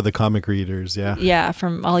 Yeah, for the comic readers, yeah. Yeah,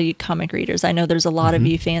 from all you comic readers. I know there's a lot of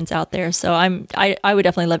you fans out there, so I would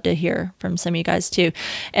definitely love to hear from some of you guys too.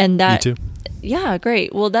 And that, me too. Yeah,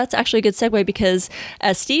 great. Well, that's actually a good segue because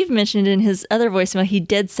as Steve mentioned in his other voicemail, he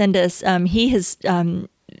did send us, he has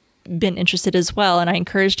been interested as well, and I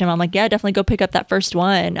encouraged him. I'm like, yeah, definitely go pick up that first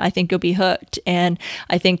one. I think you'll be hooked. And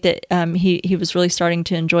I think that he was really starting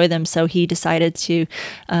to enjoy them, so he decided to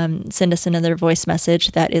send us another voice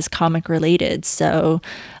message that is comic related. So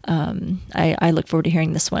I look forward to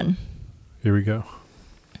hearing this one. Here we go.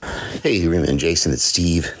 Hey, Rima and Jason, it's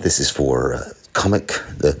Steve. This is for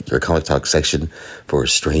your Comic Talk section for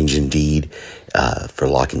Strange Indeed, for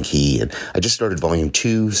Lock and Key. And I just started volume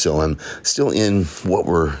 2, so I'm still in what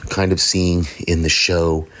we're kind of seeing in the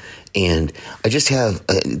show. And I just have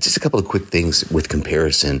just a couple of quick things with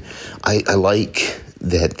comparison. I like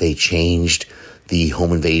that they changed the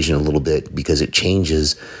home invasion a little bit because it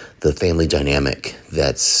changes the family dynamic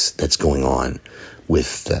that's going on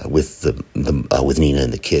with Nina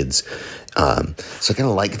and the kids. So I kind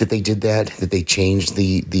of like that they did that they changed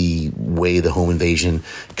the way the home invasion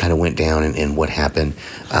kind of went down and what happened.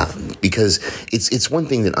 Because it's one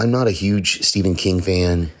thing that I'm not a huge Stephen King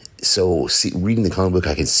fan. So reading the comic book,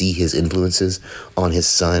 I can see his influences on his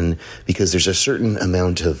son because there's a certain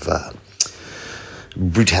amount of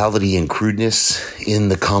brutality and crudeness in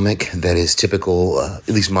the comic that is typical, at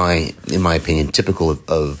least in my opinion, typical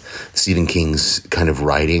of Stephen King's kind of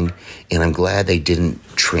writing. And I'm glad they didn't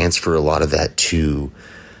transfer a lot of that to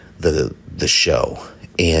the show.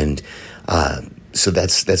 And so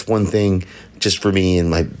that's one thing just for me and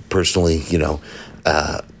my personally,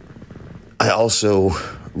 I also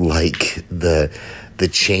like the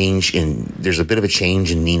change there's a bit of a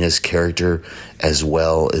change in Nina's character as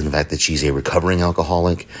well, in the fact that she's a recovering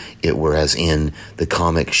alcoholic, whereas in the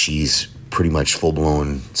comic she's pretty much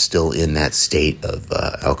full-blown still in that state of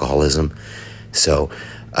alcoholism. So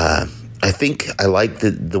I think I like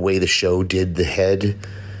the way the show did the head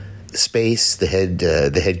space, the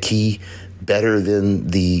head key, better than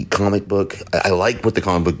the comic book. I like what the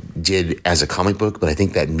comic book did as a comic book, but I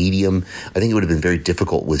think that medium, I think it would have been very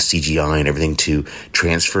difficult with CGI and everything to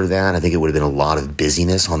transfer that. I think it would have been a lot of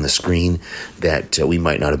busyness on the screen that we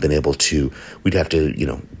might not have been able to. We'd have to,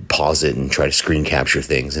 pause it and try to screen capture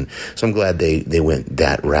things. And so I'm glad they went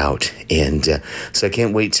that route. And so I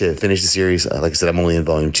can't wait to finish the series. Like I said, I'm only in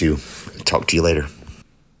volume 2. Talk to you later.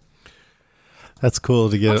 That's cool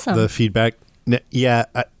to get the feedback. Yeah,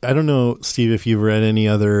 I don't know, Steve, if you've read any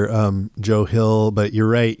other Joe Hill, but you're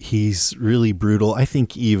right. He's really brutal. I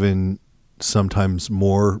think even sometimes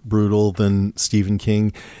more brutal than Stephen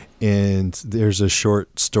King. And there's a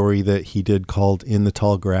short story that he did called In the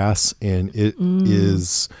Tall Grass, and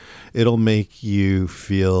it'll make you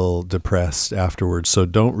feel depressed afterwards. So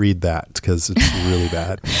don't read that because it's really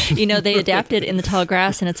bad. They adapted In the Tall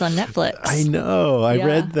Grass and it's on Netflix. I know. I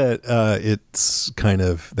read that it's kind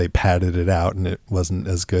of, they padded it out and it wasn't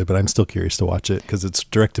as good, but I'm still curious to watch it because it's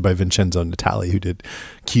directed by Vincenzo Natali, who did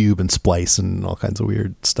Cube and Splice and all kinds of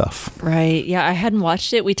weird stuff. Right. Yeah, I hadn't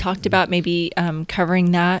watched it. We talked about maybe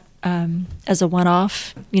covering that as a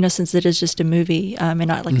one-off, since it is just a movie and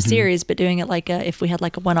not like a series, but doing it like if we had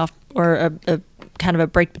like a one-off or a kind of a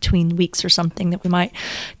break between weeks or something, that we might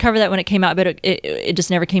cover that when it came out, but it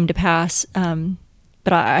just never came to pass.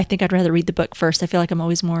 But I think I'd rather read the book first. I feel like I'm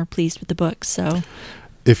always more pleased with the book. So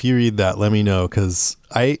if you read that, let me know, because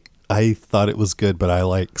I thought it was good, but I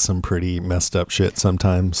like some pretty messed up shit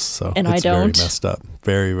sometimes. So and it's I don't. Very messed up.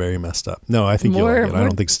 Very, very messed up. No, I think you'll like it. I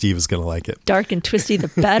don't think Steve is going to like it. Dark and twisty, the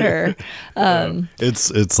better.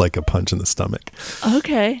 It's like a punch in the stomach.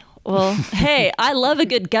 Okay. Well, hey, I love a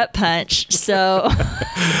good gut punch. So.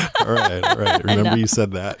 All right. Remember you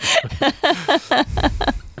said that.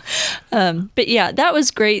 But yeah, that was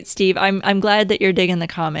great, Steve. I'm glad that you're digging the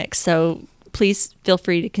comics. So please feel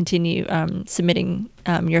free to continue submitting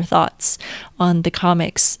your thoughts on the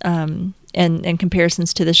comics and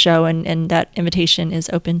comparisons to the show, and that invitation is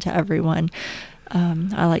open to everyone.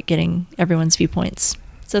 I like getting everyone's viewpoints.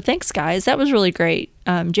 So thanks, guys. That was really great.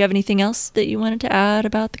 Do you have anything else that you wanted to add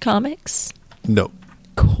about the comics? No.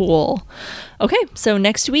 Cool. Okay, so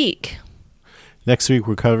next week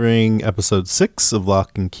we're covering episode 6 of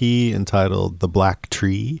Lock and Key, entitled The Black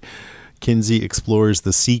Tree. Kinsey explores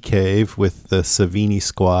the sea cave with the Savini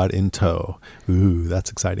squad in tow. Ooh,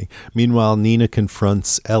 that's exciting. Meanwhile, Nina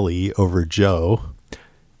confronts Ellie over Joe.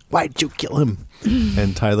 Why'd you kill him?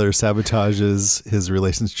 And Tyler sabotages his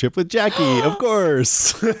relationship with Jackie, of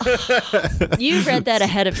course. You read that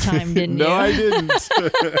ahead of time, didn't you? No, I didn't.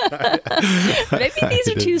 Maybe these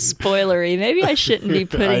are too spoilery. Maybe I shouldn't be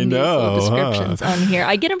putting these little descriptions on here.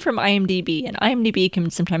 I get them from IMDb, and IMDb can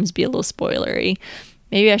sometimes be a little spoilery.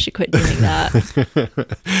 Maybe I should quit doing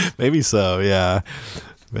that. Maybe so, yeah.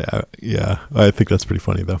 Yeah. I think that's pretty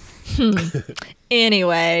funny, though.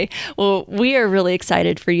 Anyway, well, we are really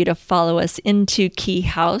excited for you to follow us into Key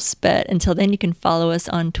House, but until then, you can follow us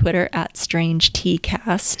on Twitter at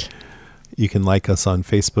StrangeTcast. You can like us on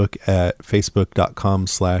Facebook at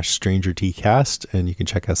facebook.com/StrangerTcast, and you can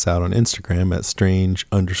check us out on Instagram at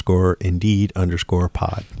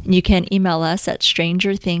strange_indeed_pod. You can email us at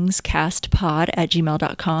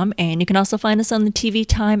strangerthingscastpod@gmail.com, and you can also find us on the TV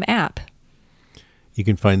Time app. You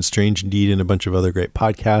can find Strange Indeed and a bunch of other great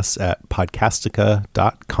podcasts at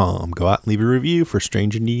podcastica.com. Go out and leave a review for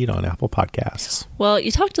Strange Indeed on Apple Podcasts. Well, you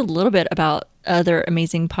talked a little bit about other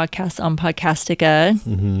amazing podcasts on Podcastica.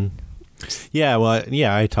 Mm-hmm. Yeah,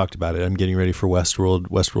 I talked about it. I'm getting ready for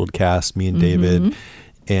Westworld Cast, me and David,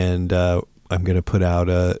 and I'm going to put out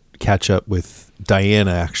a catch up with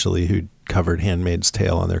Diana, actually, who covered Handmaid's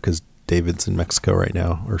Tale on there, because David's in Mexico right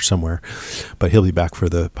now or somewhere, but he'll be back for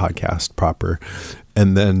the podcast proper.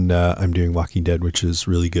 And then I'm doing Walking Dead, which is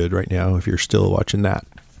really good right now, if you're still watching that.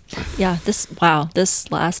 Yeah, this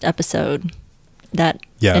last episode, that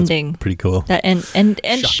ending, pretty cool. That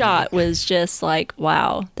end shot was just like,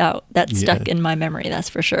 wow, that stuck in my memory, that's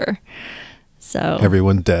for sure. So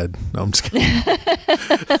everyone dead. No, I'm just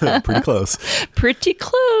kidding. Pretty close. Pretty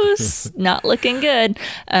close. Not looking good.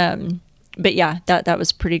 But yeah, that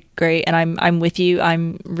was pretty great, and I'm with you.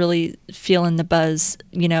 I'm really feeling the buzz.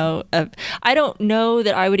 I don't know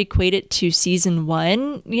that I would equate it to season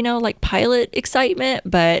 1, like pilot excitement,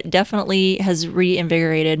 but definitely has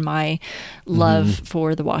reinvigorated my love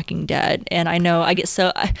for The Walking Dead. And I know I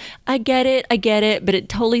get it, but it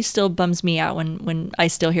totally still bums me out when I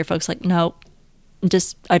still hear folks like, nope,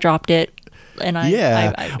 I dropped it, and I'm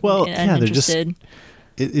interested.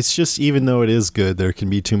 It's just, even though it is good, there can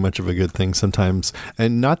be too much of a good thing sometimes.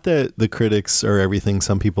 And not that the critics are everything.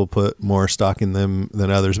 Some people put more stock in them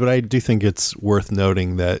than others. But I do think it's worth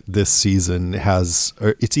noting that this season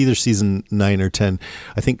it's either season 9 or 10.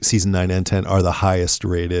 I think season 9 and 10 are the highest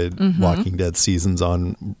rated Walking Dead seasons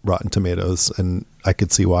on Rotten Tomatoes. And I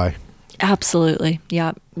could see why. Absolutely.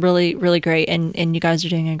 Yeah. Really, really great. And you guys are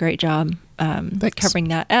doing a great job covering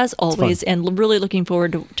that, as always, and really looking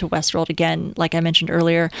forward to Westworld again. Like I mentioned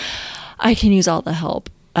earlier, I can use all the help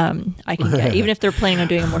I can get. Even if they're planning on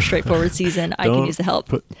doing a more straightforward season, I can use the help.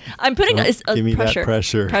 I'm putting give me pressure.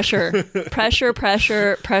 That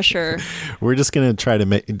pressure. We're just going to try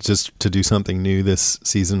to do something new this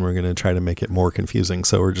season. We're going to try to make it more confusing.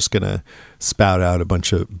 So we're just going to spout out a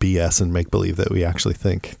bunch of BS and make believe that we actually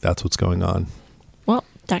think that's what's going on. Well,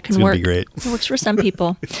 that can work. Be great. It works for some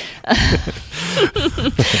people.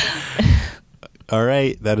 All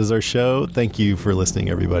right, that is our show. Thank you for listening,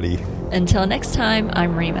 everybody. Until next time,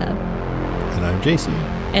 I'm Rima. And I'm Jason.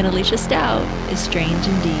 And Alicia Stout is strange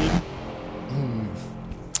indeed.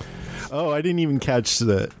 Oh, I didn't even catch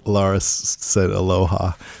that Laura said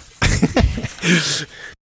aloha.